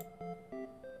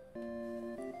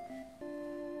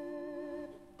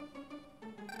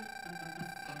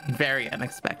 Very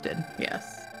unexpected,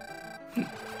 yes.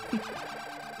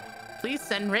 Please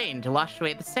send rain to wash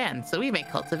away the sand so we may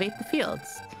cultivate the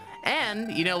fields.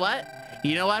 And you know what?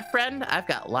 You know what, friend? I've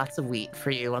got lots of wheat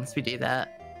for you once we do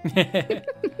that.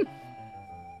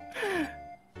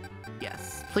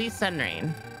 Yes, please send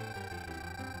rain.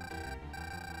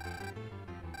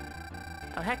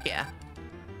 Oh, heck yeah.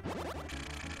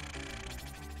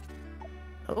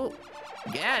 Oh,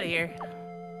 get out of here.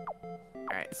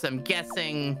 All right, so I'm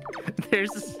guessing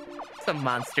there's some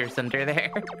monsters under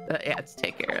there that you have to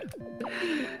take care of.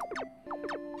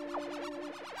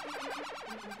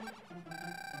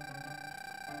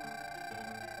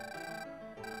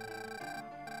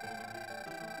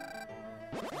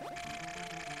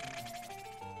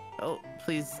 Oh,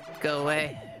 please go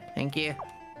away. Thank you.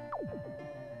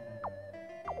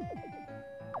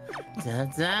 Da,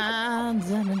 da,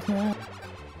 da, da, da.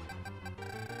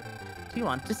 Do you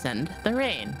want to send the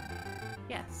rain?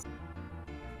 Yes.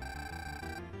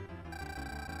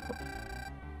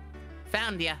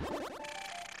 Found ya.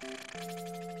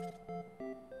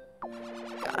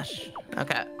 Gosh.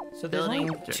 Okay. So there's only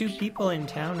Building 2 people in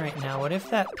town right now. What if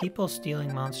that people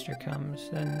stealing monster comes?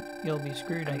 Then you'll be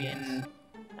screwed, I guess.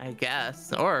 I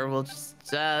guess. Or we'll just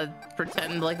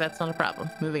pretend like that's not a problem.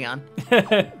 Moving on.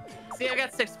 See, I've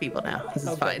got 6 people now. This is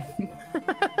Okay. fine.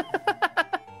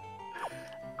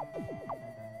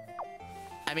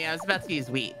 I mean, I was about to use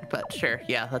wheat, but sure.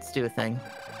 Yeah, let's do a thing.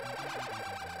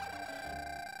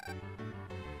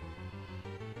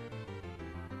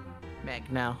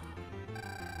 Meg, no.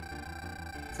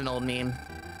 It's an old meme.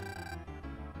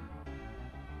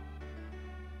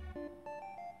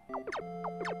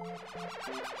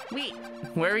 Wheat.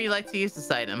 Where would you like to use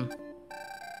this item?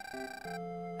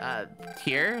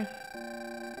 Here?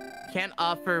 Can't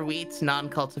offer wheat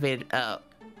non-cultivated. Oh,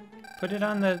 Put it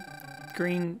on the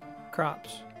green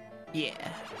crops. yeah.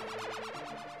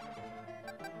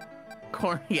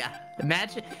 Corn, yeah.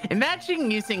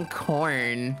 Imagine using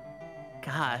corn.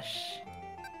 Gosh.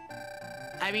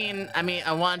 I mean,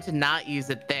 I want to not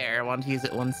use it there. I want to use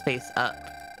it one space up.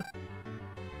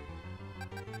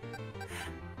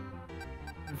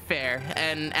 Fair.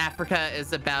 And Africa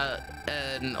is about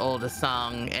an old a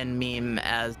song and meme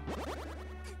as,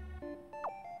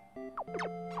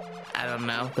 I don't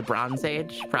know, the Bronze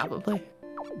Age, probably.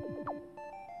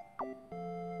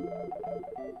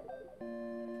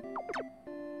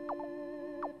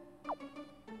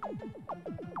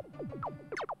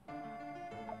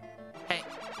 Hey,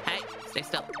 stay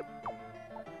still.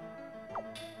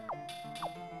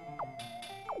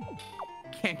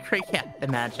 Can't create, yeah,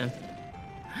 imagine.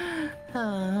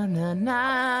 Na, na,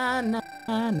 na,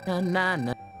 na, na,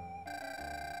 na.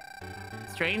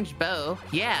 Strange bow.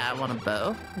 Yeah, I want a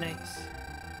bow. Nice.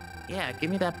 Yeah,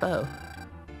 give me that bow.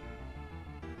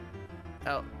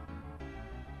 Oh.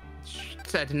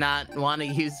 So I did not want to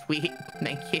use wheat.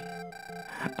 Thank you.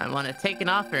 I want to take an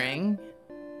offering.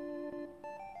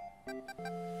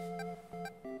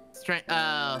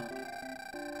 Oh.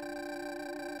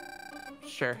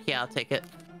 Sure. Yeah, I'll take it.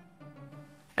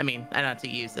 I mean, I don't have to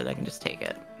use it. I can just take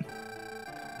it.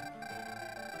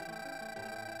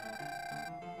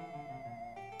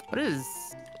 What is...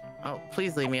 Oh,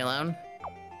 please leave me alone.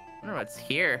 I wonder what's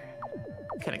here.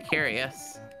 Kind of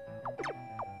curious.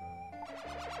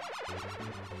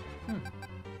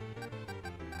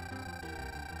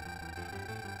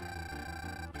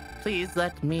 Please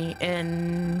let me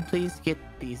in. Please get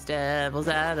these devils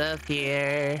out of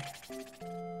here.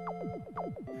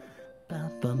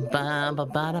 Ba ba ba ba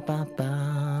ba da ba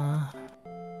ba.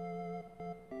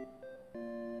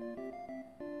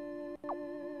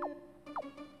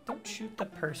 Don't shoot the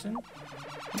person.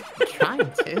 I'm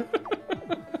trying to.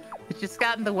 It just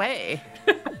got in the way.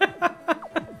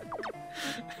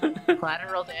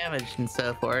 collateral damage and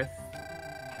so forth.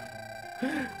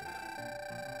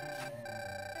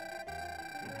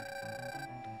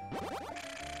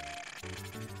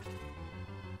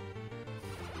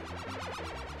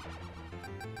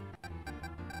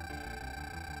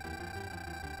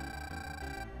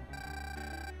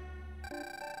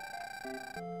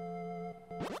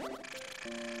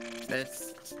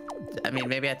 I mean,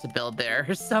 maybe I had to build there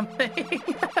or something.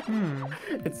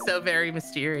 It's so very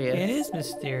mysterious. It is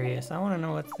mysterious. I want to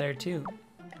know what's there too.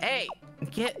 Hey,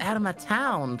 get out of my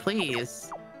town, please.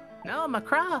 No, my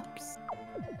crops.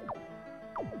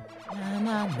 Na,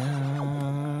 na,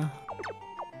 na.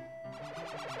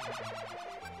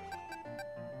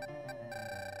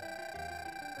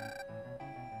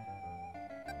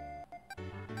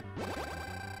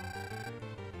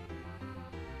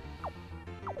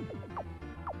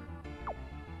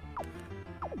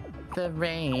 The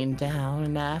rain down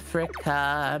in Africa.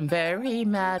 I'm very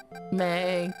mad at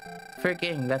Meg for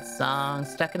getting that song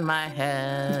stuck in my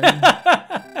head.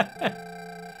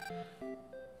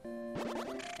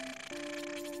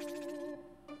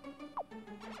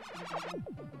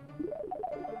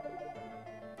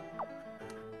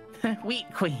 Wheat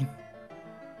queen.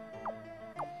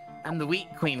 I'm the wheat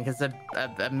queen because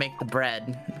I make the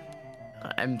bread.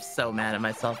 I'm so mad at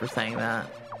myself for saying that.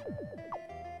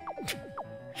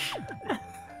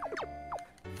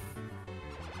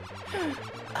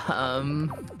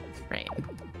 Rain.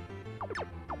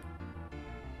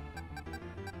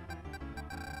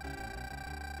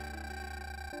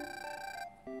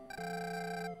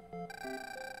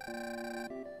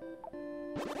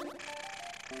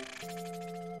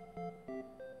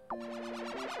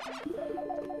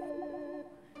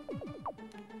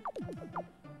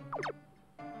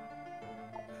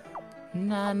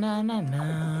 Na na na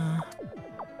na.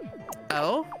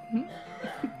 Oh?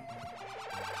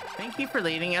 Thank you for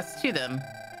leading us to them.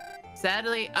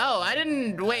 Sadly, oh, I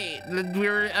didn't wait. We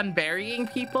were unburying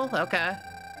people? Okay.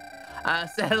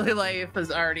 Sadly, life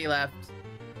has already left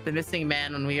the missing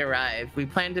man when we arrived. We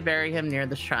planned to bury him near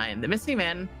the shrine. The missing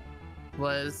man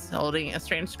was holding a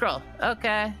strange scroll.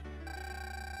 Okay.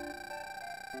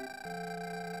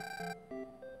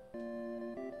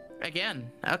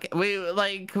 Again. Okay.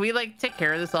 Can we take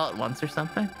care of this all at once or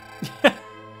something?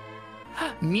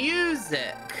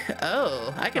 Music.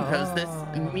 Oh, I can pose this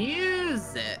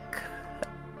music.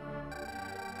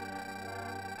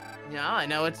 Yeah, I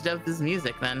know what to do with this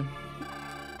music then.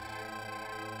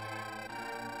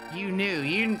 You knew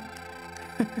you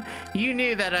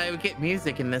knew that I would get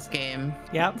music in this game.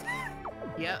 Yep.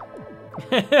 Yep.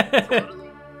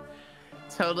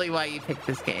 Totally why you picked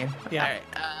this game. Yeah. All right.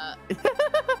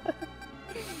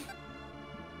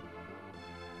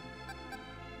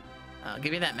 Oh,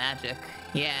 give me that magic.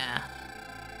 Yeah.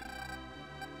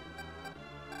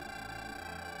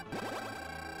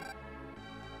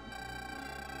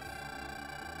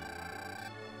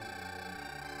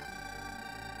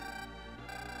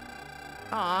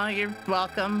 Aw, you're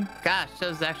welcome. Gosh, that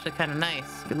was actually kind of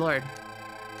nice. Good lord.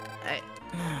 Hey,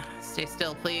 stay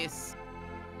still, please.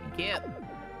 Thank you.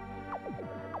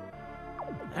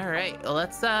 All right, well,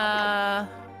 let's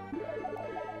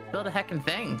build a heckin'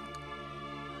 thing.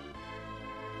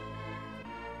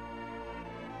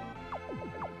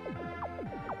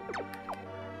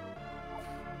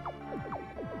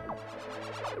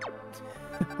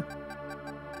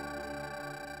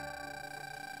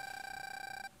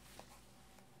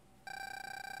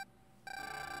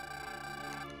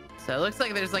 So it looks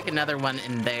like there's another one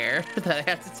in there that I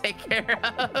have to take care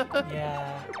of.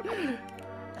 Yeah.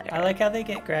 I like how they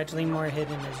get gradually more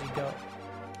hidden as you go.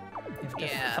 You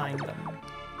have to find them.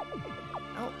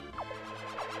 Oh.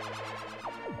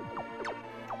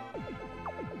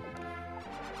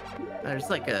 There's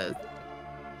a...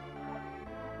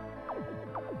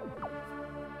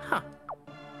 Huh.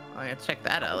 I'm gonna check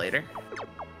that out later.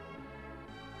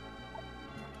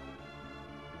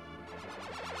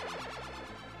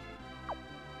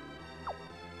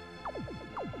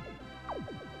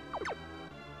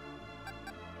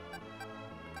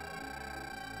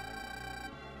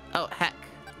 Oh, heck.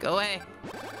 Go away.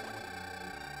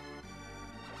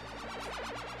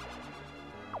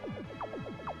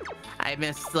 I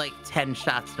missed 10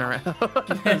 shots in a row.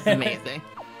 That was amazing.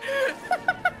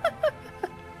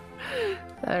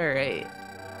 All right.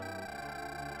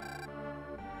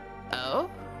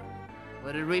 Oh?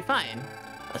 What did we find?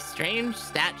 A strange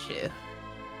statue.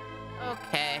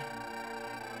 Okay.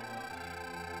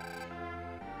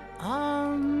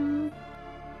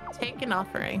 Take an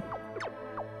offering.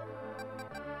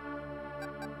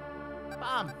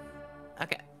 Bomb.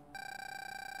 Okay.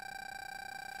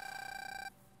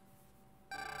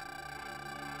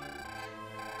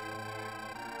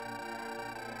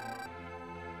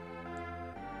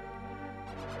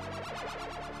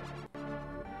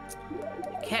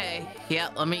 Okay, yeah,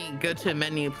 let me go to a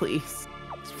menu, please.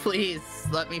 Please,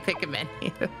 let me pick a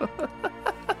menu.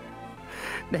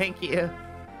 Thank you.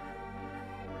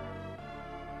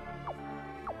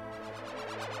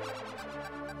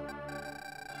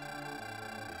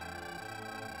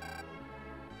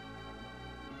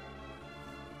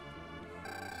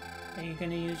 Are you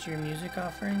gonna use your music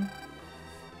offering?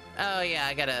 Oh yeah,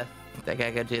 I gotta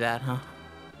go do that, huh?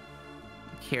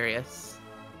 Curious.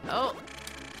 Oh!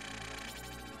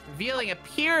 Revealing a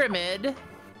pyramid?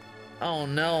 Oh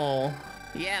no.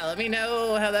 Yeah, let me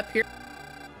know how that pyramid...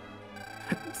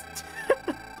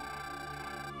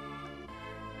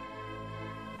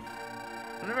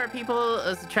 One of our people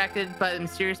is attracted by the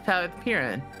mysterious power of the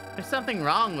pyramid. There's something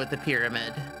wrong with the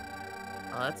pyramid.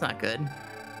 Oh, that's not good.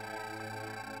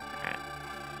 Alright.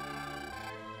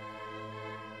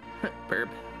 Burp.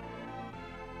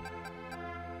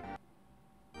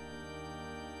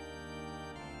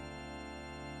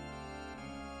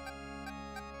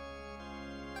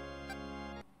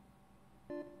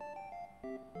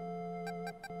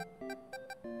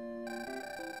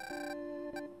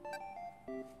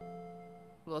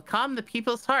 Will calm the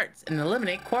people's hearts and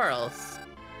eliminate quarrels.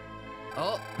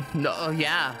 Oh, no,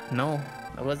 yeah, no.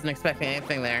 I wasn't expecting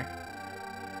anything there.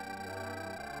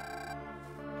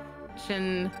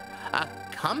 A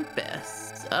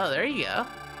compass. Oh, there you go.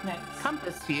 Nice.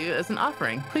 Compass to you as an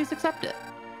offering. Please accept it.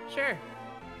 Sure.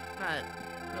 Not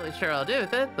really sure what I'll do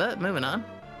with it, but moving on.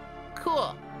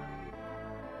 Cool.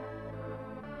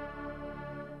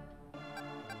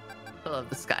 I love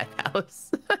the sky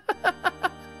house.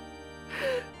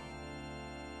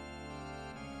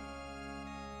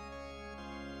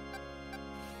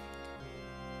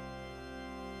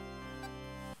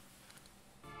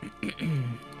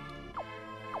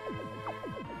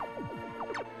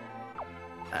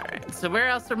 Alright, so where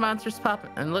else are monsters popping?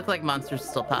 And look like monsters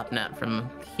still popping out from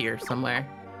here somewhere.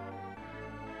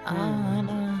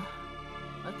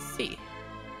 Let's see.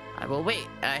 I will wait.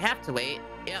 I have to wait.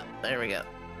 Yep, there we go.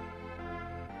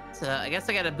 So I guess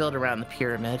I gotta build around the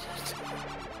pyramid.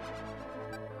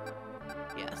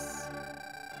 Yes.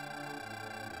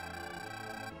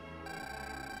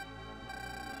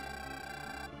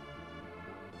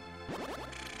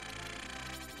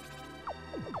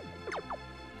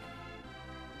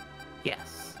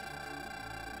 Yes.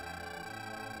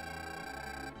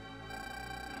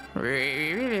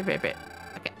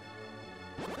 Okay.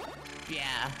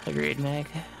 Yeah, agreed, Meg.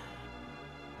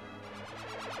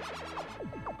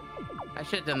 I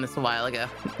should have done this a while ago.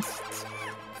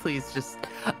 Please just...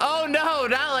 Oh no,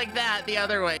 not like that, the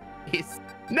other way. Please.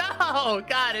 No!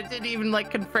 God, it didn't even like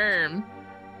confirm.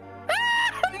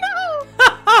 No!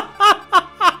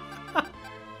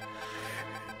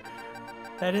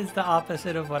 That is the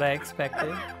opposite of what I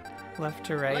expected. Left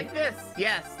to right. Like this,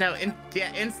 yes. No,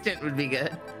 yeah, instant would be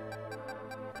good.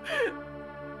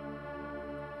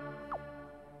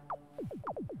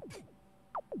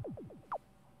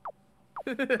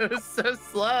 It was so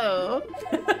slow.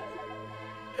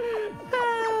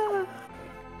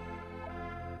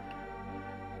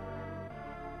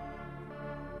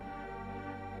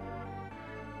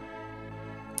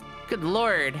 Good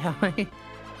Lord, how many...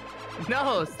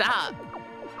 No, stop.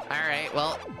 All right,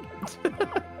 well.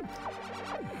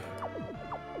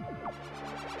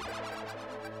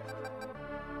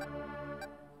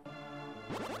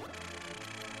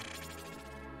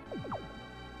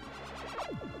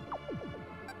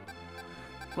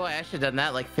 Boy, I should have done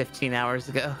that like 15 hours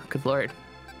ago. Good Lord.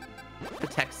 The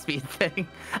text speed thing.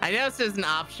 I know this is an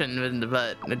option,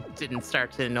 but it didn't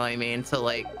start to annoy me until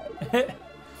like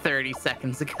 30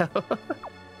 seconds ago.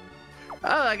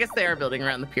 Oh, I guess they are building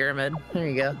around the pyramid. There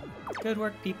you go. Good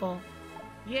work, people.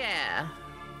 Yeah.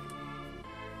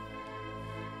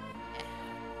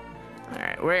 All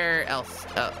right, where else?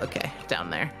 Oh, okay, down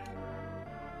there.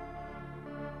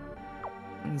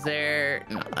 Is there...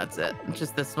 No, that's it.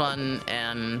 Just this one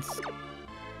and...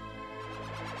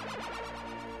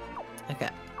 Okay.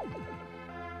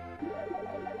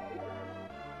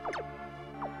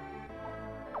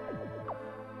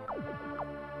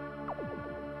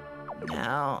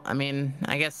 Now, I mean,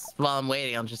 I guess while I'm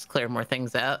waiting, I'll just clear more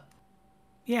things out.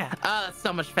 Yeah. Oh, that's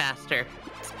so much faster.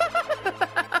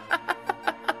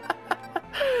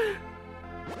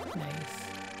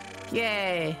 Nice.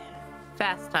 Yay.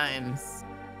 Fast times.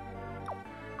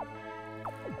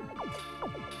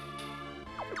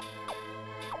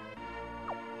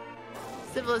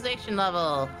 Civilization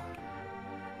level.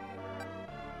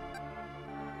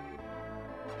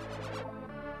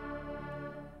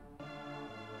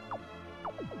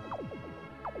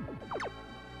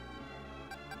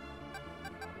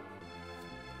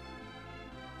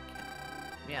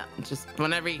 Yeah, just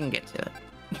whenever you can get to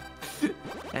it.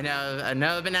 I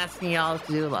know I've been asking y'all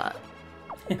to do a lot.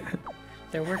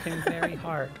 They're working very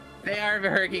hard. They are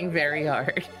working very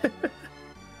hard.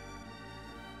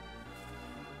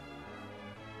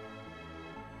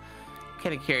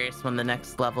 Kind of curious when the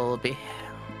next level will be,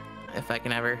 if I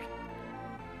can ever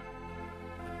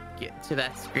get to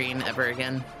that screen ever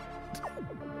again.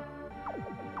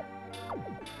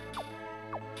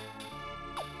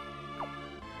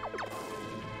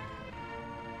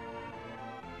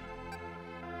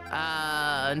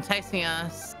 Enticing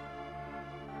us.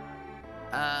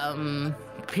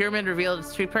 Pyramid revealed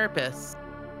its true purpose.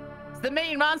 It's the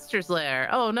main monster's lair.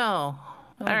 Oh no.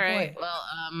 Oh, all right. boy.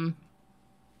 Well,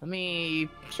 let me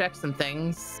check some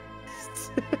things.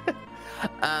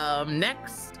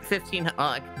 Next 15. Oh,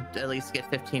 I could at least get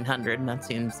 1500, and that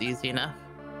seems easy enough.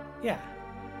 Yeah.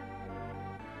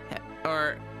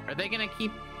 Or are they gonna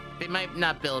keep? They might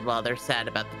not build while they're sad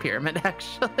about the pyramid.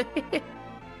 Actually,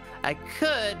 I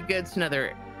could go to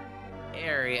another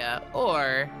area,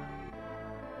 or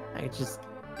I could just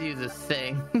do this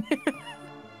thing.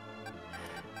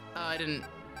 Oh, I didn't.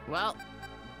 Well,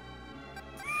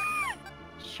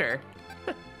 sure.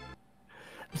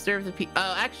 Observe the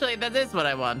oh, actually, that is what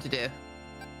I wanted to do.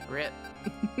 Rip.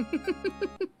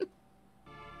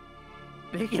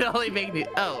 They can only make me.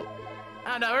 Oh.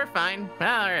 Oh no, we're fine.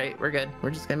 All right, we're good.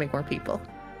 We're just gonna make more people.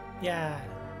 Yeah.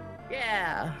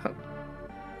 Yeah.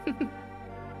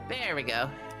 There we go.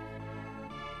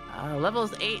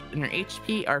 Levels 8 and your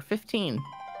HP are 15.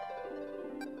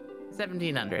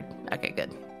 1700. Okay,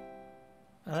 good.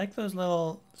 I like those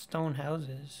little stone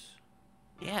houses.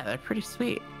 Yeah, they're pretty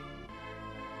sweet.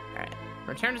 Alright,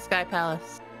 return to Sky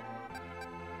Palace.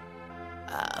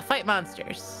 Fight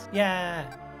monsters.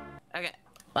 Yeah. Okay,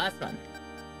 last one.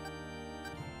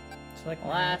 Select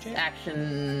Last magic.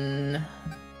 action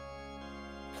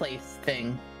place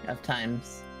thing of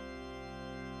times.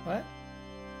 What?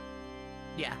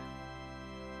 Yeah.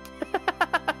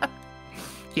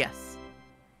 Yes.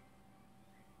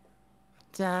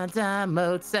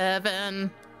 Mode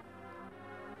 7.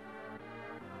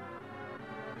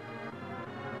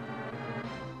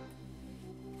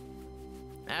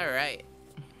 All right.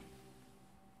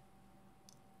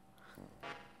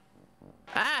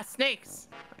 Ah, snakes.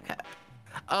 Okay.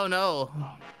 Oh no.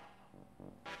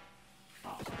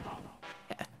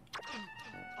 Yeah.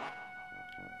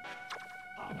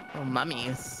 Oh,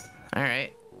 mummies. All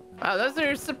right. Wow, those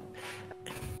are some.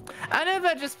 I don't know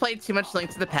if I just played too much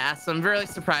Link to the Past, so I'm really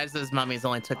surprised those mummies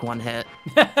only took one hit.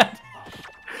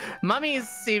 Mummies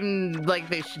seem like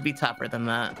they should be tougher than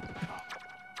that.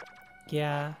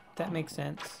 Yeah, that makes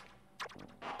sense.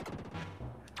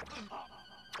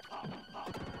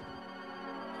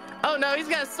 Oh no, he's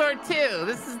got a sword too.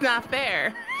 This is not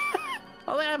fair.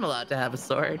 Only I'm allowed to have a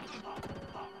sword.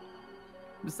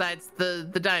 Besides the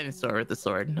dinosaur with the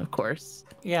sword, of course.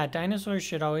 Yeah, dinosaurs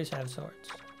should always have swords.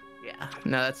 Yeah.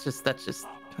 No, that's just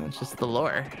the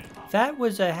lore. That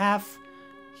was a half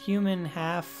human,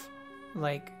 half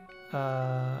like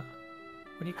what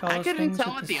do you call those I couldn't things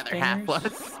tell with what the other half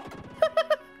stingers? was.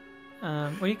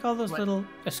 What do you call those What? little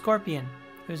a scorpion?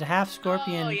 It was a half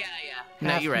scorpion. Oh yeah, yeah. No,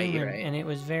 half you're right. human, You're right. And it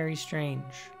was very strange.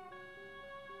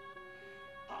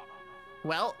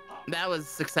 Well, that was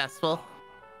successful.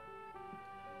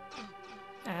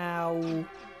 Ow.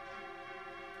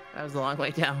 That was a long way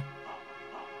down.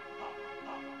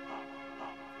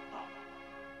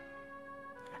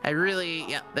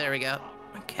 Yeah, there we go.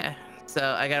 Okay,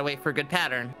 so I gotta wait for a good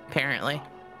pattern, apparently.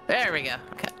 There we go.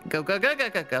 Okay, go, go, go, go,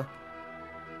 go, go.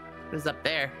 What is up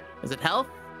there? Is it health?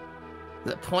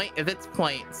 Is it point? If it's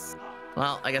points,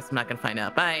 well, I guess I'm not gonna find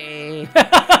out. Bye.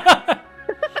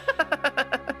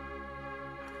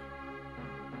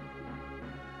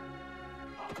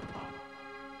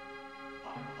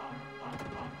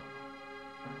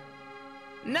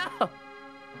 No!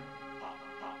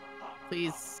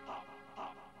 Please.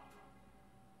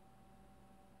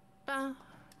 Ba.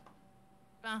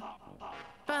 Ba.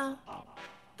 Ba.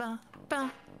 Ba.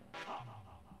 Ba.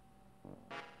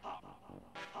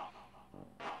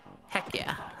 Heck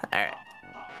yeah. Alright.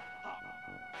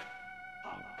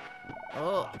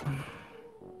 Oh.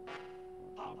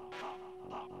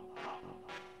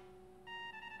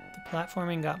 The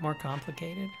platforming got more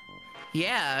complicated.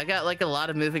 Yeah, I got like a lot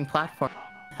of moving platforms.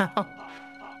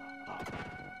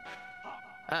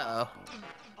 Uh-oh.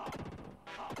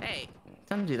 Hey,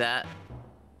 don't do that.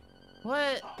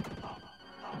 What?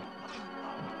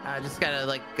 I just gotta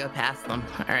like go past them.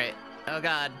 Alright. Oh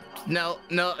god. No,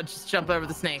 no, just jump over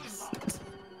the snakes.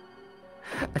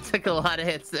 I took a lot of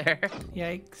hits there.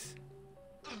 Yikes.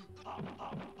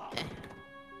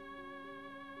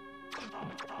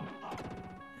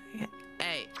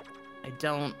 I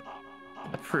don't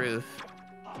approve.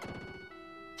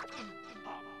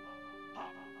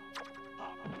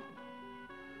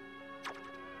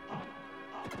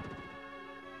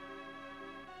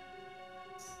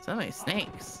 So many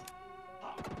snakes.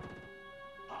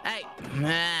 Hey,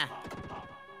 nah.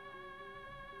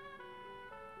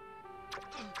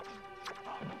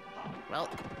 Well,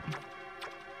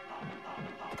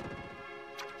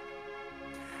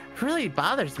 it really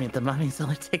bothers me that the mummies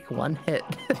only take one hit.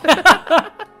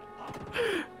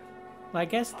 Well, I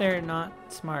guess they're not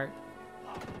smart.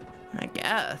 I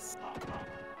guess.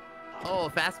 Oh,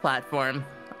 fast platform.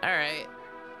 All right.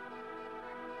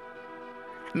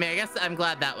 I mean, I guess I'm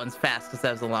glad that one's fast because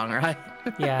that was a long ride.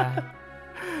 Yeah.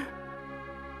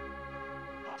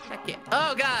 Heck yeah.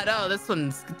 Oh God. Oh, this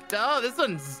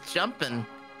one's jumping.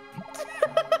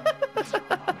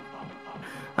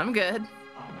 I'm good.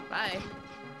 Bye.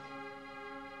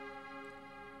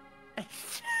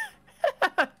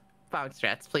 Box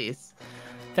strats, please.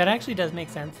 That actually does make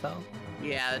sense, though.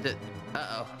 Yeah.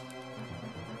 Uh-oh.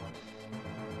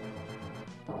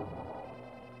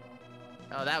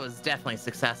 Oh, that was definitely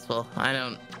successful. I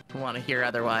don't want to hear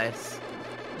otherwise.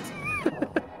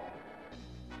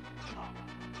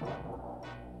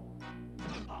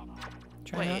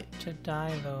 Try not to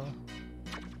die, though.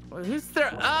 Well, who's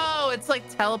there? Oh, it's like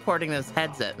teleporting those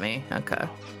heads at me. Okay.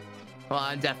 Well,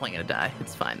 I'm definitely gonna die.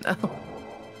 It's fine though.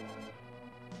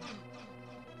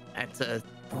 I have to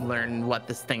learn what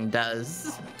this thing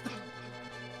does.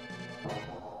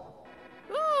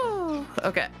 Ooh,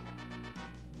 okay.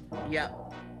 Yep.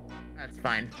 That's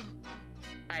fine.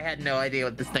 I had no idea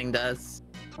what this thing does.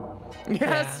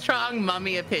 Yeah, strong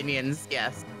mummy opinions.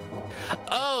 Yes.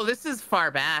 Oh, this is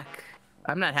far back.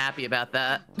 I'm not happy about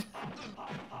that.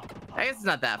 I guess it's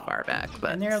not that far back,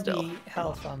 but And there'll still. be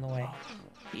health on the way.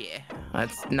 Yeah,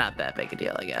 that's not that big a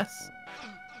deal, I guess.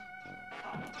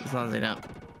 As long as I don't.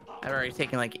 I've already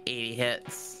taken like 80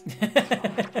 hits.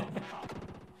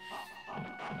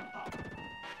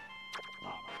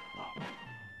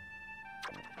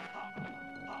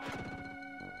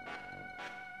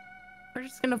 We're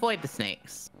just gonna avoid the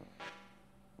snakes.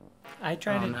 I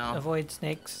try to avoid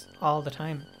snakes all the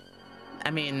time. I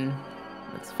mean,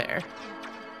 that's fair.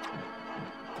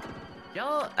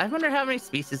 Y'all, I wonder how many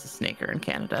species of snake are in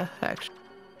Canada, actually.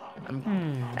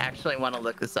 I actually want to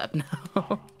look this up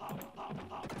now.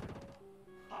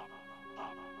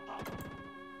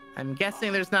 I'm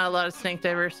guessing there's not a lot of snake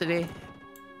diversity.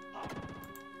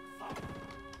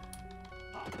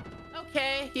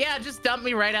 Okay, yeah, just dump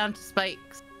me right onto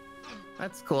spikes.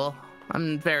 That's cool.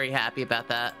 I'm very happy about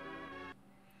that.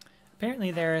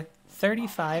 Apparently there are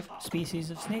 35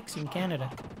 species of snakes in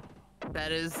Canada.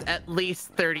 That is at least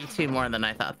 32 more than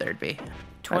I thought there'd be.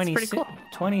 That's pretty cool.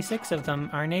 26 of them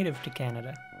are native to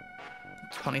Canada.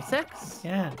 26?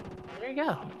 Yeah. There you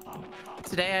go.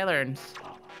 Today I learned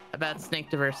about snake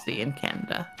diversity in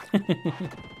Canada.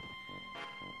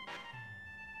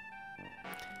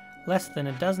 Less than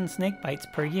a dozen snake bites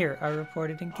per year are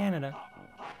reported in Canada.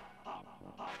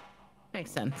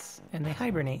 Makes sense. And they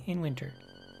hibernate in winter.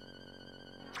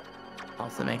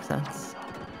 Also makes sense.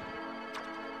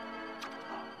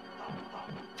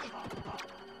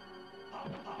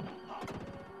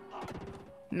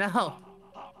 No.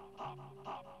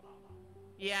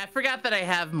 Yeah, I forgot that I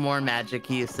have more magic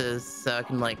uses, so I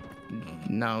can like...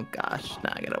 No, gosh,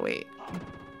 now I gotta wait.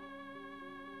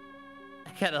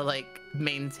 I gotta like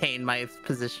maintain my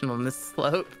position on this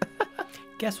slope.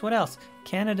 Guess what else?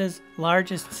 Canada's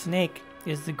largest snake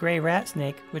is the gray rat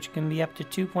snake, which can be up to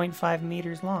 2.5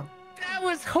 meters long. That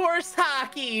was horse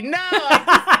hockey! No!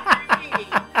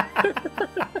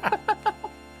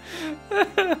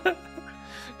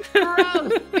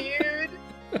 Gross, dude!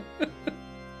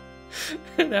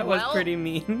 That was pretty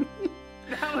mean.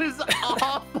 That was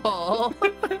awful.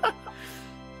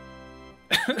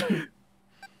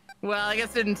 Well, I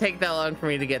guess it didn't take that long for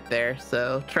me to get there,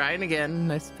 so trying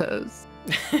again, I suppose.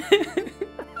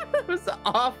 It was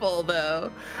awful,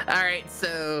 though. All right,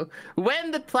 so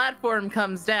when the platform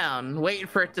comes down, wait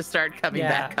for it to start coming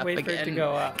back up again. wait for it to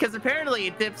go up. Because apparently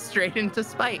it dips straight into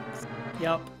spikes.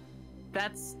 Yep.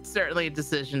 That's certainly a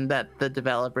decision that the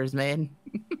developers made.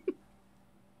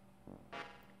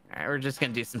 All right, we're just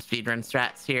gonna do some speedrun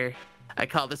strats here. I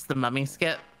call this the mummy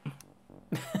skip.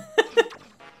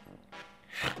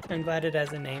 I'm glad it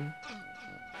has a name.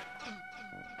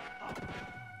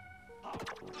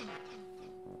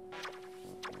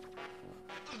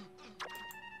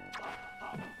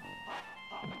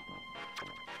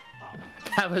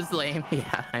 That was lame.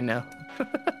 Yeah, I know.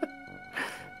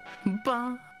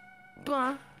 Bah,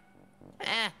 bah.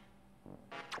 Eh.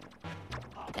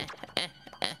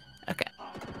 Okay.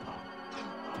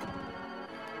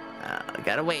 We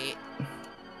gotta wait.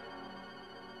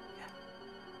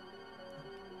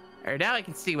 Alright, now I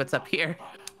can see what's up here.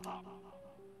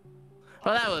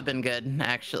 Well, that would have been good,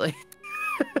 actually.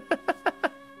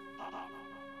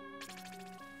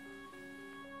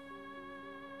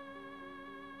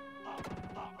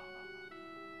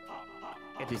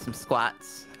 Gotta do some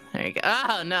squats. There you go.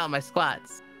 Oh no, my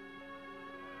squats.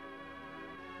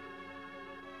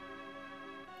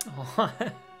 Oh.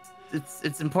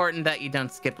 It's important that you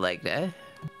don't skip leg day.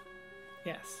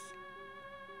 Yes.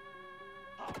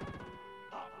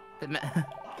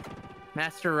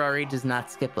 Master Rory does not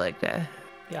skip leg day.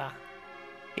 Yeah.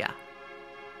 Yeah.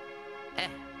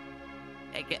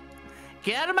 Hey,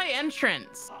 get out of my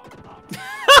entrance.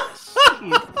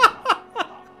 Jeez.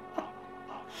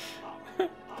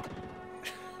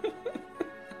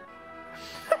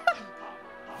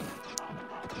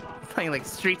 Playing like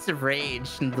Streets of Rage,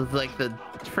 and like the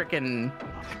freaking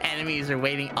enemies are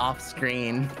waiting off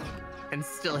screen and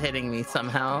still hitting me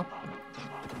somehow.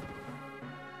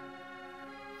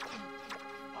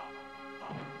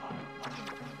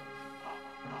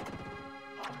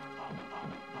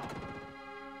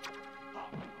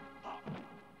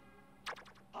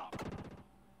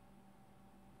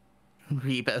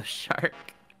 Rebo Shark.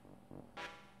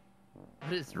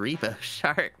 What is Rebo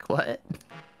Shark? What?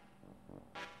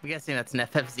 I'm guessing that's an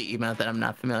FFZ emote that I'm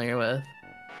not familiar with.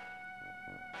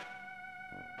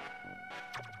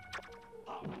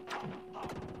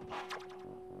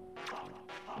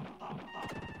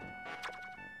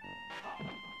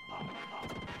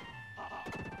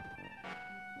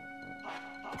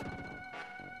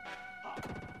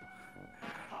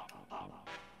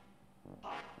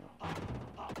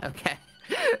 Okay.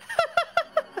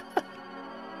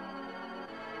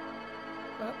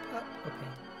 Up, okay.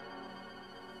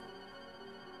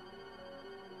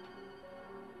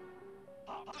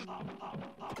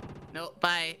 No,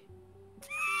 bye.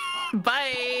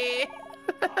 Bye.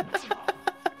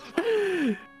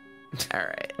 All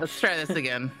right, let's try this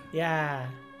again. Yeah.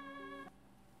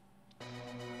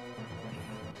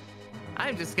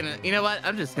 I'm just gonna, you know what?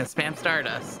 I'm just gonna spam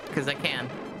Stardust because I can.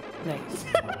 Nice.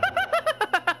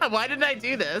 Why didn't I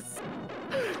do this?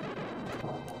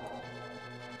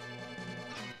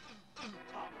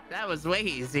 That was way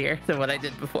easier than what I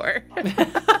did before.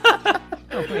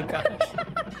 Oh my gosh.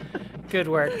 Good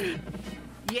work.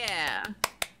 Yeah.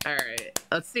 All right.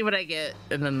 Let's see what I get,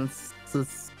 and then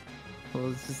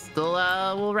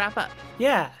we'll wrap up.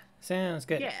 Yeah. Sounds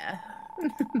good. Yeah.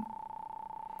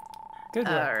 Good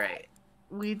work. All right.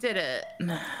 We did it.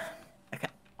 Okay.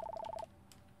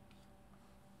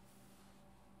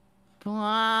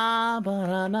 Blah,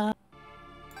 blah, na,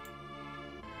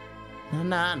 na,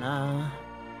 na, na.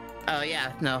 Oh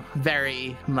yeah, no,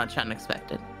 very much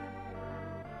unexpected.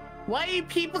 Why do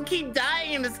people keep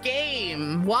dying in this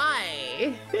game?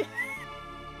 Why?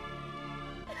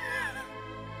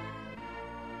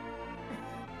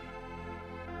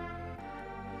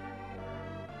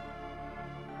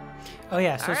 Oh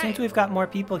yeah, so All since right. we've got more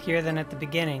people here than at the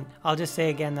beginning, I'll just say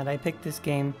again that I picked this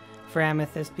game for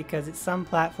Amethyst because it's some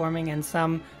platforming and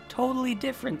some totally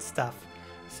different stuff.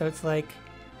 So it's like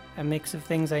a mix of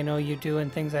things I know you do and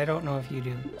things I don't know if you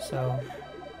do. So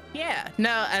Yeah,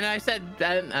 no, and I said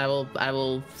I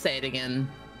will say it again.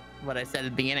 What I said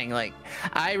at the beginning, like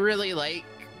I really like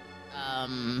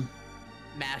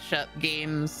mashup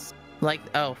games. Like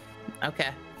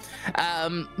okay.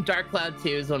 Dark Cloud 2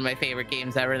 is one of my favorite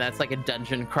games ever. That's like a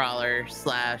dungeon crawler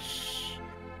slash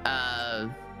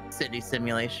city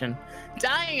simulation.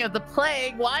 Dying of the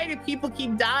plague. Why do people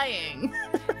keep dying?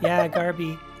 yeah,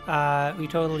 Garby, we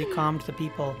totally calmed the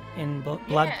people in Bloodpool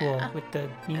Yeah. with the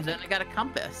And music. then I got a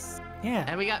compass, Yeah.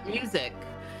 and we got music,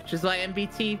 which is why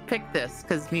MBT picked this,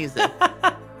 because music.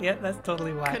 Yeah, that's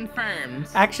totally why. Confirmed.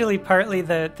 Actually, partly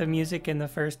the music in the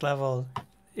first level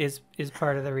is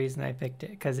part of the reason I picked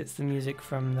it, because it's the music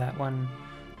from that one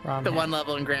ROM. The hack. one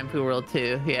level in Grand Poo World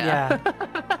 2, yeah.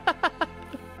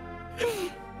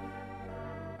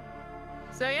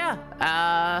 So yeah,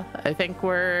 I think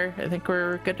we're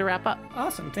good to wrap up.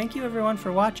 Awesome. Thank you everyone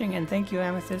for watching, and thank you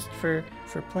Amethyst for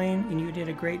playing. And you did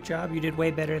a great job. You did way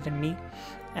better than me,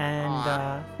 and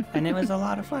Aw. and it was a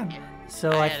lot of fun. So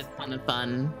I had a ton of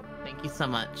fun. Thank you so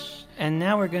much. and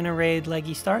now we're gonna raid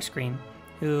Leggy Starscream,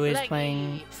 who is Leggy.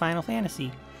 playing Final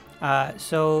Fantasy.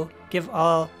 So give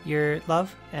all your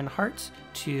love and hearts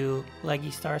to Leggy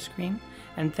Starscream,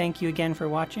 and thank you again for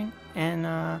watching. And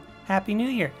Happy New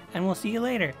Year, and we'll see you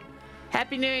later.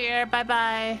 Happy New Year.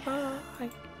 Bye-bye. Bye.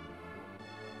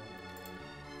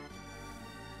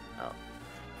 Oh,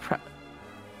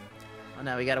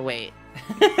 now we gotta wait.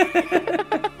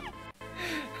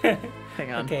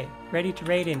 Hang on. Okay, ready to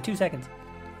raid in 2 seconds.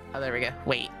 Oh, there we go.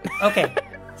 Wait. Okay,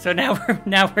 so now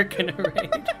we're gonna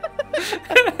raid.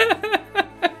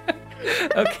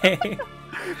 Okay.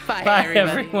 Bye, Bye,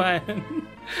 everybody. everyone.